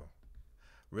know, bro.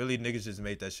 Really, niggas just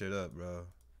made that shit up, bro.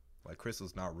 Like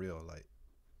Crystal's not real. Like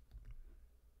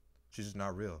she's just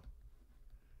not real.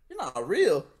 You're not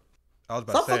real. I was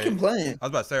about Stop to say. fucking playing. I was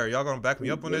about to say, are y'all gonna back me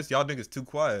up on this? Y'all niggas too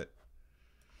quiet.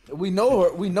 We know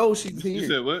her. We know she's You here.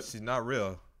 said what? She's not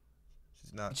real.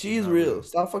 She's not. She's real.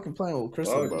 Stop fucking playing with Why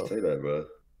Crystal, would bro. you say that, bro?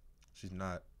 She's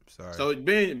not. Sorry. So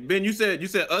Ben, you said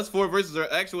us four versus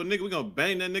our actual nigga. We gonna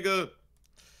bang that nigga up.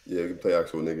 Yeah, we can play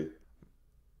actual nigga.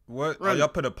 What? Oh, Right. y'all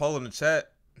put a poll in the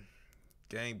chat.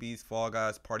 Gang Beast, Fall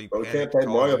Guys, Party Bro, we Panic. can't play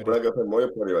Call of Mario, Duty. but I gotta play Mario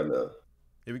Party right now.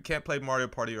 Yeah, we can't play Mario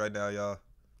Party right now, y'all.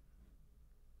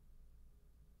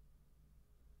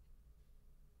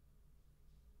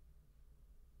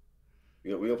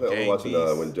 We gonna play Gang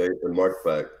Overwatch Beast. when Mark's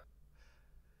back.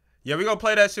 Yeah, we gonna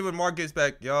play that shit when Mark gets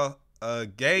back, y'all. Yeah,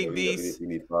 Gang Beast, we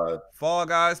need 5. Fall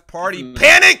Guys, Party Mm.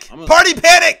 Panic, I'm a- Party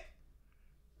Panic.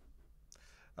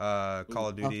 Call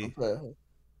of Duty,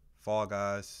 Fall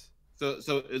Guys. So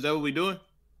is that what we doing?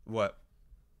 What?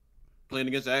 Playing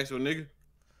against the actual nigga?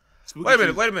 Spooky Wait a minute,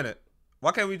 season. wait a minute.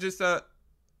 Why can't we just oh,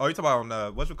 you talking about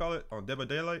on what you call it? On Dead by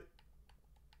Daylight?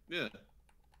 Yeah.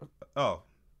 Oh,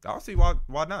 I don't see why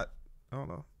not. I don't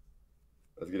know.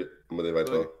 Let's get it. I'm gonna invite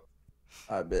y'all.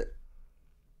 I bet.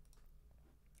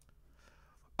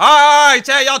 All right,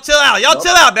 Chad, y'all chill out. Y'all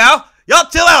chill out now. Y'all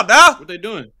chill out now. What they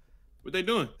doing? What they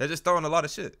doing? They're just throwing a lot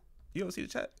of shit. You don't see the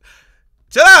chat?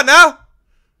 Chill out now.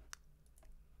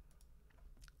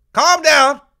 Calm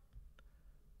down.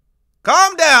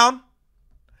 Calm down.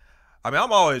 I mean,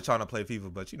 I'm always trying to play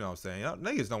FIFA, but you know what I'm saying. Y'all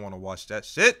niggas don't want to watch that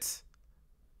shit.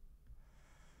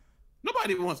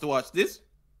 Nobody wants to watch this.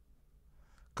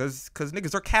 Cause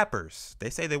niggas are cappers. They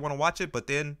say they want to watch it, but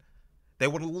then they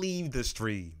want to leave the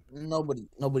stream.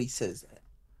 Nobody says that.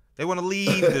 They want to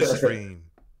leave the stream.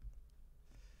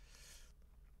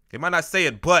 They might not say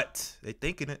it, but they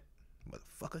thinking it.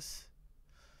 Motherfuckers.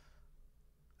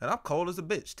 And I'm cold as a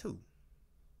bitch, too.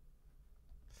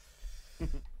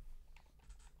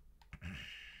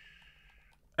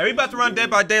 Hey, we about to run Dead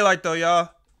by Daylight, though, y'all.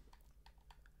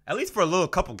 At least for a little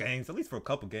couple games. At least for a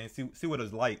couple games. See what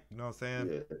it's like. You know what I'm saying?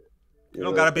 Yeah. You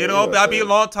don't gotta be a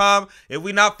long time. If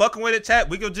we not fucking with it, chat,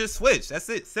 we can just switch. That's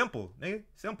it. Simple, nigga.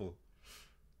 Simple.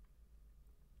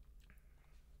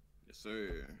 Yes,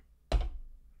 sir.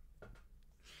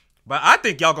 But I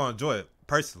think y'all gonna enjoy it,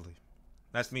 personally.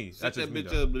 That's me. Set That's just that me, bitch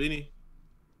though. up, Lenny.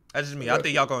 That's just me. I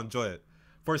think y'all gonna enjoy it.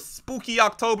 For spooky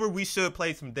October, we should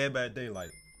play some Dead by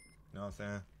Daylight. You know what I'm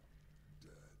saying?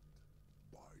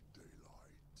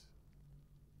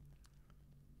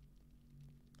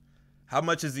 How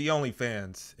much is the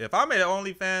OnlyFans? If I made an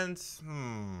OnlyFans,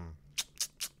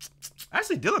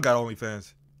 Actually, Dylan got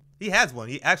OnlyFans. He has one.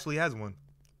 He actually has one.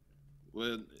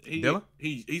 Well, Dylan?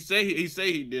 he say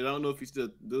he did. I don't know if he still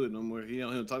do it no more. He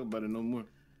don't talk about it no more.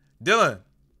 Dylan.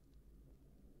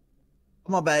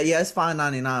 My bad. Yeah, it's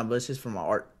 $5.99, but it's just for my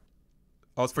art.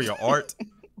 Oh, it's for your art?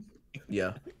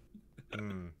 Yeah.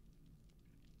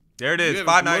 There it is. You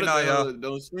 $5.99, y'all.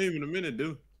 Don't stream in a minute,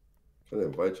 dude. I'm trying to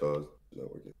invite y'all. It's not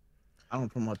working. I don't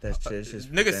promote that shit. It's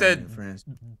just Nigga for said- family and friends.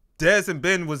 Dez and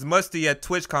Ben was musty at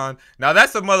TwitchCon. Now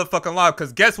that's a motherfucking lie,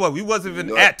 because guess what? We wasn't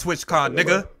even at TwitchCon,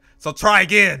 nigga. So try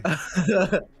again.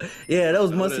 Yeah, that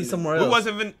was musty somewhere else. We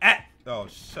wasn't even at. Oh,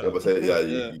 shut Yeah, up. but say,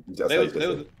 yeah,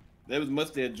 They was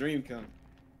musty at DreamCon.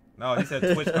 No, he said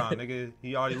TwitchCon, nigga.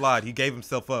 He already lied. He gave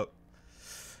himself up.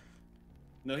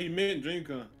 No, he meant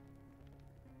DreamCon.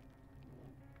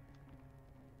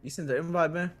 You sent the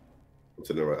invite, man? I'm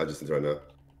sitting there right. I just sent it right now.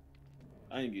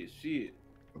 I ain't get shit.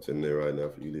 I'm sitting there right now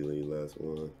for you, Leland, your last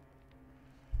one.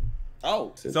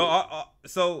 Oh, Sent So, it.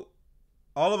 so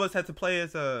all of us had to play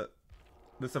as the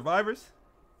survivors.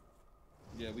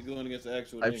 yeah, we going against the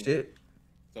actual Type name. shit.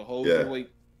 So hold Yeah. your weight.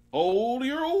 Hold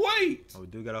your weight. Oh, we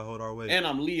do gotta hold our weight. And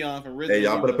I'm Leon from Resident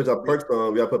Hey, y'all better put your perks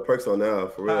on. We gotta put perks on now,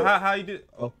 for real. How you do?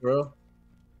 Oh, bro.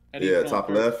 How do you Yeah, put on top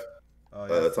first? left.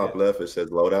 Oh, yeah, Top left, it says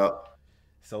loadout.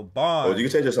 So Oh, Bond. you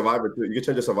can change your survivor too. You can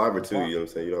change your survivor too. You know what I'm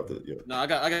saying? You don't have to. You know. No, I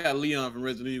got Leon from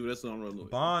Resident Evil. That's what I'm rolling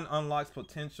with. Bond unlocks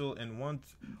potential in one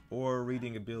or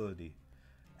reading ability.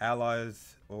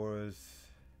 Allies auras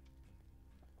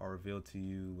are revealed to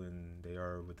you when they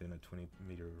are within a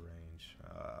 20-meter range.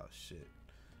 Oh shit.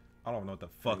 I don't know what the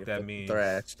fuck that means.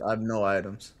 Thrashed. I have no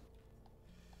items.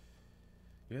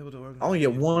 You're able to organize I only get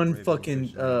teams one with brave fucking,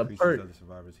 motivation that increases perk. other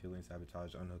survivors, healing,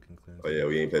 sabotage, unhooking, cleanse. Oh yeah,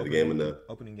 we ain't played the game enough.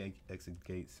 Opening exit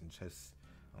gates and chests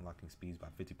Unlocking speeds by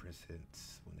 50%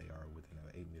 when they are within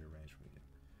an 8-meter range from you.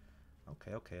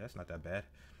 Okay, that's not that bad.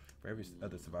 For every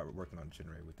other survivor working on a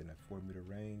generator within a 4-meter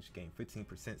range, gain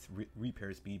 15%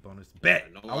 repair speed bonus. Bet!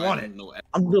 I want it!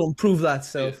 I'm gonna prove that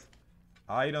self.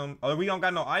 Item. Oh, we don't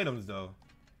got no items, though.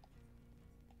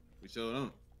 We sure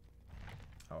don't.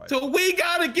 Right. So we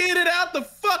gotta get it out the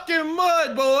fucking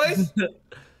mud, boys!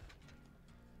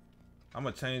 I'm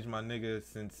gonna change my nigga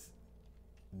since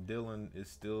Dylan is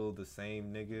still the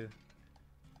same nigga.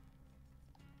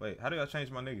 Wait, how do I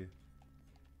change my nigga?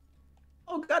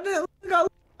 Oh goddamn!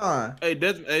 Hey,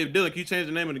 Dylan, can you change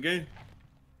the name of the game?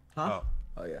 Huh?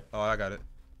 Oh yeah. Oh, I got it.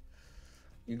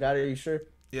 You got it? Are you sure?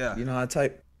 Yeah. You know how to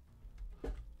type?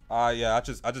 Yeah. I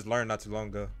just learned not too long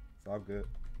ago. It's all good.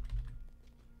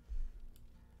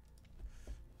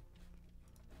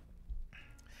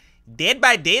 Dead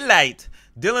by Daylight.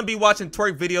 Dylan be watching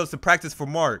twerk videos to practice for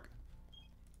Mark.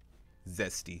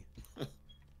 Zesty.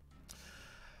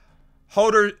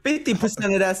 Holder.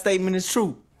 50% of that statement is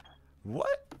true.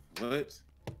 What? What?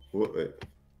 Wait.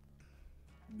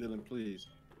 Dylan, please.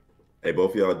 Hey,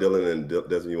 both of y'all, Dylan and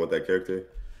Desmond, you want that character?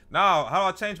 No, how do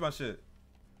I change my shit?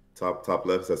 Top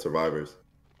left says survivors.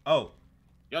 Oh.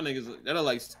 Y'all niggas, that are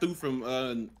like Stu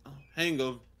from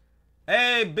Hangover.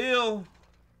 Hey, Bill.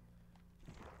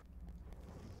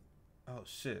 Oh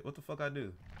shit, what the fuck I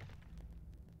do?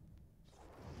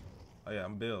 Oh yeah,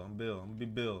 I'm Bill. I'm gonna be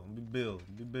Bill.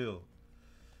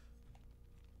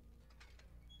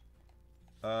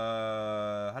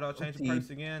 How do I change the perks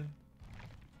again?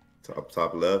 Top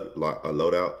left,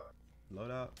 loadout.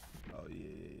 Loadout? Oh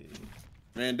yeah.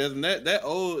 Man, Desmond, that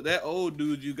old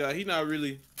dude you got, he not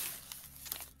really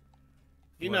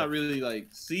like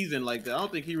seasoned like that. I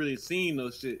don't think he really seen no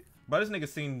shit. But this nigga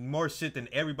seen more shit than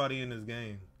everybody in this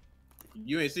game.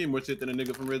 You ain't seen more shit than a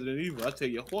nigga from Resident Evil. I tell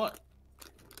you what.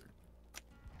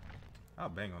 I'll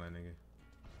bang on that nigga.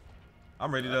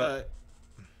 I'm ready to.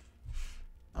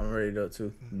 I'm ready up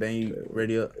too. Bang, you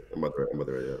ready up? I'm about to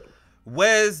ready up.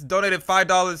 Wes donated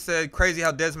 $5. Said crazy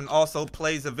how Desmond also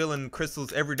plays a villain in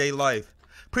Crystal's everyday life.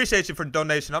 Appreciate you for the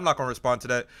donation. I'm not gonna respond to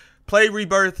that. Play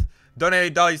Rebirth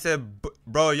donated $1. He said,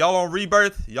 bro, y'all on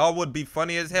Rebirth? Y'all would be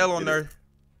funny as hell on there.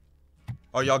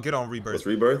 Oh, y'all get on Rebirth. What's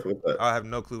Rebirth? What's that? I have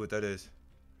no clue what that is.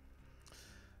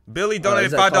 Billy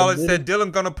donated $5. Said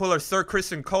Dylan gonna pull a Sir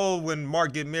Christian Cole when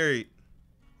Mark get married.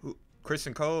 Who?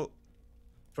 Christian Cole?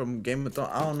 From Game of Thrones.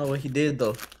 I don't know what he did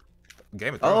though.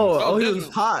 Game of Thrones. Oh, he was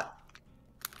hot.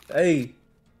 Hey.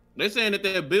 They saying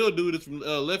that Bill dude is from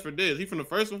Left 4 Dead. Is he from the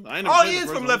first one? I ain't Oh, he is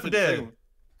from Left 4 Dead.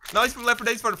 No, he's from Left 4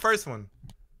 Dead. He's for the first one.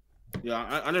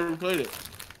 Yeah, I never played it.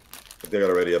 I think I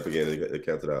got it ready up again. They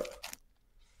counted out.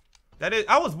 That is.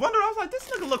 I was wondering. I was like, this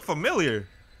nigga look familiar.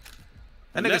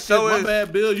 That nigga show is. My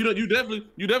bad, Bill. You definitely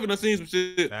done seen some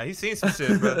shit. Nah, he seen some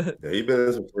shit, bro. Yeah, he been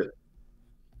in some shit.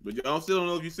 But y'all still don't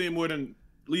know if you seen more than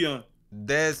Leon.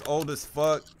 Des old as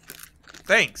fuck.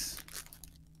 Thanks.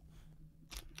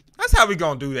 That's how we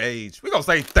gonna do the age. We gonna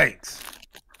say thanks.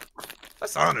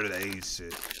 Let's honor the age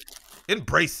shit.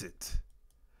 Embrace it.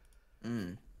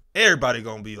 Everybody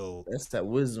gonna be old. That's that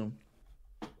wisdom.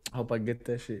 I hope I get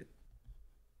that shit.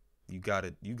 You got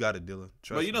it. You got it, Dylan.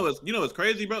 But you know what's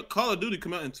crazy, bro? Call of Duty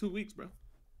come out in 2 weeks, bro.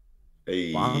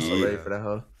 Hey, I'm so ready for that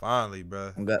hoe. Finally,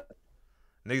 bro. Got...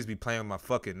 Niggas be playing with my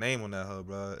fucking name on that hoe,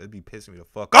 bro. It be pissing me the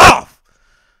fuck off.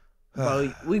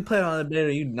 Bro, we played on the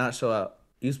beta. You did not show out.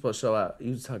 You supposed to show out.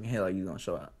 You was talking here like you gonna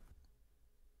show out.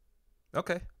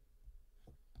 Okay.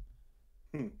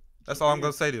 That's all I'm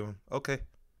gonna say to him. Okay.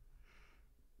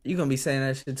 You gonna be saying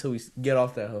that shit until we get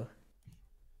off that hoe.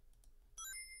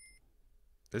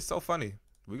 It's so funny.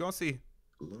 We gonna see.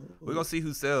 We gonna see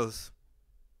who sells.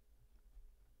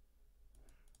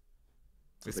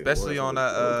 Especially on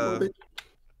that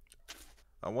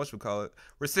on what you call it.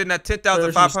 We're sitting at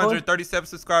 10,537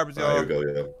 subscribers, y'all. Here we go,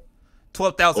 yeah.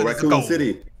 12,000 is the goal. Raccoon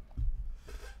City.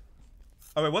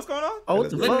 Oh wait, what's going on? Oh, what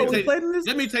the fuck? We played in this?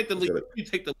 Let me take the lead.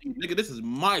 Nigga, this is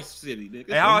my city, nigga.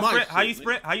 Hey, how you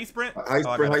sprint? How you sprint? High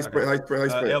sprint.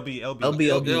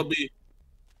 LB.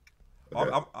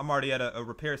 Okay. I'm already at a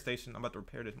repair station. I'm about to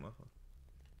repair this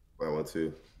motherfucker. I want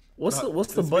to.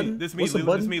 What's the button? This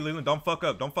me, Leland. Don't fuck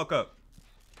up.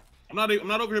 I'm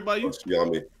not over here by you. Oh, she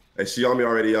on me. Hey, she on me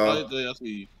already, y'all. I see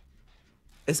you.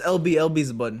 It's LB. LB's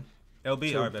the button.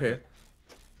 LB, all right, baby.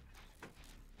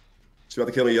 She about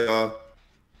to kill me, y'all.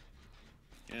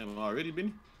 Damn, already,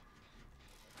 Benny?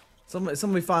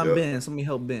 Somebody find Ben. Somebody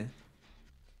help Ben.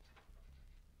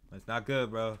 It's not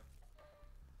good, bro.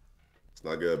 It's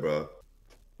not good, bro.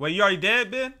 Wait, you already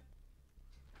dead, Ben?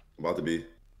 I'm about to be.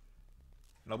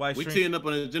 We teeing up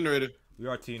on the generator. We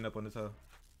are teeing up on this hoe.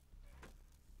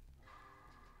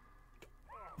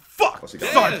 Oh, she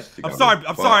got Sorry. me. She I'm got sorry. me.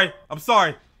 I'm Fuck. sorry. I'm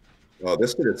sorry. Oh,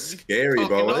 this shit is scary,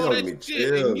 bro. Why Talking all you me that shit,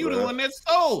 chill, and you the bro? one that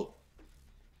stole.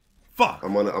 Fuck.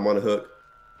 I'm on the hook.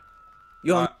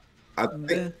 You on? I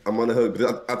think I'm on the hook.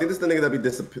 I think this is the nigga that be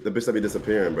the bitch that be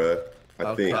disappearing, bro.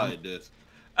 I think. Like this.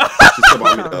 She's still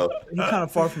by me though. He kind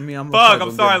of far from me. I'm Fuck.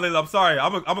 I'm sorry, Leland. I'm sorry.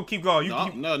 I'm gonna keep going. No,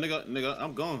 nigga,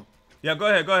 I'm gone. Yeah, go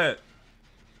ahead. Go ahead.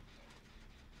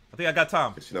 I think I got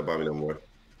time. She's not by me no more.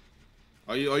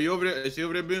 Are you over there? Is she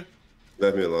over there, Ben?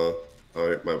 Left me alone. All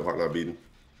right, my heart not beating.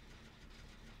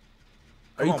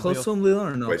 Are you close to him,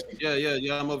 Leland, or no? Wait,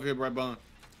 Yeah. I'm over here right behind.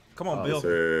 Come on, Oh, Bill.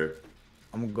 sir.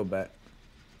 I'm gonna go back.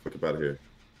 Fuck up out of here.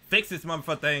 Fix this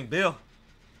motherfucker thing, Bill.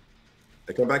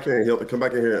 Hey, come back here and heal. Come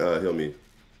back in here and heal me.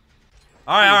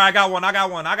 All right. I got one. I got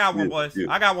one, boys. You.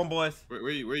 I got one, boys. Where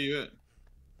you at?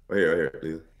 Right here,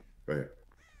 please. Right here.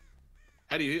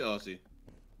 How do you hit RC?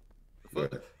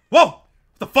 Right. Whoa! What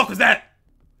the fuck was that?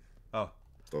 Oh,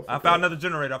 Don't I fuck found up. another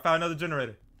generator. About to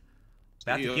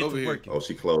get over to here. working. Oh,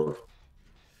 she closed.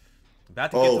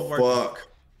 About to get to Oh, working. fuck.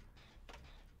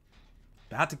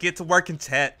 About to get to working,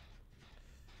 chat.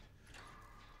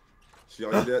 She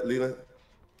on your dead, Leland?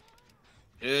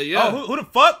 Yeah. Oh, who the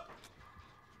fuck?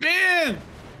 Ben!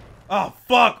 Oh,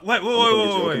 fuck. Wait.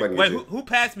 Come back and Wait, get you. who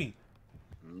passed me?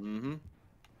 Mm-hmm.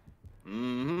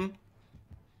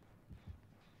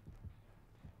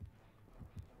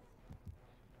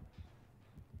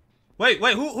 Wait,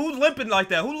 who's limping like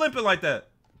that? Who's limping like that?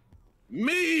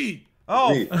 Me!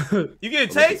 Oh, Me. you getting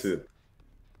I'm looking chased? too.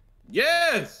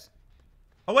 Yes!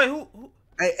 Oh, wait, who?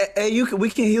 Hey, we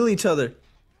can heal each other.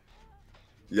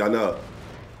 Yeah, I know.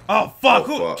 Oh, fuck. Oh,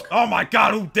 Who? fuck. Oh, my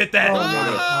God, who did that? Oh my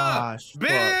Ah! gosh. fuck.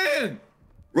 Ben!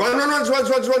 Run. Oh,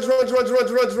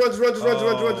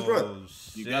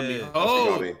 You got me. shit.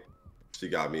 Oh! She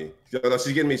got me. No,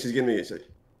 she's getting me.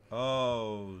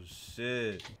 Oh,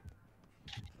 shit.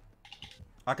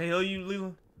 I can heal you,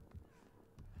 Leland?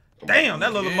 Damn,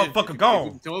 that little motherfucker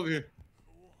gone. Come over here.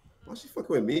 What's she fucking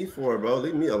with me for, bro?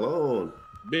 Leave me alone.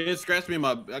 Ben scratched me in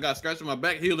my. I got scratched in my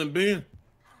back, healing Ben.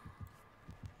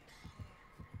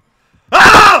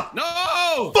 Ah!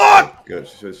 No! Fuck! Good.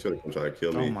 She should have come trying to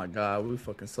kill me. Oh my god, we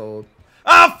fucking sold.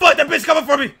 Ah, fuck, that bitch coming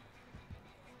for me.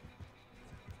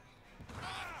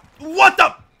 What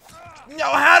the? Yo,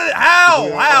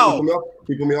 how?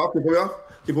 Keep me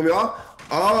off.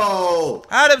 Oh.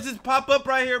 How did it just pop up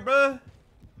right here, bro?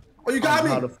 Oh, you got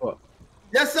How the me. fuck?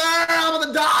 Yes, sir. I'm about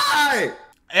to die.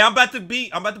 Hey, I'm about to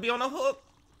be on the hook.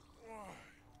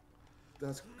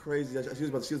 That's crazy. She was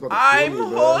about to I'm kill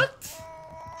me, bro. hooked.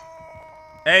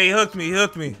 Hey, hook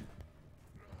me.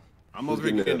 I'm over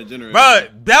here getting the generator. Bro,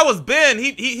 that was Ben.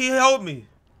 He held me.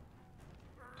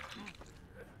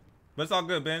 But it's all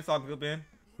good, Ben.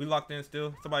 We locked in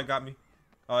still. Somebody got me.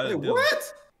 Oh, Hey, that's Dylan.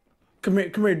 what? Come here,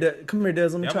 Des.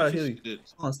 Let me Yeah, try I'm to heal you. Shit.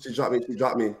 Come on. She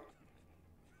dropped me.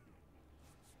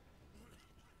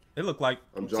 It looked like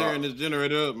I'm Tearing dropped. this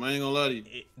generator up. I ain't gonna lie to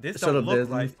you. this Shut don't up, Des. look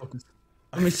like.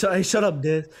 Hey, shut up,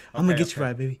 Des. I'm gonna get you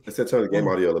right, baby. Let's turn the game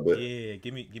audio a little bit. Yeah,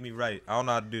 give me right. I don't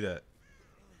know how to do that.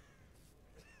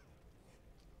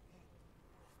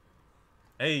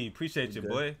 Hey, appreciate you,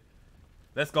 boy.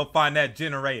 Let's go find that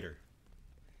generator.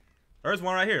 There's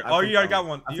one right here. Oh, you already got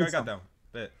one. You already got that one.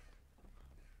 Bet.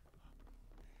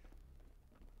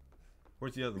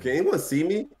 Where's the other one? Can anyone see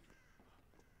me?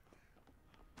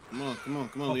 Come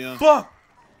on, Leon. Fuck!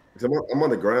 'Cause I'm on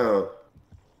the ground.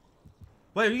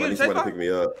 Wait, are you I getting need chased somebody to by pick him? me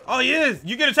up. Oh, he is.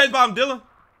 You getting chased by him, Dylan?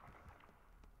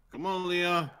 Come on,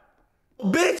 Leon.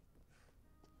 Bitch!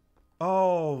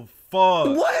 Oh, fuck.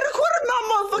 What?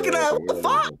 Not motherfucking ass. What the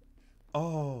fuck?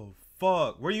 Oh,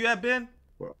 fuck. Where you at, Ben?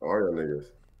 Where are y'all niggas?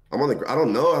 I'm on the. I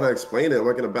don't know how to explain it. I'm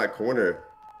like in the back corner.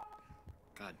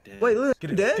 God damn. Wait, look,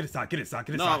 Get Des? inside.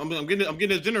 No, I'm getting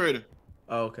this generator.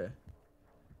 Oh, okay.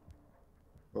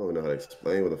 I don't even know how to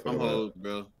explain what the fuck. I'm I'm at. old,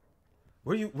 bro.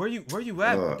 Where you at,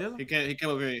 Dylan? He came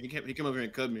over here. He came over here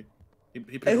and cut me. He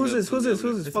picked Hey, me who's up, this? put me Who's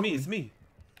over this? It's Fuck me. It's me.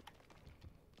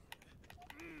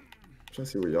 I'm trying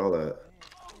to see where y'all at.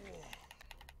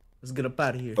 Let's get up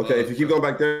out of here. Okay, if you keep going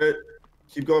back there,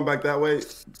 keep going back that way,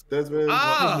 Desmond.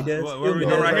 Ah! Hey, Des. Where we Des,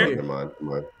 going right here? Never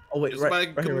mind. Oh wait, If right somebody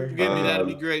here. come Right get here. me, that'd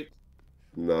be great.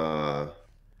 Nah.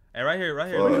 Hey, right here.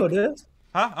 Fuck. Where you go, Des?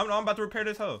 Huh? I'm about to repair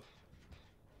this hoe.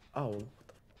 Oh.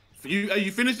 Are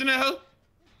you finishing that hoe?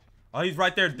 Oh, he's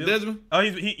right there, Dylan. Desmond? Oh,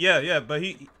 yeah, but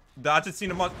I just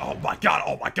seen him on. Oh my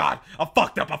god. I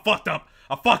fucked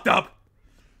up.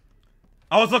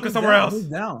 I was looking somewhere else. Who's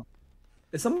down?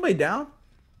 Is somebody down?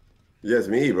 Yeah, it's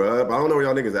me, bro. But I don't know where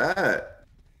y'all niggas at.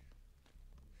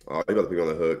 Oh, you about to pick on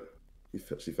the hook.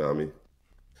 She found me.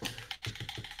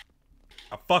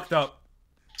 I fucked up.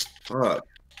 Fuck.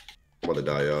 I'm about to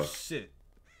die, y'all. Shit.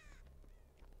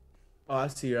 Oh, I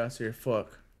see her. I see her.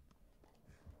 Fuck.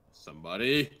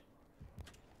 Somebody.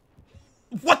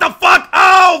 What the fuck?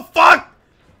 Oh, fuck!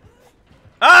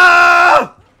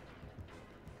 Ah!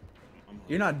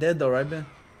 You're not dead though, right, Ben?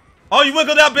 Oh, you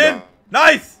wiggled out, Ben? No.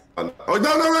 Nice! Oh,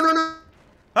 no.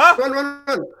 Huh?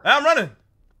 Run. I'm running.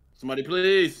 Somebody,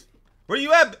 please. Where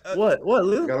you at? What, I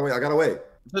Lil? gotta wait.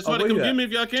 Somebody where come you get at? me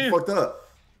if y'all can. Fucked up.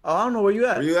 Oh, I don't know where you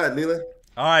at. Where you at, Leland?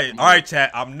 Alright,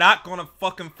 chat. I'm not gonna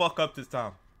fucking fuck up this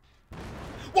time.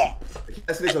 Whoa!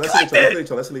 Let's see each other.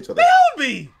 They hold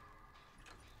me!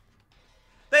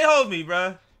 They hold me,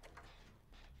 bruh.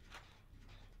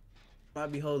 Might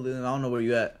be holding. I don't know where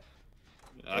you at.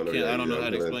 I don't know how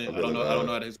to explain. I don't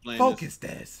know how to explain. Focus,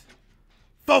 Des.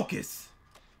 Focus.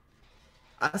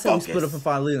 I said we split up and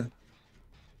find Leland.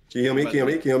 Can you hear me?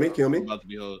 I'm about to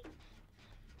be hold.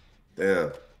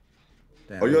 Damn.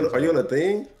 Damn, Are you on a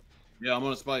thing? Yeah, I'm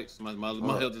on the spikes. My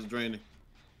health is draining.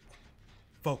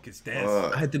 Focus, Des.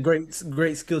 I hit the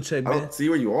great skill check, I man. don't see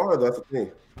where you are, though. That's the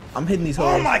thing. I'm hitting these Oh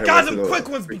holes. my Hey, god, let's them go. quick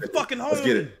ones be fucking holding Let's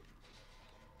get me. it.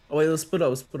 Oh wait, let's split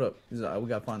up. We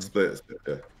gotta find him. Split,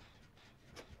 yeah. I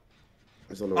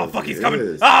just don't know Oh where fuck, he he's coming.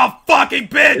 is. Oh fucking Are you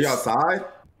bitch! outside?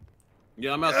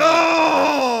 Yeah, I'm outside.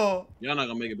 Oh! Y'all not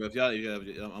gonna make it, bro. If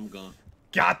y'all, I'm gone.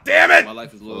 God damn it! My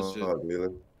life is low as shit. Fuck,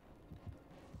 Leland.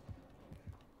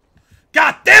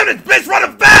 God damn it, bitch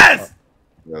running fast!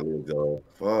 Yeah, Leland, go.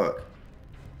 Fuck.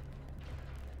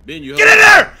 Ben, you Get in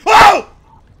there! Oh!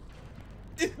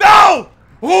 No!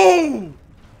 Ooh!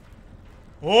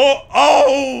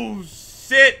 Oh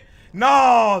shit!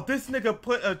 No, this nigga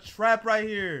put a trap right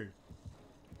here.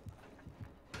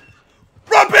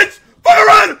 Run, bitch! Fucking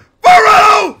run! Fucking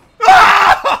run!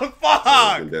 Ah!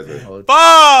 Fuck! Desmond.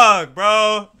 Fuck,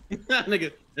 bro. that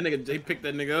nigga, Jay picked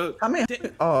that nigga up. I mean,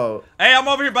 oh, Hey, I'm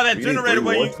over here by that We need generator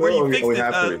where you 3 more, fixed we it,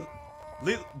 have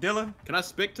 3. Dylan. Can I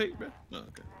spectate, bro? No,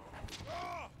 okay.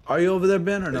 are you over there,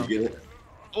 Ben, or no? You get it?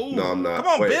 Oh, No, I'm not. Come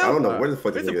on, Wait, Bill. I don't know where the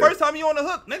fuck It's this the nigga first time you on the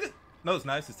hook, nigga. No, it's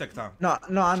not. It's the second time. No,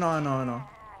 I know.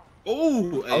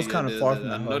 Oh, I was kinda far from I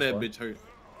that know that motherfucker. bitch hurt.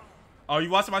 Oh, you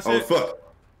watching my is. Oh, shit? fuck.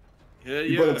 Yeah,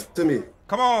 You yeah. brought it to me.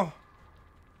 Come on.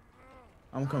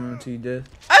 I'm coming to you, Des.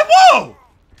 Hey, whoa!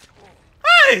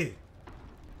 Hey!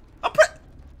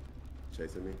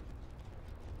 Chasing me.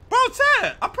 Bro,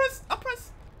 Chad, I press.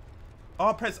 Oh,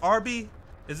 I press RB.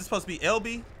 Is this supposed to be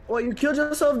LB? What, you killed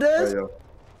yourself, Des?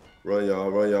 Run,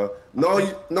 y'all. No,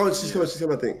 she's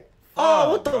coming, I think. Oh,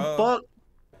 what the bro. fuck?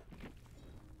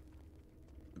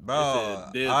 Bro,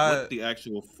 They said, what the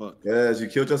actual fuck? Yes, you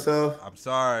killed yourself. I'm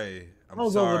sorry. I I'm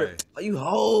was over sorry. there. Oh, you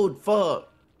hold, fuck.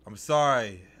 I'm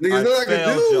sorry. Nigga, I there's nothing I can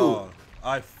failed do. y'all.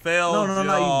 I failed No,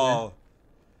 not you, y'all.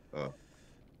 Oh.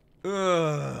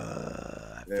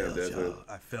 I Damn, failed Desmond. y'all.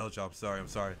 I failed y'all. I'm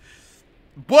sorry.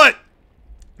 But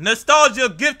Nostalgia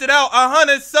gifted out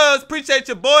 100 subs. Appreciate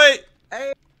you, boy.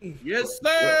 Hey. Yes,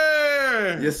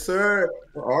 sir. Yes, sir.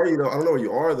 Where are you, though? I don't know where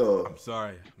you are, though. I'm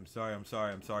sorry, Chad. I'm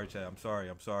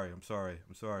sorry.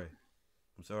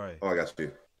 Oh, I got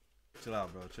you. Chill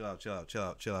out, bro. Chill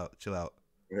out.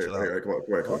 Here, come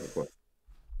on.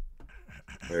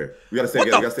 Here. We gotta stay What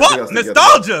together. the fuck?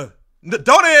 Nostalgia.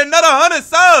 Donate another 100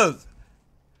 subs.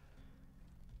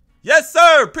 Yes,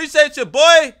 sir. Appreciate you,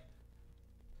 boy.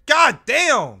 God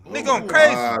damn. Nigga going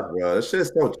crazy. God, bro. This shit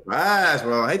is so trash,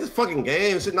 bro. I hate this fucking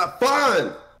game. This shit not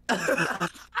fun.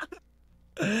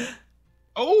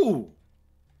 Oh,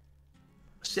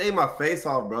 Shave my face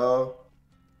off, bro.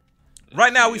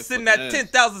 Right now, we Yeah, sitting fuck at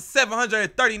ass.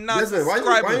 10,739 Listen, why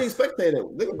subscribers. you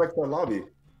spectating? Look back to our lobby.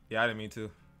 Yeah, I didn't mean to.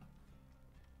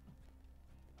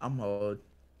 I'm hold.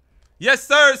 Yes,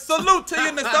 sir. Salute to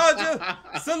you, Nostalgia.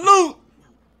 Salute.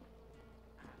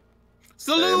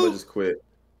 Hey, I'm gonna salute. just quit.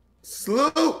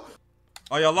 Salute.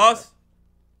 Oh, y'all lost?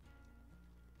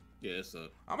 Yeah, it's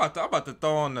up. I'm about to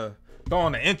throw on the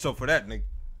intro for that, nigga.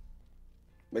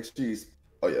 Make sure you.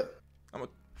 Oh yeah. I'm a,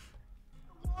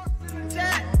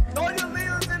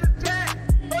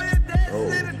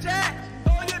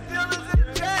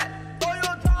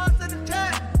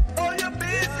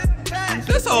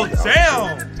 this whole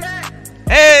jam.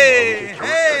 Hey.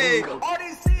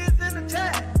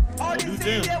 Do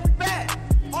jam.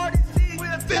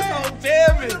 This whole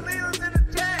jamming.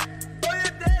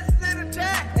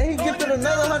 Hey, he gifted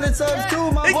another 100 subs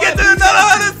too, my He boy. get to another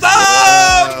 100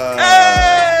 subs.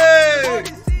 Hey.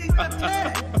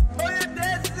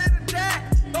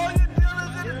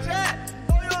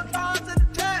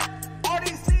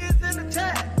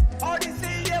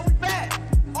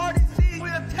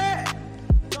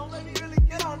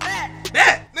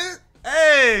 That, nigga.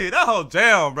 Hey, that whole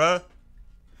jam, bro.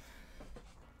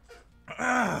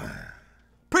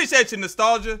 Appreciate Appreciate you,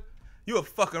 Nostalgia. You a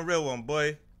fucking real one,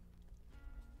 boy.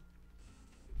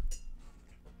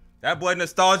 That boy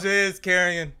Nostalgia is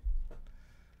carrying.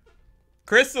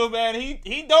 Crystal, man,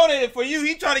 he donated for you.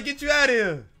 He trying to get you out of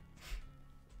here.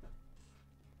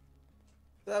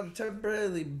 I'm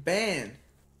temporarily banned.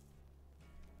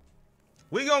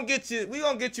 We gonna get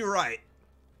you right.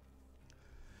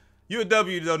 You a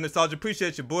W though, Nostalgia.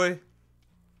 Appreciate you, boy.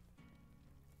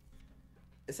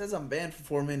 It says I'm banned for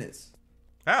 4 minutes.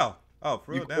 How? Oh,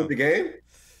 for real? You quit the game?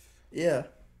 Yeah.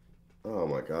 Oh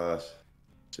my gosh.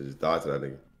 Should just die to that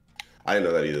nigga. I didn't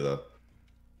know that either though.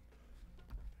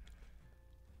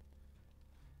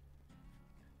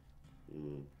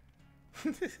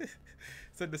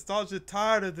 So Nostalgia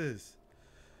tired of this.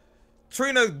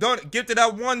 Trina gifted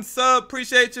out 1 sub.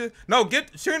 Appreciate you. No,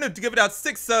 Trina giving out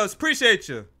 6 subs. Appreciate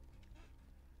you.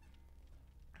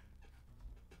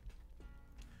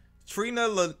 Trina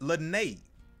Lene.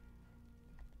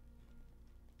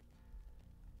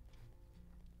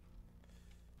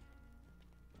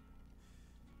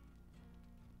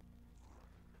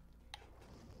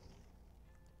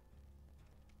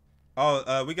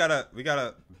 Oh, we gotta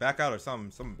back out or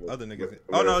something. Some other niggas.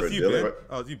 Oh no, it's you, Ben. Right?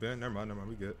 Oh, it's you, Ben. Never mind.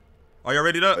 We good. Oh, y'all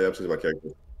ready up? Oh, yeah, I'm choosing my character.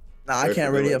 Nah, I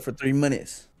can't ready up for 3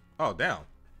 minutes. Oh, damn.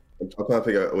 I'm trying to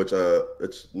figure out which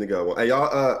nigga I want. Hey,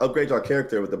 y'all upgrade y'all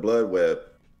character with the blood web.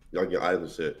 Y'all get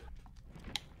items and shit.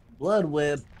 Blood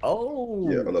web. Oh.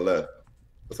 Yeah, on the left.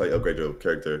 That's how you upgrade your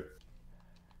character.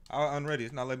 I'm unready.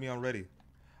 It's not letting me unready.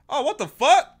 Oh, what the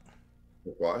fuck?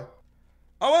 Why?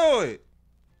 Oh, wait.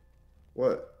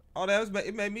 What? Oh,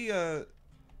 it made me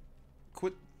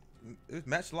quit. It was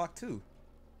match lock too.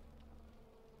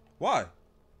 Why?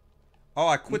 Oh,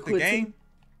 I quit the game. Too?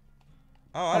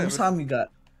 Oh, how much time you got?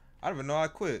 I don't even know I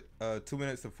quit. 2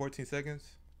 minutes and 14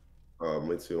 seconds.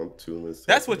 Me too. I'm 2 minutes.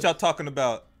 That's what y'all talking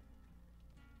about.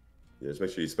 Yeah, just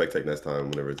make sure you spectate next time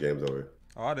whenever the game's over.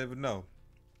 Oh, I didn't even know.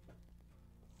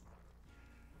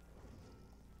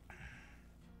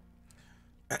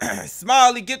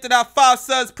 Smiley gifted out 5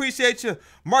 subs. Appreciate you.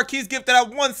 Marquise gifted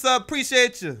out 1 sub.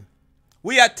 Appreciate you.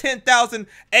 We at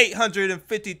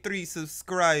 10,853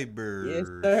 subscribers. Yes,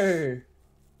 sir.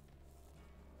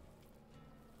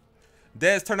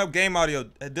 Des, turn up game audio.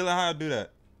 Dylan, how I do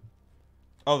that?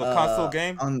 Oh, the console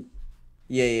game?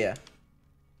 Yeah.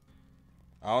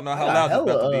 I don't know how loud it's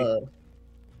about to be.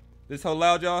 This so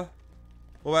loud, y'all?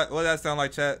 What that sound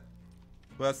like, chat?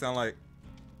 What that sound like?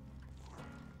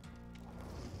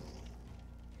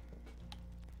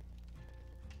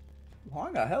 Oh,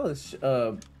 I got hella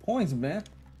points, man.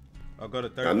 I'll go to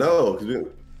 30. I know, because we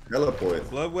hella points.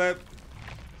 Blood web.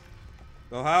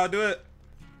 So how I do it?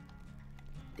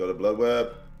 Go to blood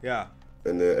web. Yeah.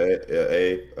 And then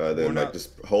then like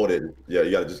just hold it. Yeah,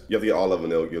 you have to get all of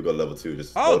them. You'll go to level 2.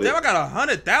 Just oh damn! I got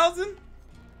 100,000.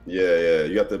 Yeah.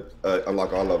 You have to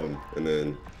unlock all of them, and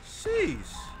then. Sheesh.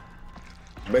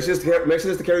 Make sure it's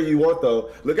the character you want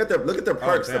though. Look at their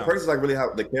perks. Oh, the perks is like really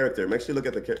how the character. Make sure you look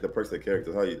at the perks of the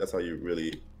character. That's how you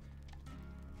really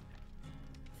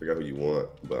figure out who you want.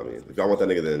 But I mean, if y'all want that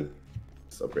nigga, then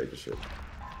just upgrade the shit.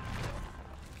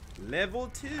 Level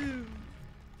 2.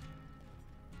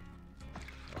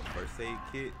 First aid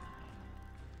kit.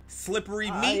 Slippery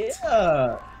meat.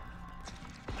 Yeah.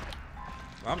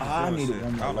 I'm just doing shit.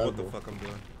 I don't know what the fuck I'm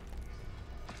doing.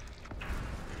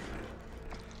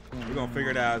 We're gonna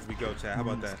figure it out as we go, chat. How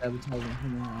about that?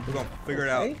 We're gonna figure it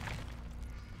out.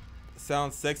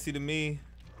 Sounds sexy to me.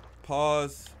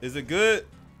 Pause. Is it good?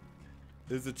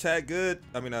 Is the chat good?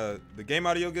 I mean, the game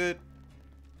audio good?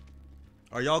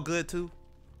 Are y'all good too?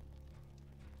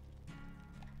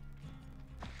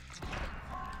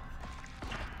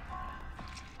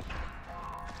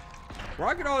 Where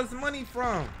I get all this money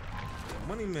from?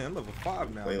 Money man, I'm level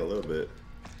 5 now. Playing a little bit.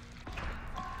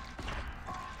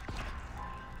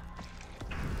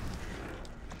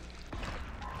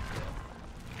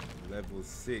 Level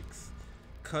 6.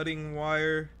 Cutting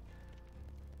wire.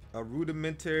 A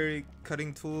rudimentary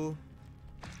cutting tool.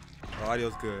 Oh,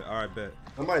 audio's good. Alright, bet.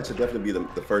 Somebody should definitely be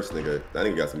the first nigga. That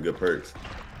nigga got some good perks.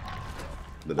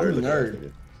 The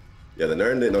nerd. Yeah, the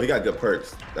nerd. No, he got good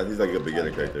perks. He's like a good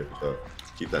beginner character. So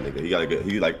keep that nigga. He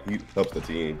helps the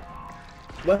team.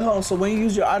 Well, so when you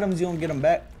use your items, you don't get them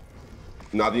back?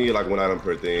 No, I think you get like 1 item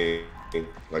per thing.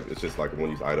 Like it's just like a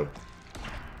 1-use item.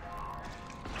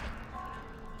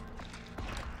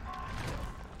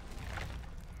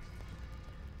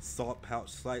 Salt pouch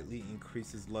slightly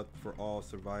increases luck for all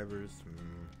survivors.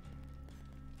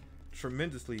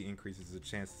 Tremendously increases the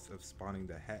chances of spawning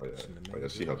the hatch in the main.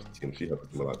 She helps the team. She helps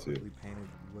them a lot too. Painted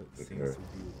what seems to be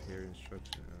repair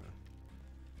instruction.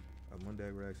 A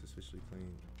Monday racks officially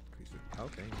clean. increase it.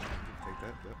 Okay, you can take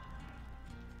that.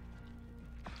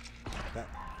 Yep.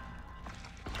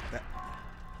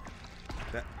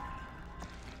 That.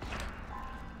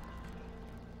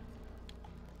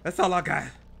 That's all I got.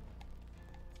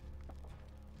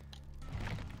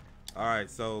 All right,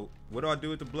 so what do I do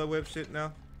with the blood web shit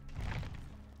now?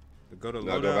 To go to loadout?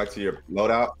 Now go back to your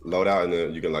loadout, and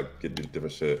then you can like get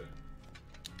different shit.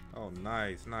 Oh,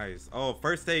 nice. Oh,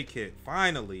 first aid kit,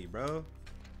 finally, bro.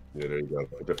 Yeah, there you go.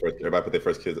 Everybody put their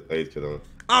first aid kit on.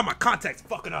 Oh, my contact's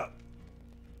fucking up.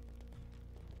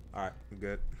 All right, I'm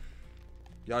good.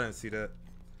 Y'all didn't see that.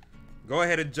 Go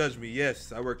ahead and judge me.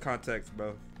 Yes, I wear contacts,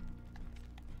 bro.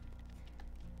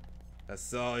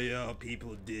 That's all y'all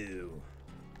people do,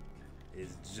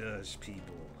 is judge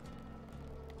people.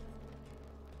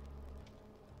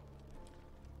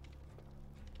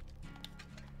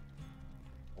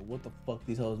 What the fuck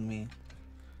these hoes mean?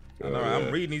 I know, right?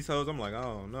 I'm reading these hoes. I'm like, I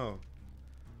don't know.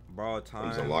 Borrow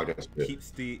time.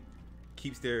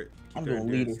 Keeps their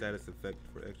endurance status effect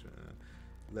for extra.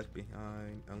 Left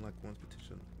behind. Unlike one's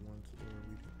petition. One's or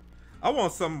weaker. I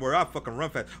want something where I fucking run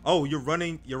fast. Oh, you're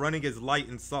running is light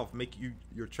and soft. Make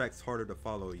your tracks harder to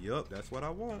follow. Yup, that's what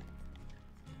I want.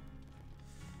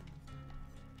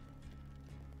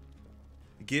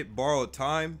 Get borrowed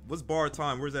time. What's borrowed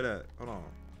time? Where's that at? Hold on.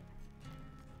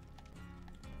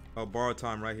 Oh, borrowed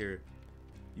time right here.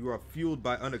 You are fueled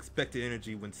by unexpected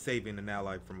energy when saving an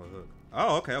ally from a hook.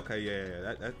 Oh, okay,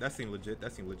 yeah. That seemed legit.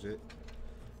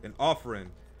 An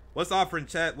offering. What's offering,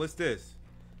 chat? What's this?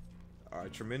 All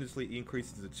right, tremendously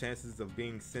increases the chances of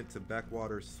being sent to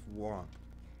backwater swamp.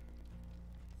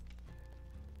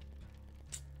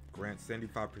 Grant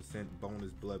 75%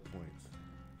 bonus blood points.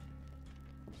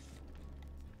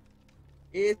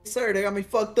 Yes, sir. They got me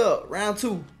fucked up. Round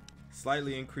 2.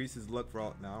 Slightly increases luck for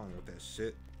all. Nah, I don't want that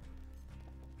shit.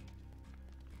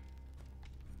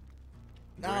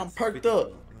 Now I'm perked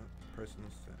up. Personal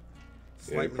set.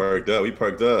 Yeah, perked up. We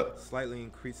perked up. Slightly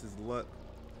increases luck.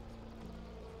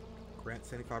 Grant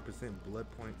 75% blood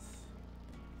points.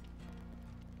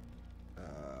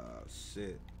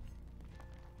 Shit.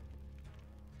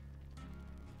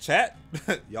 Chat,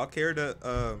 y'all care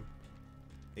to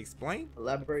explain?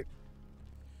 Elaborate.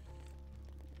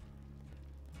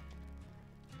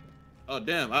 Oh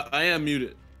damn, I am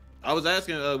muted. I was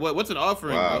asking, what's an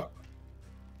offering? Wow.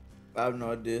 Bro? I have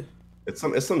no idea. It's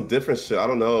some different shit. I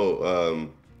don't know.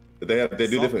 They do Salt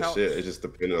different pouch? shit. It's just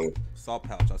depending on. Salt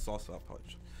pouch. I saw salt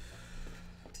pouch.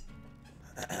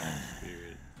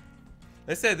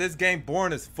 They said this game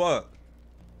boring as fuck.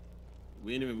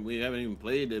 We haven't even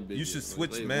played that big. You should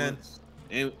switch, man.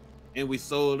 And we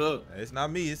sold up. It's not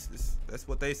me. It's that's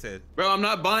what they said. Bro, I'm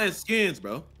not buying skins,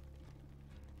 bro.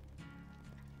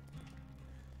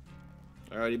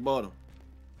 I already bought them.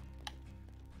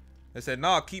 They said,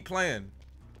 nah, keep playing.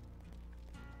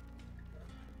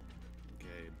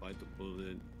 Okay, bite the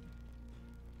bullet.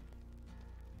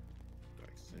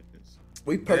 Dark sentence.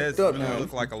 We perked up now.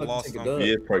 Look like a lost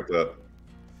He is perked up.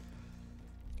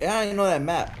 Yeah, I didn't know that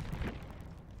map.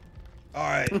 All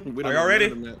right. We Are y'all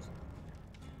ready?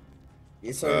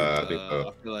 Yes, sir. I think so.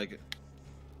 I feel like it.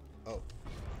 Oh,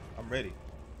 I'm ready.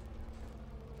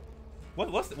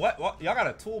 What? Y'all got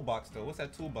a toolbox though. What's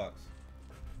that toolbox?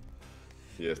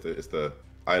 Yeah, it's the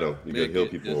item. You can heal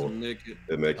people. Make it.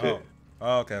 They make it.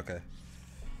 Oh, okay.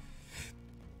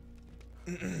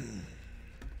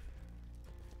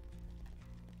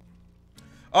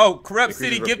 Oh, Corrupt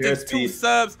City gifted 2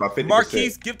 subs.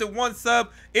 Marquise gifted 1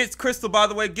 sub. It's Crystal, by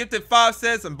the way, gifted 5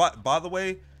 cents. And by the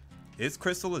way, it's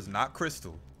Crystal is not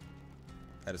Crystal.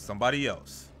 That is somebody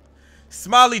else.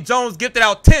 Smiley Jones gifted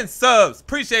out 10 subs.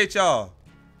 Appreciate y'all.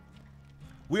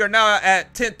 We are now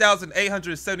at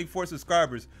 10,874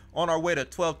 subscribers, on our way to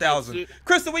 12,000.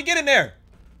 Crystal, we get in there.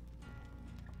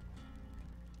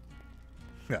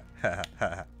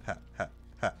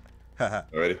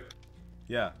 Ready?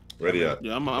 Yeah. Ready up.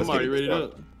 Yeah, I'm already ready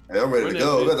up. Hey, I'm ready to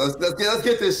go. Let's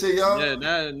get this shit, y'all. Yeah,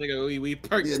 now nigga, we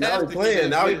perked. Yeah, now we playing.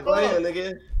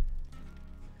 Nigga.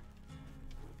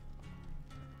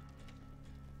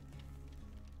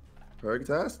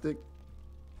 Perktastic.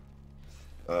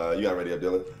 You got ready up,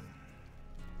 Dylan?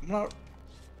 No.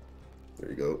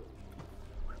 There you go.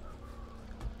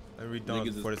 Let me done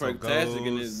Niggas before is this one perktastic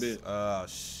in goes. this bitch. Oh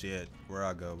shit. Where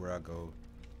I go?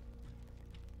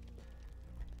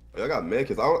 I got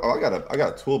medkits. I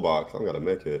got a toolbox. I don't got a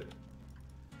medkit.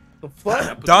 The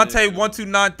fuck?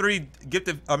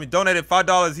 Dante1293 donated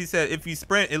 $5. He said if you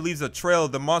sprint, it leaves a trail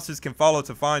the monsters can follow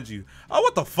to find you. Oh,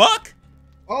 what the fuck?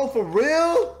 Oh, for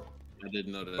real? I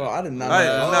didn't know that. Oh, I did not know I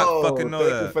that. did not fucking know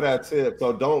Thank that. you for that tip.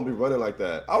 So don't be running like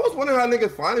that. I was wondering how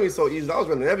niggas finding me so easy. I was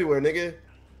running everywhere, nigga.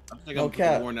 I think No I'm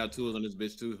cap. worn out tools on this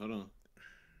bitch too. Hold on.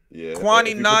 Yeah. Kwani if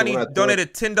you put the Nani one at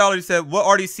donated $10. He said, "What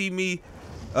RDC me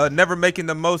never making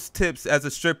the most tips as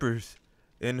a strippers,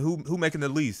 and who making the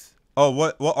least? Oh,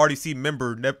 what RDC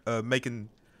member making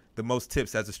the most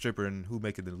tips as a stripper, and who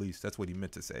making the least? That's what he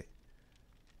meant to say."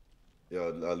 Yo,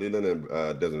 Leland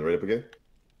and Desmond ready up again?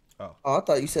 Oh, I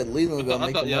thought you said Leland gonna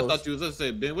make the I most. thought you was gonna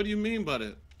say, Ben. What do you mean by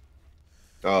that?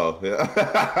 Oh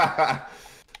yeah.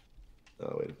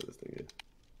 Oh, waiting for this thing. Yeah.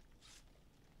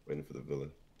 Waiting for the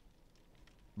villain.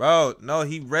 Bro, no,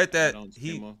 he read that.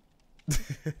 He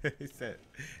He said,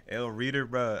 "L Reader,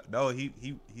 bro." No, he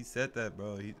said that,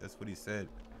 bro. That's what he said.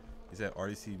 He said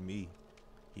RDC me.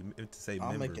 He meant to say I'm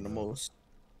member, making the bro. most.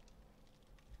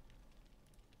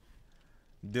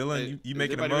 Dylan, Hey, you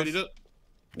making the everybody most? ready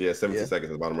to- Yeah, 17 Yeah. seconds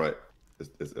at the bottom right.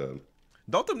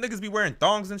 Don't them niggas be wearing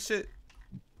thongs and shit?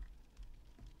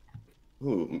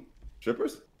 Who?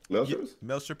 Strippers? Male strippers?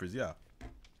 Male strippers, yeah.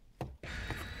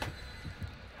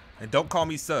 And don't call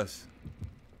me sus.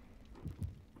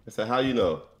 I said, how you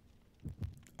know?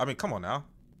 I mean, come on now.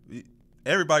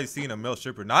 Everybody's seen a male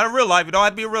stripper. Not in real life. You don't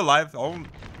have to be in real life. On,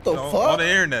 The on fuck? the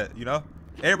internet, you know?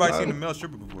 Everybody's seen a male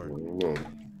stripper before.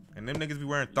 Mm. And them niggas be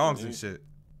wearing thongs and shit.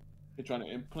 They're trying to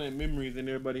implant memories in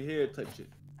everybody's head type shit.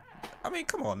 I mean,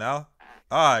 come on now.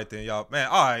 All right, then, y'all. Man,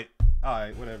 all right. All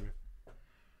right, whatever.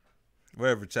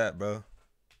 Whatever, chat, bro.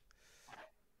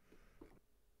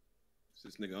 It's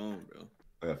this nigga on, bro.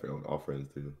 I got friends, all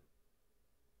friends too.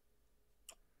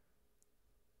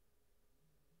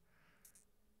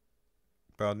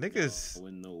 Bro, niggas.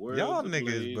 When the world Y'all is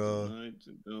niggas, ablaze, bro. the nights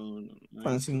are gone, the Trying to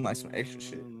nights seem like are some extra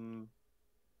shit. gone.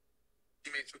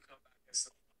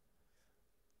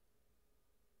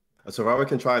 A survivor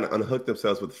can try and unhook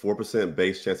themselves with 4%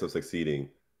 base chance of succeeding.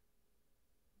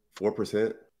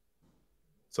 4%?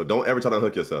 So don't ever try to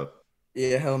unhook yourself.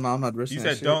 Yeah, hell no, I'm not risking You that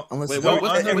said shit. don't- Unless Wait, Don't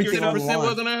what's the unhook everything yourself. percent was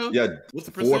online. on that hill? Yeah, What's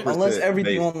the percent? 4%. Unless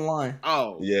everything base. online.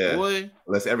 Oh, Yeah. boy.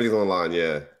 Unless everything's online,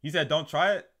 yeah. You said don't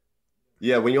try it?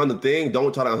 Yeah, when you're on the thing,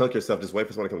 don't try to unhook yourself. Just wait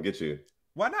for someone to come get you.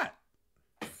 Why not?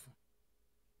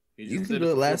 He You just can said do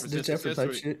a it's last 4% ditch effort success type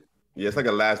rate. shit. Yeah, it's like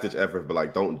a last ditch effort, but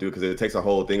like don't do because it takes a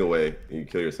whole thing away and you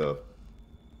kill yourself.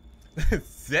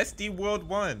 Zesty World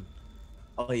 1.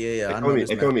 Oh yeah, yeah. Hey, I come know with me. this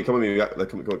Hey, map. come with me. Come with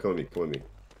me. Come with me.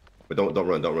 But don't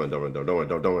run. Don't run.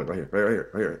 Right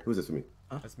here. Who's this with me?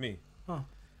 That's me. Oh,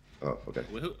 okay.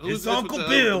 Wait, who's It's this Uncle with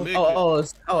the, Bill. mid Oh,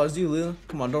 it's you, Leland.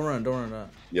 Come on, don't run.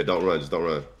 Yeah, don't run. Just don't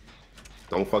run.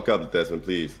 Don't fuck up, Desmond,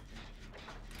 please.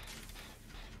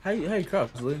 How you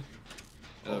crouch, Leland?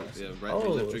 yeah, right. Oh,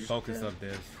 left trigger. Focus up,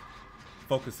 Des.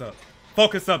 Focus up.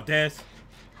 Focus up, Des.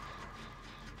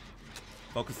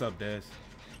 Focus up, Des.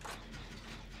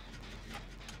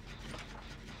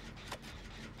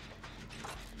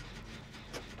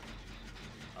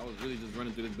 I was really just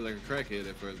running through this bit like a crackhead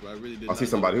at first, but I really did. I see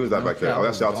somebody. Who's that back there? Oh,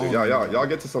 that's y'all too. Y'all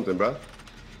get to something, bro.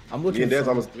 I'm Me looking. and For Des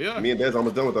something. Yeah. me and Des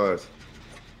almost done with ours.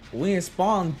 We ain't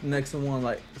spawned next to one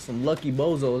like some lucky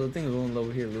bozos. I think there's one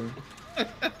over here, Leland.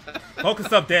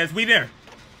 Focus up, Des. We there.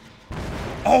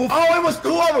 Oh, it was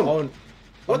two of them. Oh,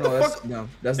 What the that's, fuck? No,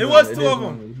 that's It not- was is two of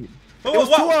one them. over here. Wait, It was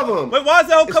two of them. Wait, why is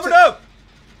that hole It's covered just- up?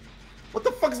 What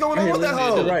the fuck is going Right on here, with that Leland.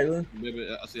 To hole? the right, Leland.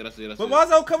 Maybe I see it. Wait, why is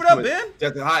that hole covered up, Ben?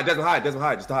 Desmond, hide.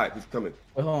 Just hide. He's coming.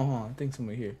 Wait, hold on. I think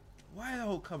somewhere here. Why is that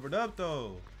hole covered up,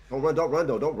 though? Don't run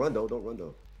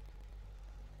though.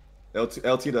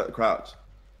 LT to crouch.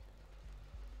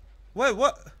 Wait,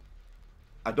 what?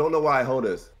 I don't know why I hold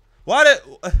this. Why did...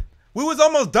 we was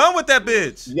almost done with that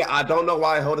bitch. Yeah, I don't know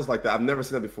why I hold this like that. I've never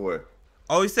seen that before.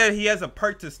 Oh, he said he has a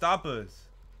perk to stop us.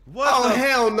 What Oh, the...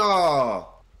 hell no.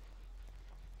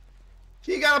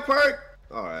 He got a perk?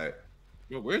 All right.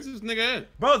 Yo, where's this nigga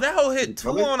at? Bro, that hole hit 2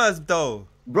 Coming? on us, though.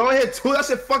 Bro, I hit 2. That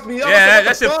shit fucked me up. I Yeah, said, that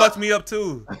what the shit fuck? fucked me up,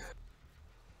 too. All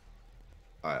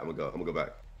right, I'm gonna go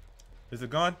back. Is it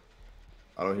gone?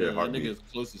 I don't hear a That nigga heartbeat. is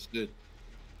close as shit.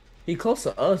 He close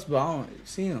to us, but I don't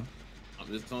see him. I'm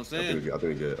just what I'm I think saying.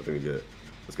 we good.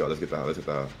 Let's go. Let's get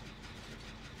down.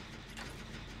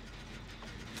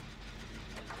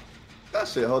 That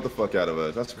shit hold the fuck out of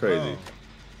us. That's crazy.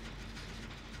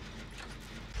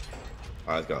 All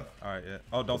right, let's go. All right, yeah.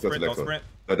 Oh, don't Let's go to sprint, the don't next one. sprint.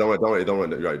 No, don't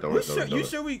run. You're right. Don't You run. sure, Don't run. you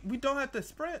sure we don't have to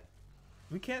sprint?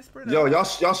 We can't sprint. Yo, at all?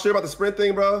 y'all sure about the sprint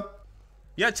thing, bro?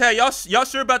 Yeah, Chad, y'all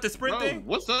sure about the sprint Bro, thing?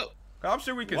 what's up? I'm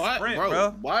sure we can Why, sprint,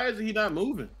 bro. Why is he not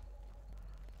moving?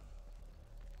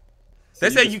 They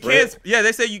So say can you sprint? can't. Yeah,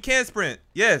 they say you can sprint.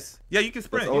 Yes. Yeah, you can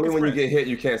sprint. It's You only can when you sprint. get hit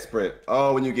you can't sprint.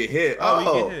 Oh, when you get hit. Oh,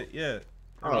 Oh, you get hit. Yeah.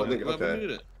 Oh, nigga, Why would we okay. do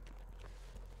that?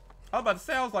 I was about to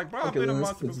say, I was like, bro, I've Okay, been a let's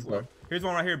monster put this before. back. Here's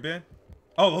one right here, Ben.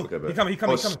 Oh, Okay, he Ben. coming.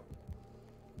 Oh, Coming.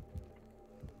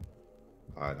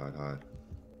 Hide.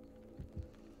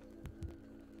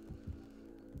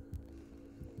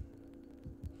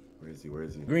 is he? Where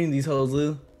is he? Green these hoes,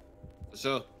 Lil. For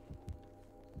sure.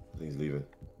 I think he's leaving.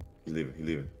 He's leaving. He's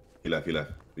leaving. He left. He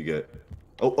left. We good.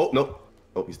 Oh, no.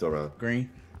 Oh, he's still around. Green.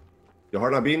 Your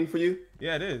heart not beating for you?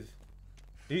 Yeah, it is.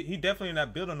 He definitely in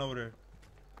that building over there.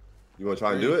 You want to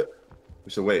try and do it?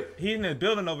 We should wait. He in the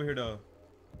building over here though.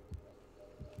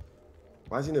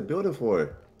 Why is he in the building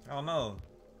for? I don't know.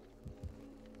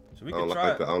 So we I don't can try.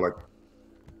 like that. I don't like.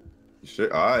 You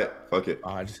sure? All right. Fuck it. Oh,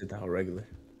 I just hit that whole regular.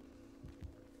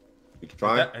 You can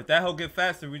try. If that hoe get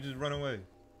faster, we just run away.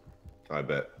 I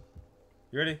bet.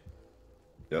 You ready?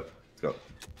 Yep. Let's go.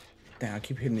 Damn, I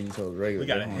keep hitting these hoes regular. We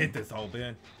gotta hit this hoe,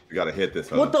 Ben. We gotta hit this.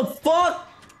 What the fuck?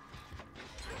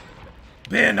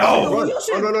 Ben, Oh, no. your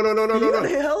shit- No. You gotta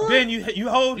hit hella? Ben, you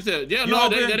hold. He said, yeah, You no,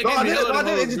 hold, they Ben? gave No, I me did hella it. I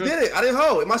to just hold, did it. I didn't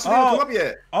hold. My shit didn't come up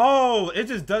yet. Oh, it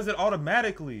just does it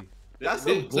automatically. That's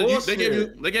They- some so bullshit.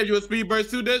 they gave you a speed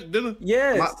burst too, Dylan?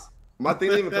 Yes. My thing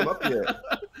didn't even come up yet.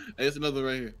 Hey, it's another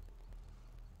right here.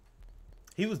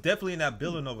 He was definitely in that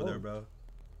building over there, bro.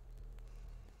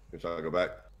 You trying to go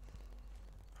back?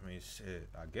 I mean, shit.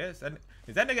 I guess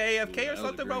is that nigga AFK or that was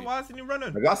something, bro? great. Why isn't he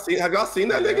running? Have y'all seen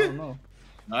that I don't nigga? know.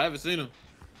 No, I haven't seen him.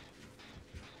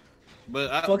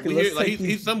 But Fuck it, we let's hear, like, take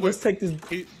he's somewhere. Let's take this.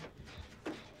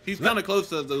 He's kind of close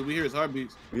to us, though. We hear his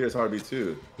heartbeats. We hear his heartbeat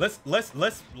too. Let's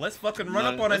fucking run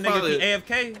Nah, up on a that's nigga probably- if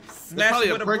he AFK. That's Smash probably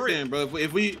him a with a perk brick. then, bro.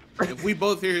 If we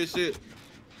both hear his shit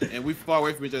and we far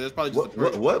away from each other, that's probably just a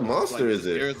perk. What monster is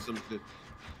it? Scares some shit.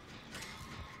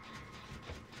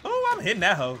 Oh, I'm hitting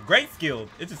that hoe. Great skill.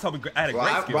 It just told me I had a Bro,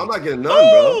 great bro, skill. I'm not getting none,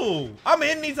 bro. Ooh, I'm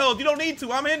hitting these hoes. You don't need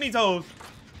to. I'm hitting these hoes.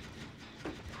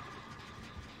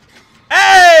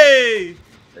 Hey!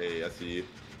 Hey, I see you.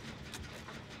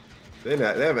 They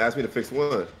haven't asked me to fix one.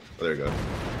 Oh, there you go.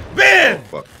 Ben!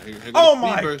 Fuck. Here goes Oh speed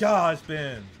my burst. gosh,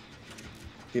 Ben.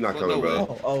 He not Well, coming, no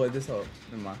bro. way. Oh, wait, this hoe.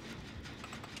 Never mind.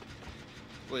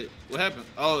 Wait, what happened?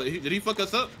 Oh, did he fuck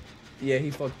us up? Yeah,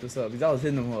 he fucked us up. Because I was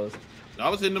hitting them hoes. I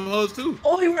was hitting them hoes too.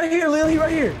 Oh, he right here, Lil. He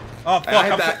right here. Oh, fuck. Hey, I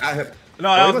hit I'm that. so- I hit.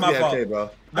 No, that he was must my be fault. AFK, bro.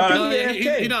 No, I no,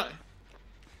 think He not.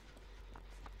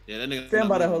 Yeah, that nigga. Stand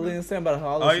by that hoe, moving, Lil. Stand by that hoe.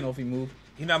 I'll Oh, let he- you know if he move.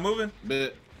 he not moving?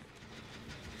 Bet.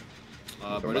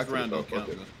 Bro, Come this back to round the don't count,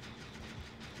 fuck bro.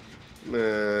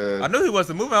 Man, I knew he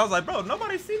wasn't moving. I was like, bro,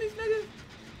 nobody seen these niggas?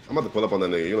 I'm about to pull up on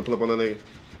that nigga. You gonna pull up on that nigga?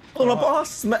 Pull up. I'll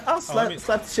slap let me-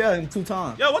 the shell him 2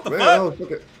 times. Yo, what the Man,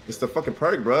 fuck? it's the fucking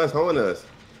perk, bro. It's holding us.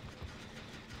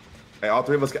 Hey, all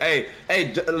three of us. Hey,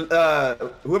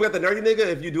 whoever got the nerdy nigga,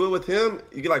 if you do it with him,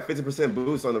 you get like 50%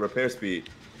 boost on the repair speed.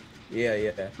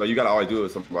 Yeah. But you gotta always do it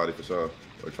with somebody for sure,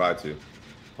 or try to.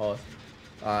 Pause.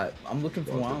 Alright, I'm looking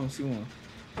for one. I don't see one.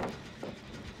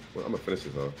 Well, I'm gonna finish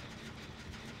this off.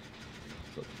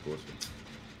 Such bullshit,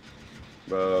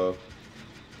 bro.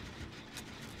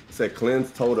 It said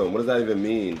cleanse totem. What does that even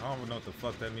mean? I don't know what the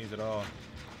fuck that means at all.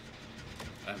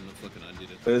 I have no fucking idea.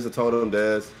 Cleanse the totem,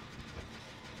 Des.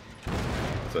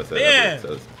 So it says. Man. That's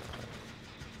what it says.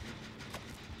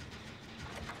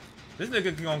 This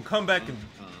nigga gonna come back and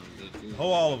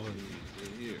hold all of them.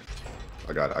 Here.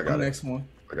 I got it. I The got it. next one.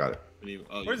 I got it.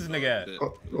 Where's this nigga at?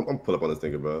 Oh, I'm gonna pull up on this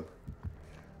nigga, bro.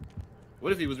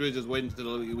 What if he was really just waiting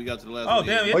until we got to the last Oh, one?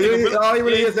 damn, yeah. Oh, he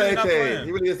really is he's not AFK. playing.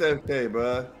 He really is AFK,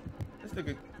 bro. This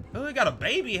nigga, oh, he got a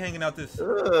baby hanging out this.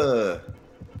 Ugh.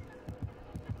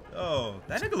 Oh,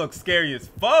 that nigga looks scary as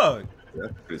fuck.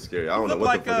 That's pretty scary. I don't know look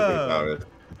what the like, fuck this power is.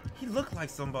 He looked like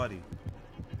somebody.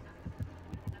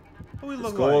 Who he The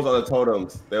look skulls like? on the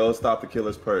totems. They all stop the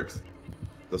killer's perks.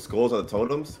 The skulls on the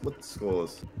totems? What the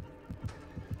skulls?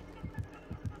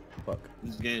 Fuck.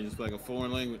 This game just like a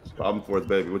foreign language. Problem for its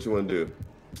baby. What you want to do?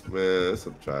 Man, that's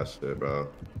some trash shit, bro.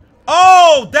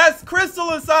 Oh, that's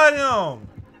Crystal inside him.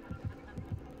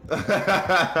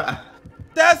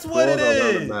 That's what it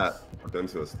is. Okay,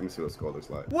 let me see what skull looks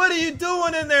like. What are you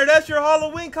doing in there? That's your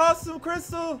Halloween costume,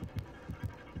 Crystal?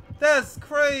 That's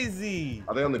crazy.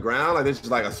 Are they on the ground? Like, this just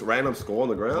like a random skull on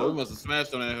the Oh, we ground? must have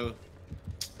smashed on that hoe.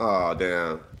 Oh,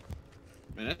 damn.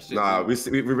 Man, that shit. Nah,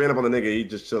 dude. we ran up on the nigga. He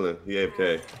just chilling. He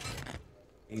AFK.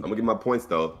 I'm gonna get my points,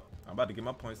 though. I'm about to get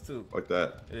my points too. Like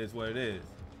that. It is what it is.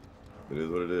 It is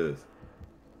what it is.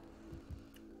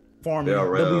 Farm. They're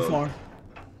W around.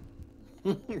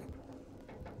 farm.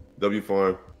 W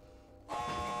farm.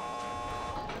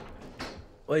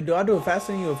 Wait, do I do it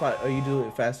faster than you, or you do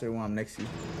it faster when I'm next to you?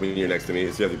 When you're next to me,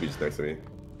 so you have to be just next to me.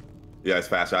 Yeah, it's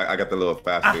faster. I got the little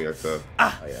fast thing, so.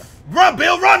 Oh yeah. Run,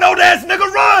 Bill, run, old ass nigga,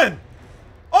 run!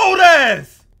 Old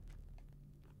ass!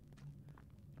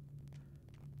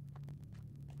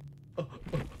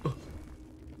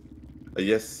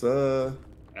 Yes, sir.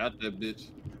 Out that bitch.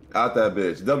 Out that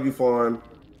bitch. W farm.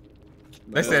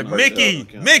 They Man, said my Mickey,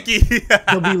 God, okay. Mickey.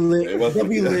 W lick. It wasn't-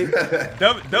 W lick.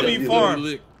 W Yeah, farm.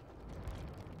 Lick.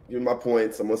 Give me my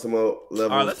points. I'm on some more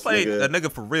levels. All right, let's play a nigga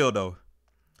for real though.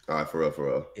 All right, for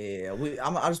real. Yeah,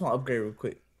 I just want to upgrade real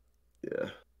quick. Yeah.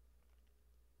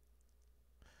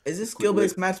 Is this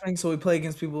skill-based matchmaking so we play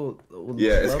against people?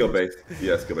 Yeah, it's skill-based.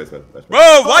 Yeah, skill-based matchmaking.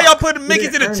 Bro, why y'all putting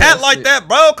Mickeys in the chat like that,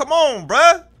 bro? Come on,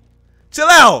 bro. Chill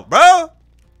out, bro.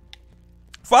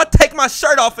 Before I take my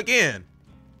shirt off again.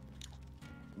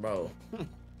 Bro,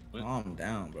 calm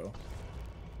down, bro.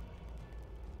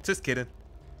 Just kidding.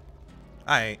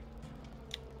 I ain't.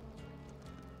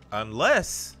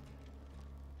 Unless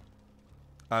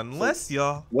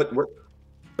y'all What?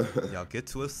 y'all get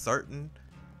to a certain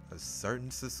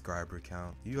subscriber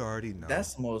count. You already know.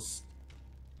 That's the most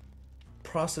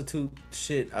prostitute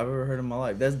shit I've ever heard in my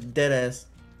life. That's dead ass.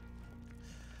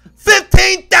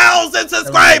 15,000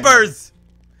 subscribers.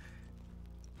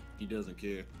 He doesn't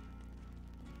care.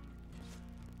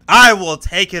 I will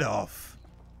take it off.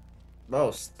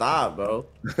 Bro, stop, bro.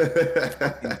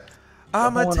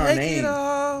 I'ma Come on, our take it name.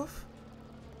 off.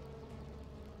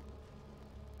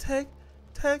 Take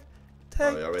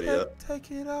y'all ready up?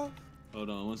 take it off. Hold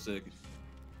on 1 second.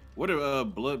 What are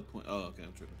blood point? Oh, okay,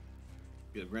 I'm tripping.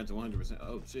 Yeah, granted 100%.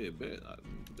 Oh shit, bet. I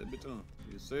put that bitch on.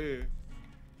 Yes, sir.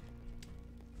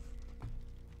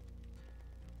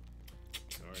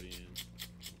 Guardian.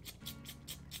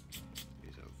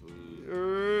 Here's our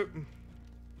food.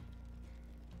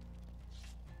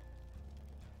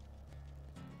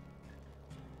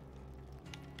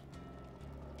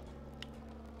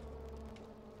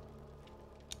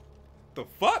 The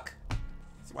fuck?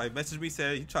 Somebody messaged me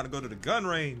said you trying to go to the gun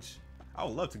range. I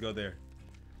would love to go there.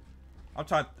 I'm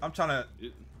trying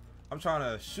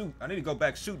to shoot. I need to go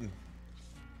back shooting.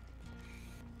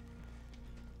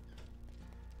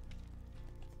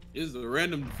 Is it a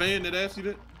random fan that asked you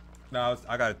that? No,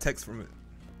 I got a text from it.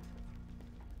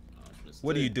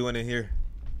 What are you doing in here?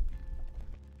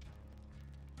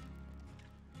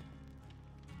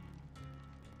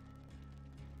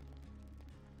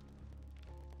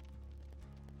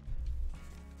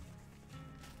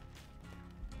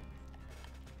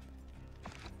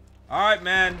 All right,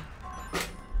 man.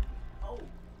 All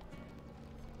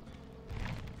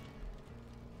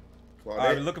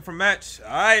right, we're looking for match. All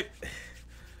right.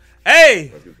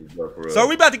 Hey. So are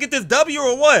we about to get this W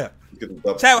or what?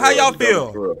 Chat, how y'all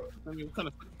feel? I mean, what kind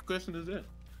of question is that?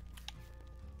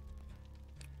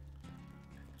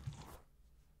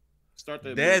 Start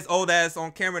that. Dad's old ass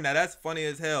on camera now. That's funny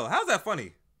as hell. How's that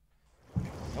funny?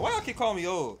 Why y'all keep calling me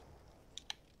old?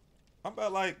 I'm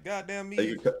about like goddamn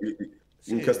me.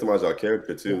 You can customize our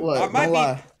character too. What?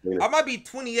 I might be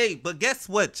 28, but guess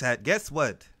what, chat? Guess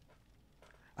what?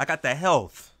 I got the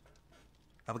health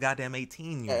of a goddamn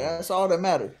 18-year-old. Yeah, that's all that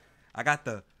matters. I got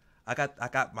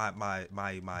my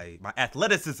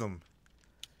athleticism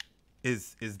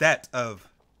is that of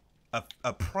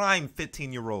a prime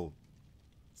 15-year-old.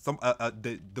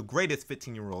 The greatest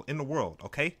 15-year-old in the world,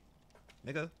 okay?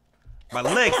 Nigga. My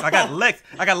legs, I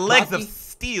got legs of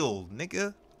steel,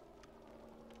 nigga.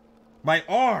 My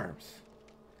arms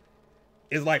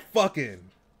is like fucking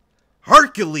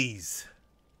Hercules.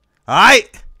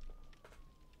 Alright?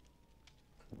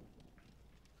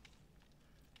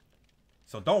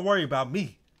 So don't worry about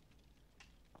me.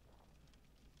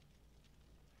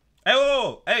 Hey,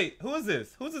 whoa, hey, who is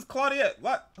this? Who's this Claudette?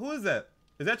 What? Who is that?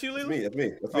 Is that you, Leland? That's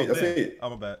me. That's me. Oh,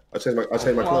 my bad. I changed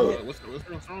my clothes.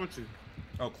 What's wrong with you?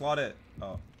 Oh, Claudette.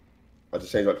 Oh. I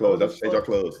just changed my clothes. Our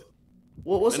clothes.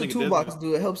 What's the toolbox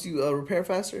do? It helps you repair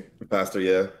faster? Faster,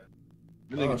 yeah.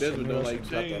 That nigga Desmond don't like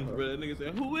change, bro. That nigga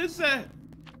said, who is that?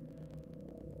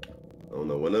 I don't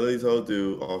know. One of these hoes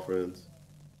do offerings.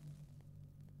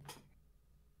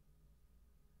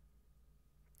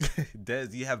 Des,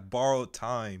 you have borrowed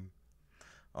time.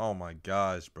 Oh my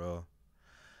gosh, bro.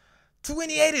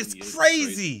 28 is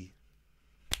crazy.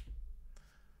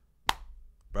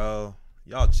 Bro,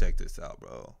 y'all check this out,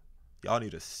 bro. Y'all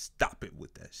need to stop it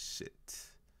with that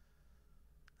shit.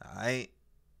 Alright?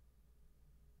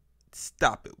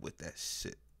 Stop it with that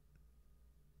shit.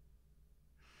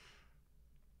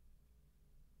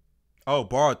 Oh,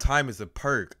 borrowed time is a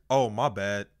perk. Oh, my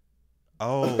bad.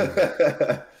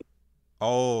 Oh.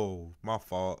 Oh, my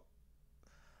fault.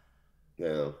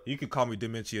 Yeah. You can call me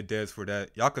Dementia Des for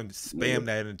that. Y'all can spam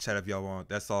that in the chat if y'all want.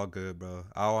 That's all good, bro.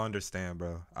 I'll understand,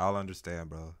 bro.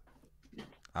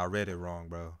 I read it wrong,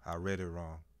 bro.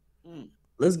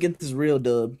 Let's get this real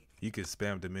dub. You can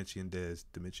spam Dementia Des.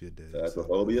 That's a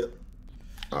phobia.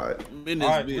 All right. All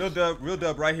right, real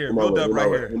dub right here. Real dub right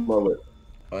here.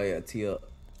 Oh yeah, tee up.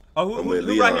 Oh,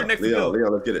 who right here next to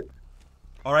Leon, let's get it.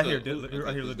 Oh, right here.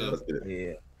 Right here, let's do it.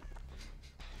 Yeah.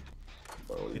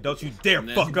 Don't you dare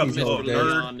Nah, fuck up, you little just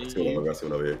nerd. rely I see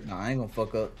one over here. Nah, I ain't gonna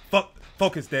fuck up.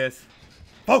 Focus, Des.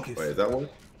 Focus. Wait, is that one?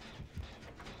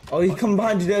 Oh, he come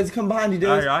behind you, Des. Come behind you, Des.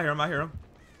 I hear him.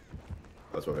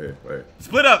 That's right here. Right.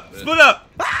 Split up. Split up.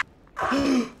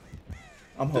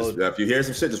 I'm hold. If you hear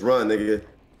some shit, just run, nigga. You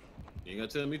ain't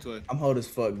gotta tell me twice. I'm hold as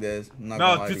fuck, Des. I'm not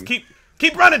gonna No, lie just to you.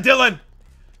 keep running, Dylan.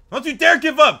 Don't you dare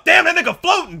give up. Damn, that nigga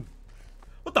floating.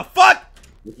 What the fuck?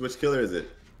 Which killer is it?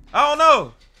 I don't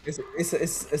know.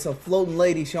 It's a floating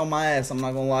lady. She on my ass. I'm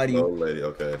not gonna lie to you. Oh, lady.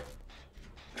 Okay.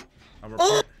 I'm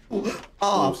Oh, Ooh,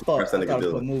 she fuck! pressed that I nigga tried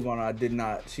to put a Dylan. move on her. I did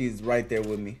not. She's right there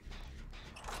with me.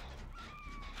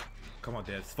 Come on,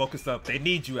 Des. Focus up. They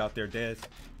need you out there, Des.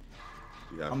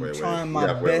 I'm trying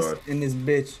my best in this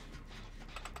bitch.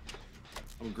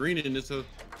 I'm green in this hook.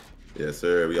 Yes,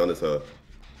 sir. We on this hub.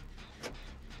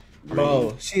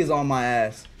 Bro, she is on my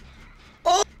ass.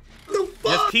 Oh, the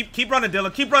fuck! Just keep running,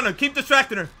 Dylan. Keep running. Keep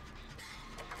distracting her.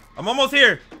 I'm almost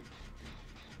here.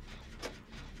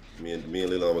 Me and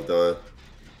Leland almost done.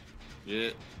 Yeah.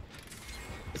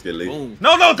 Let's get Lee. Boom.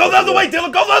 No, go the other way,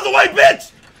 Dylan. Go the other way,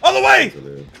 bitch. Other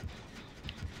way.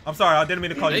 I'm sorry. I didn't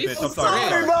mean to call you bitch. I'm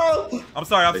sorry. bro. I'm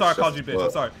sorry. I Shut called you the bitch. I'm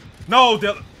fuck. sorry. No,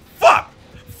 Dylan. Fuck.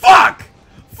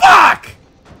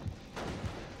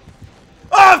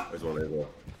 Ah! There's one there as well.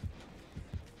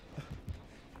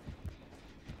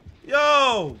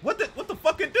 Yo, what the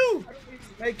fuck it do?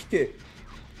 Make it.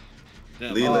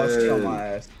 Damn, Leland. Oh, she on my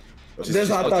ass. Oh, Des, I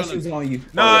thought she was on you.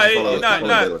 Nah, Follow not.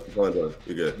 Dylan.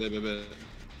 You good. Bet.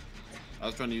 I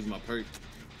was trying to use my perk.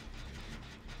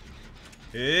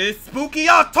 It's spooky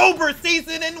October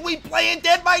season and we playing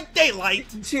Dead by Daylight.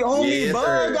 She on me, Yeah, bro.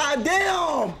 sir.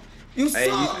 Goddamn. You Hey,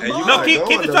 suck, hey, bro. you No, gotta keep go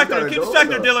on, distracting her. though. Keep You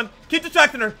distracting her, gotta go, Dylan. Keep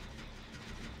distracting her.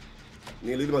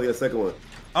 Me and Leland about to get a second one.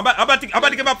 I'm about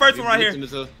to get my first one right In here.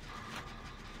 this hook.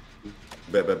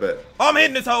 Bet. Oh, I'm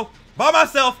hitting this hoe by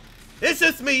myself. It's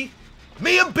just me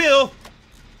and Bill.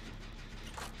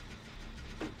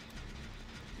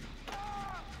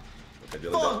 Okay,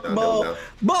 Dylan, Fuck, down. bro.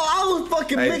 Bro, I was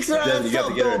fucking Hey, mixing her Desmond, you ass got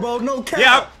to up, get her. though, bro. No cap.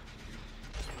 Yeah.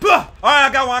 All right, I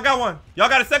got one. Y'all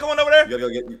got a second one over there? You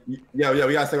gotta go get. Yeah,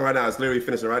 we got a second right now. It's literally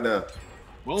finishing right now.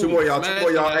 Boom. Two more, y'all. Smash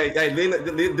Hey, that.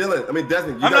 Dylan. I mean,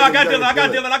 Desmond. I know. I got Dylan. I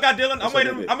got Dylan. I'm That's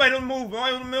waiting okay. to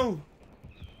move.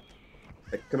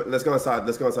 Hey, come on, let's go inside.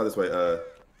 Let's go inside this way,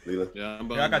 Leland. Yeah, I'm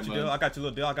Yeah, I got you, Dill. I got you,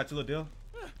 little Dill.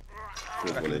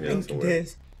 There's one in here Thank you, somewhere. Des.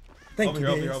 Thank you,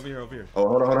 Des. Over here. Oh,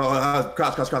 hold on.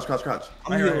 Crouch.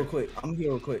 I'm here real quick.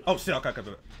 Oh shit! Okay.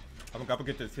 I'm gonna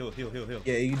get this. Heal.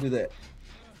 Yeah, you can do that.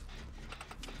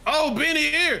 Oh,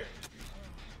 Benny here.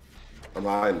 I'm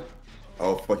hiding.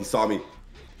 Oh, fuck, he saw me.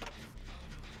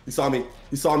 Oh,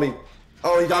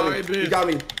 he got me. Alright, He Ben. got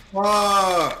me.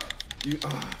 Fuck.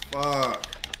 Fuck.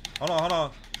 Hold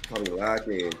on. Probably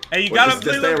lacking. Hey, you got him,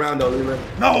 Just stay Leland? around though, Leland.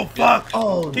 No, fuck.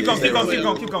 Oh, Keep going. Run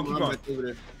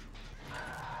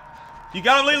You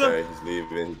got him, Leland? Okay, he's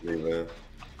leaving.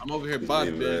 I'm over here He's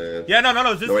botting, man. leaving. Yeah, no.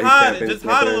 Just No, he's hide. camping, Just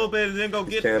he's hide a camping. little bit and then go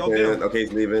He's get camping. him. Okay,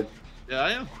 he's leaving. Yeah,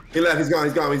 I am. He left. He's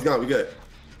gone. We good.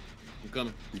 I'm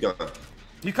coming. He's gone.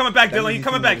 He's coming back, That Dylan. means He's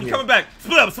coming he's coming back.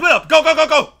 Split up.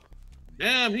 Go.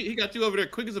 Damn, he got you over there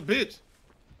quick as a bitch.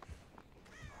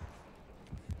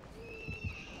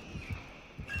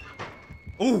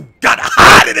 Ooh, gotta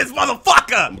hide in this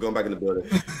motherfucker. I'm going back in the building.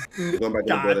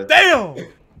 God damn.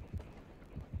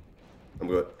 I'm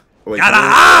good. Oh, wait, Gotta come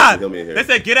in. hide. Heal me in here. They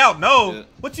said get out. No. Yeah.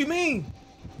 What you mean?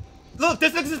 Look,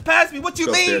 this nigga just passed me. What you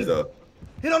Go mean? upstairs, though.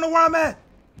 He don't know where I'm at.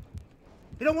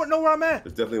 He don't know where I'm at.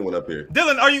 There's definitely one up here.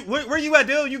 Dylan, are you? Where you at,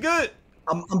 Dylan? You good?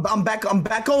 I'm back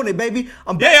on it, baby.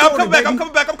 I'm Yeah, I'm on coming it, back. baby.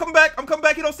 I'm coming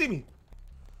back. He don't see me.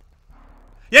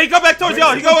 Yeah, he go back towards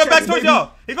y'all. He go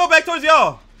back towards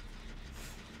y'all.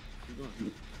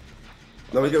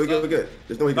 No, we good.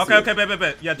 There's no way he can see Okay, us.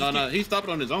 bet. Yeah, just No, he stopped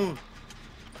on his own.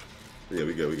 Yeah,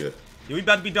 we good. Yeah, we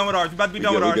about to be done with ours. We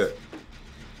good.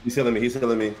 He's healing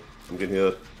me. I'm getting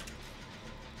healed.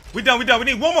 We done. We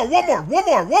need one more.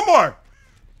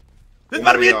 This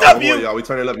about to be a One more, W. y'all. We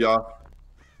turning up, y'all.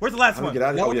 Where's the last How do we one? get out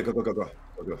of here? Oh, yeah,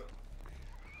 go.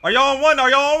 Are y'all on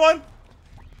one?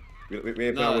 We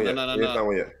ain't found one yet. No. We ain't found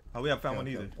one yet. Oh, we haven't found one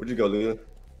either. Where'd you go, Leland?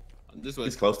 This way.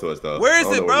 He's close to us, though. Where I is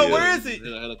don't it, know bro? he Where is it?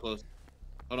 Hella close.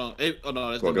 Hold on. Hey, oh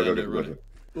no, that's Go. the man there running.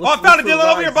 Oh, I found it,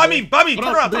 Dylan, over here by me.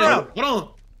 Turn around. Hold on.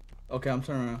 Okay, I'm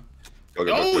turning around. Go.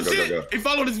 Oh shit! He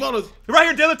followed his followers. Right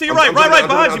here, Dylan, to your I'm right, jumping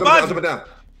behind you. I'm jumping down.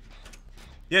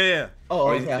 Yeah. Oh, Oh,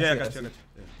 okay. Yeah, I see, got see. you.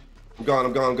 I'm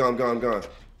gone.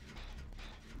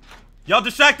 Y'all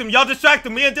distract him.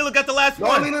 Me and Dylan got the last No,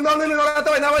 one. Leland, no, not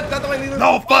that way, Leland.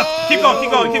 No, fuck. Keep going.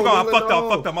 I Leland, fucked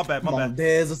up. My Come on, bad.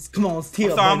 Dez. Come on, let's tee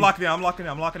I'm up. sorry, I'm baby.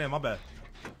 locking in. My bad.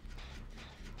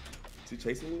 She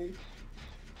chasing me?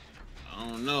 I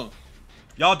don't know.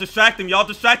 Y'all distract him. Y'all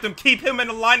distract him. Keep him in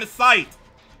the line of sight.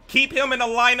 Keep him in the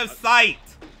line of sight.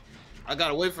 I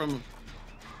got away from him.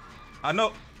 I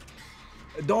know.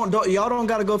 Don't y'all don't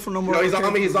gotta go for no more. No, he's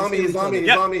on me. He's on me. He's on me. He's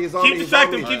Yep. on me. He's on Keep me.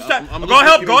 distracting him. on me. Keep distracting. I'm Go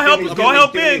help. Go help. give me, Go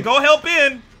help give me. in. Go help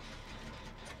in.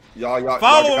 Y'all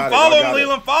Follow him. got it. Follow Y'all him, got it.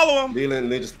 Leland. Follow him.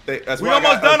 Leland, just that's We why I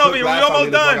almost got- done over here. We last time,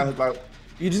 almost Leland, done. I got-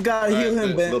 You just gotta heal him,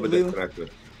 Alright, Ben. a little bit Leland.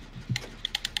 disconnected.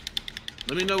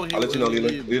 Let me know when he. I'll let you know,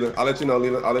 Leland. I'll let you know,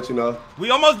 Leland. I'll let you know. We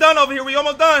almost done over here. We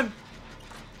almost done.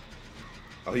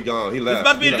 Oh, he gone. He It's left.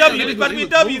 about to be a He W. left. It's about to be a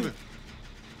W.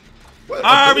 What?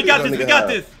 All right, we What got does this. that We nigga got have?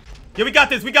 this. Yeah, we got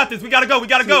this. We got this. We gotta go. We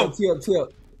gotta go. Tee up.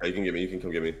 Hey, you can get me. You can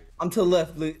come get me. I'm to the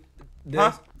left.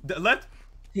 Huh? Left?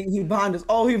 He behind us.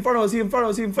 Oh, he in front of us. He in front of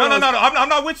us. He in No, front no, of us. no, no. I'm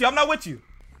not with you. I'm not with you.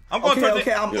 I'm going towards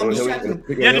Okay, it. I'm Yeah, distracting him.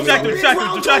 Yeah, distract him. Distract him.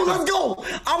 Round Distract two, him. let's go.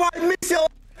 I want to miss your.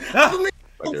 Ah.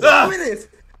 Ah. Minutes.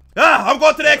 I'm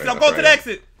going to the exit. I'm going to the Right.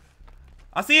 exit.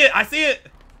 I see it. I see it.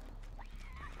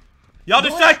 Y'all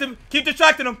distract him. Keep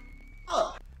distracting him.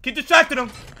 Keep distracting him.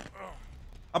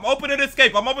 I'm opening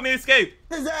escape. I'm opening escape.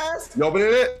 His ass. You opening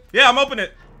it? Yeah, I'm opening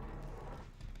it.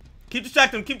 Keep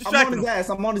distracting him. Keep I'm on distracting his him. ass.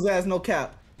 I'm on his ass. No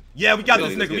cap. Yeah, we got Yeah,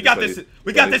 this, let's nigga. We get got this this. lady.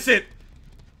 We got Yeah, this shit.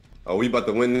 Oh, we about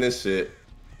to win this shit.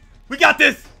 We got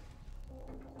this.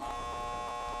 Oh,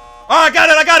 I got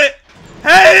it. I got it.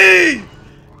 Hey!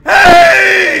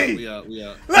 Hey! We out.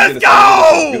 Let's We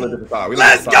go! look at the top. We look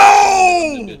Let's at the top.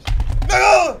 go!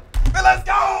 Nigga! Man, let's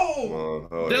go!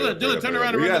 Dylan, turn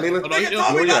around. We got Leland. Hold on, Nigga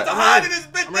told me not to hide in this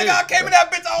bitch, I'm nigga. ready. I came in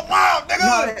that bitch all wild,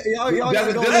 nigga. Y'all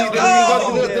gotta go. Let's go!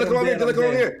 Dylan, come over here. Dylan, come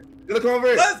over here. Dylan, come over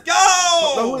here. Let's No,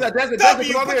 go! who's that? Desmond,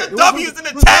 W, come over put here. the W's in the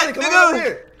Who's chat, that? Come over nigga.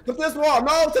 here. Come to this wall.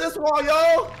 No, to this wall,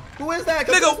 yo. Who is that?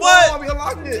 Come Nigga, to this what? wall. We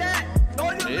unlocked it.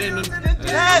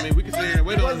 I mean, we can sit here and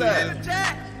wait What's on that?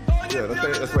 that. Yeah,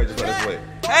 let's wait. Just let's wait.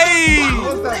 Hey!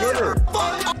 What's that?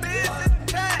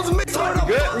 We good?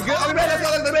 We good? Oh, man, let's go.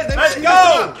 Let's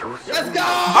go! Let's go!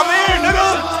 I'm here, nigga!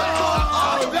 Oh,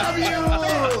 W!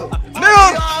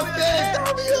 Nigga!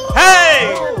 Hey!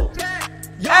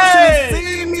 Y'all Hey! should have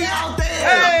seen me out there.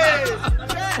 Hey!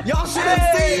 Y'all should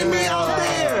have seen me out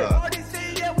there.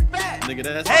 Nigga,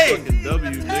 that's Hey. a fucking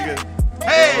W, nigga.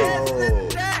 Hey! Oh,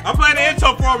 I'm playing the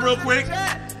intro for him real quick.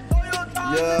 yeah.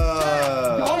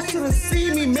 Y'all should have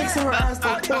seen me mixing her ass the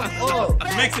fuck up.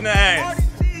 Mixing the ass.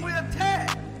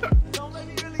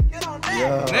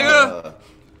 Yeah. Nigga.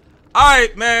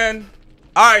 Alright, man.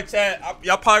 Alright, chat.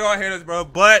 Y'all probably gonna hear this, bro.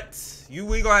 But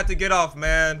we gonna have to get off,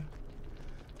 man.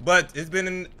 But it's been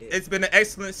an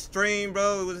excellent stream,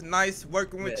 bro. It was nice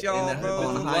working with y'all,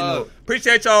 bro.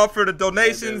 Appreciate y'all for the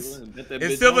donations.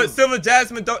 And Silver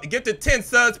Jasmine gifted 10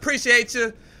 subs. Appreciate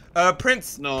you.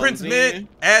 Prince Mint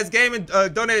as gaming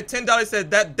donated $10.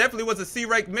 Said that definitely was a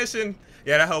C-rank mission.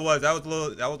 Yeah, that hell was. That was a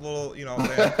little, you know what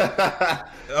I'm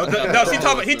saying? No,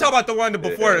 he talking about the one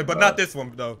before it, but not this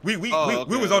one though. We was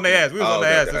on the ass. We was on the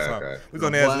ass this time. We was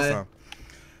on the ass this time.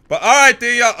 But all right,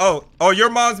 then y'all. Oh, your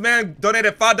mom's man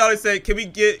donated $5. Said, can we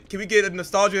get a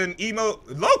nostalgia and emote?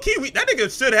 Low key, that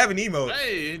nigga should have an emote.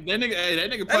 Hey, that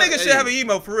nigga. That nigga should have an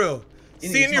emote for real.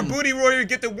 Seeing your booty warrior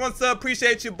get the 1 sub.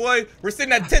 Appreciate you, boy. We're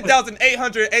sitting at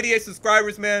 10,888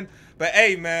 subscribers, man. But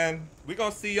hey, man, we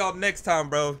gonna see y'all next time,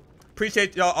 bro.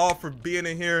 Appreciate y'all all for being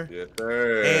in here. Yes,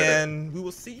 sir. And we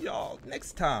will see y'all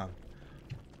next time.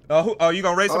 You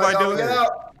gonna raise somebody, Dylan?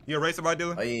 You gonna raise somebody,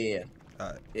 Dylan? Oh yeah. All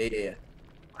right. Yeah.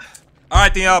 All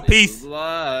right, then, y'all. Peace.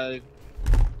 Live.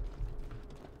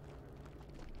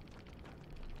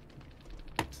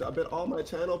 I bet all my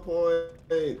channel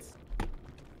points.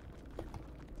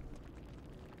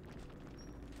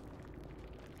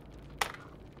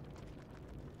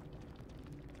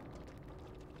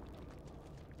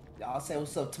 Y'all say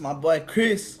what's up to my boy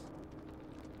Chris.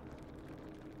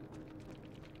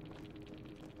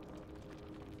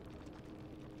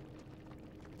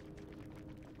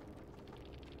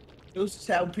 It was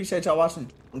chat. Appreciate y'all watching.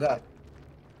 Oh, God.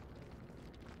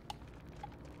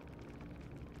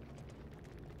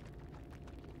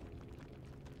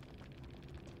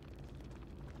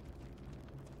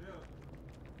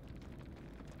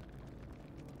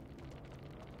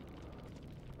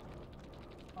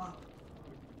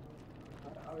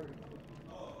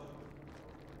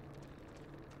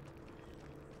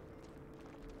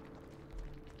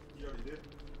 You already did?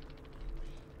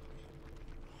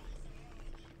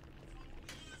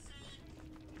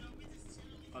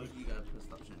 Oh, you gotta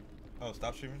stop streaming. Oh,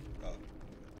 stop streaming? Oh.